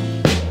loud,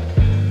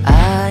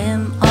 I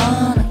am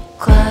on a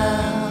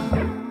cloud.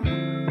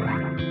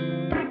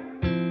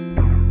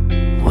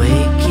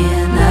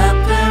 Waking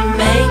up and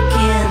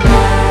making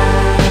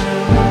out.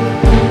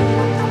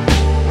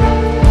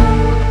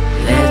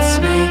 Let's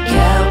make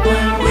out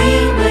when we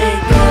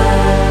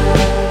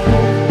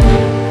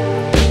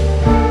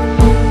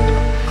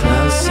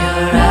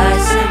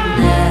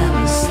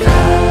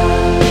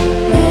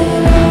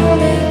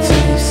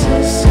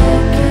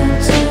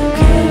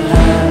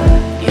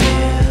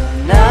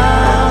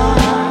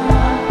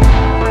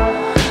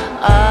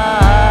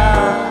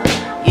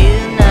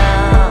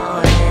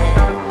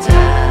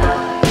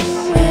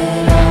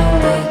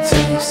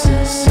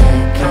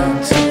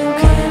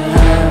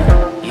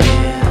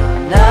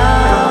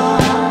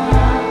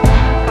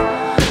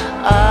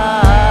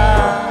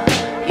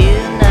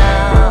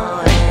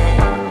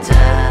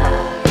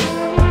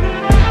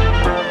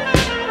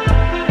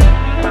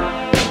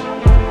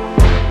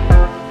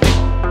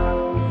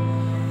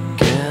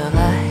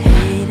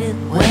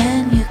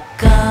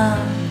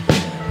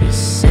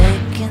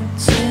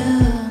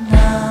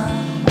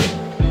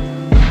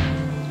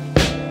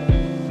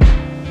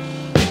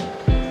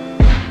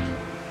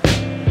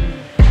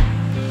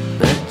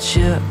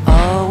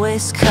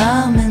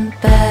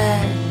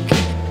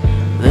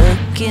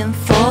looking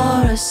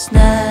for a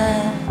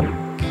snack.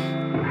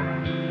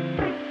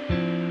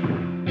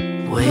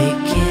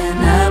 Waking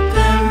up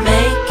and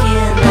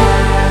making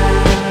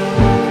out.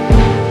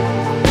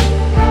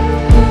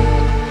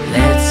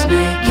 Let's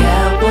make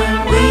out when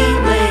we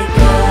wake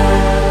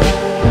up.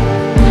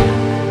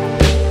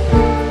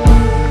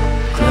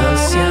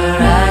 Close your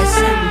eyes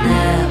and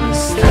never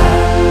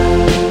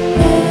stop.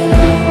 It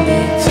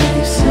only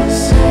takes a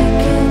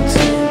second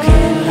to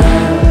get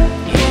hurt.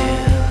 You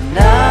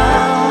know,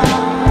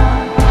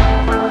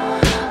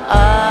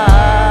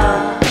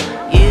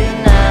 you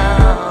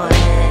know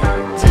it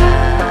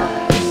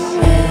does.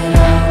 It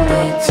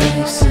only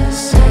takes a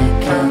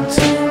second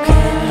to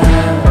get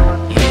hurt.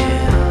 You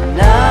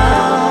know,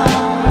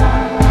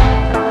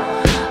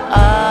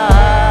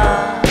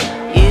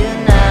 you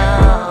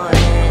know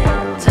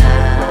it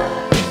does.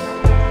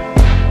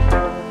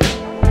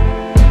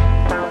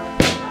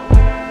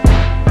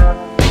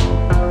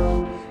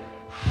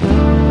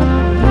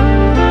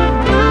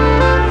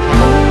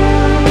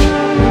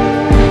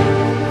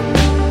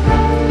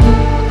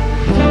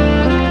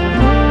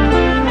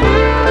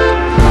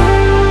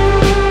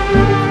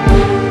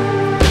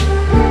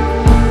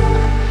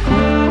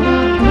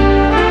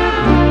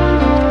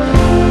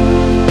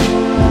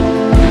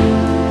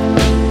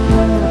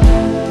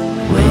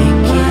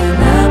 Waking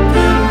up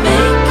and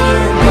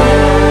making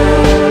out.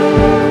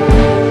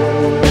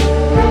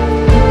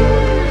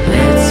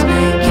 Let's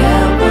make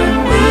out when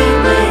we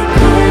wake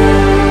up.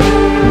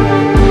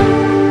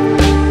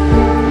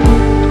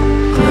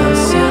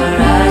 Close your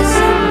eyes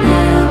and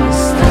never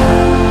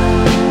stop.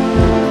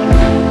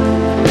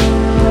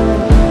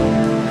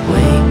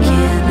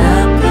 Waking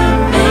up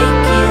and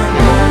making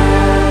out.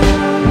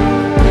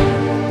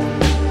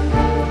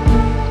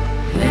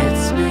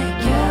 Let's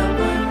make out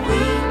when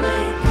we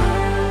wake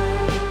up.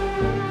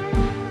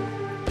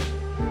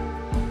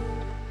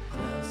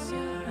 Close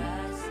your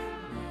eyes and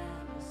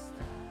never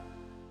stop.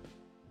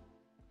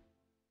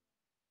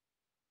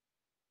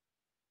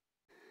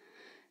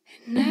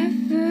 It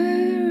never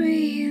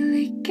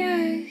really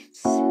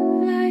gets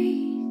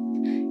light,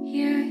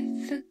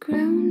 yet the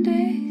ground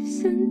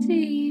isn't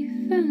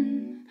even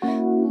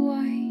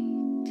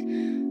white.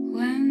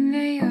 When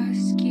they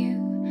ask you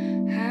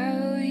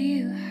how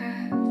you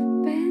have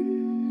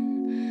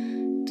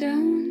been,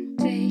 don't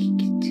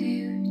take it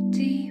too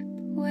deep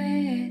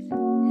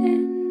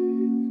within.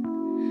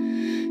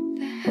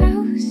 The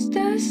house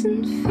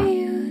doesn't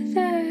feel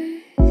the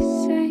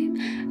same,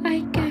 I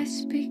guess,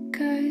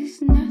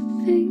 because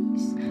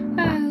nothing's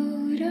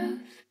out of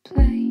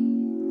place.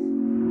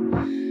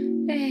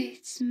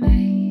 It's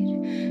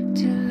made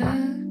to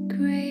look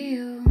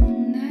real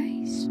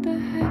nice.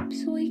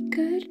 Perhaps we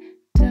could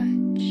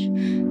touch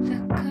the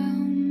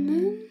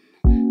common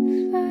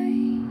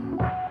face.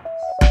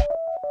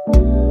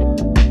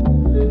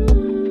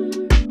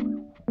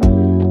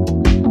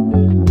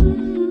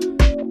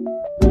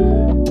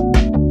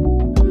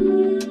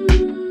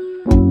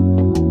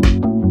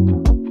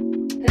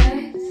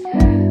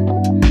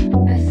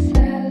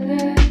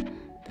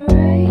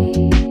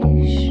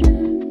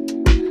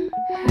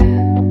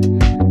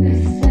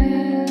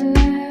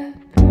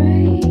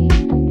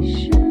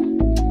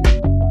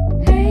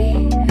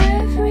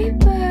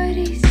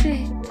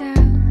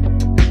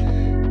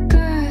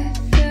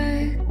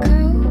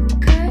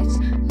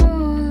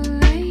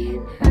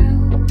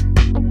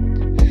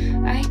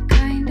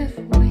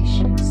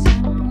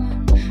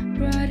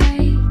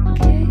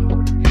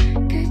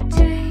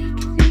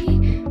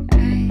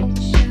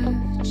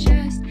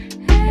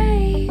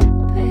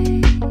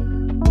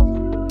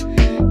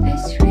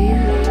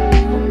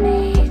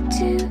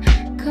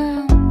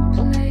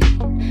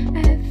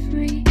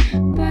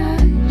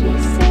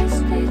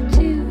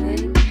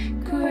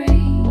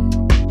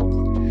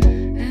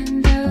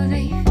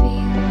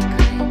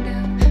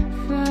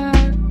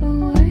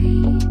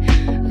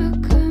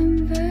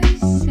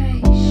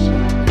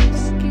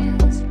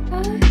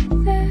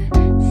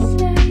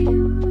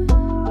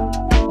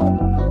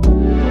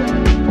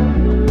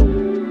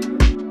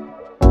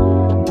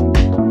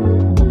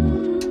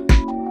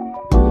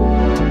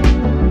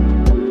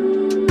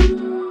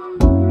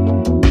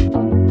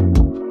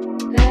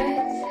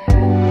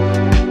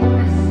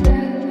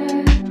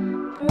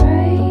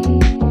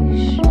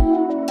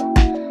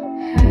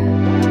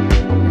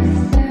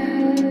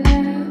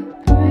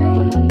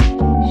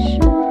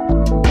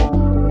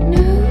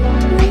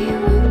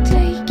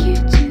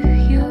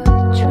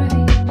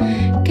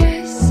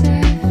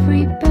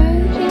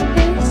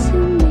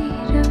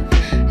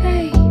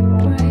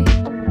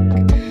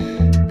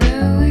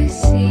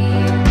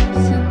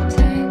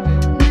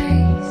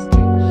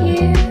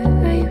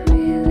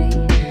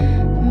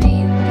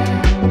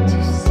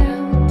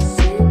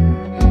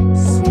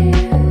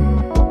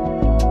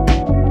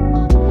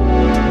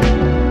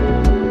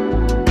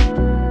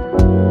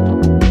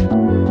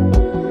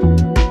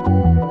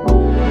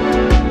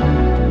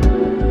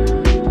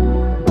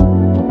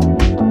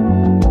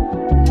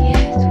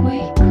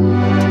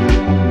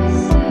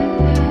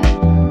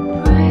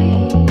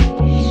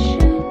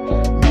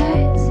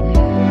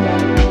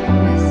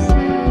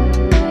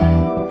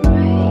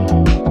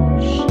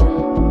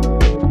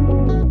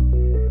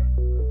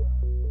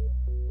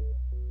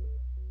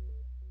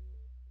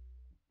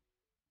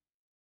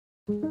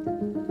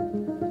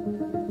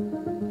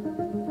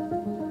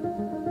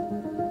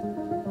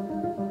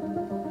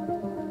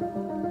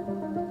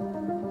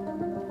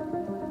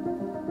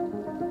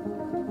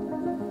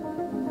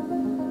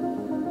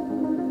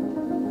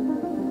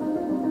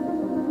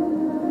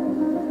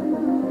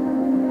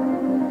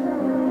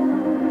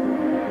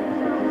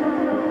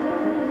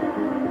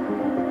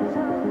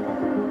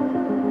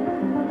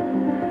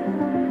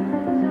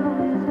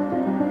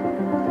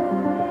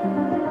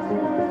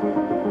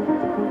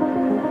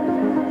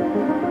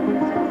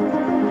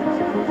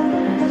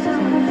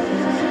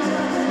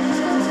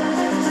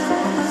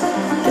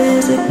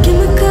 There's a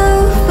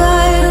chemical fire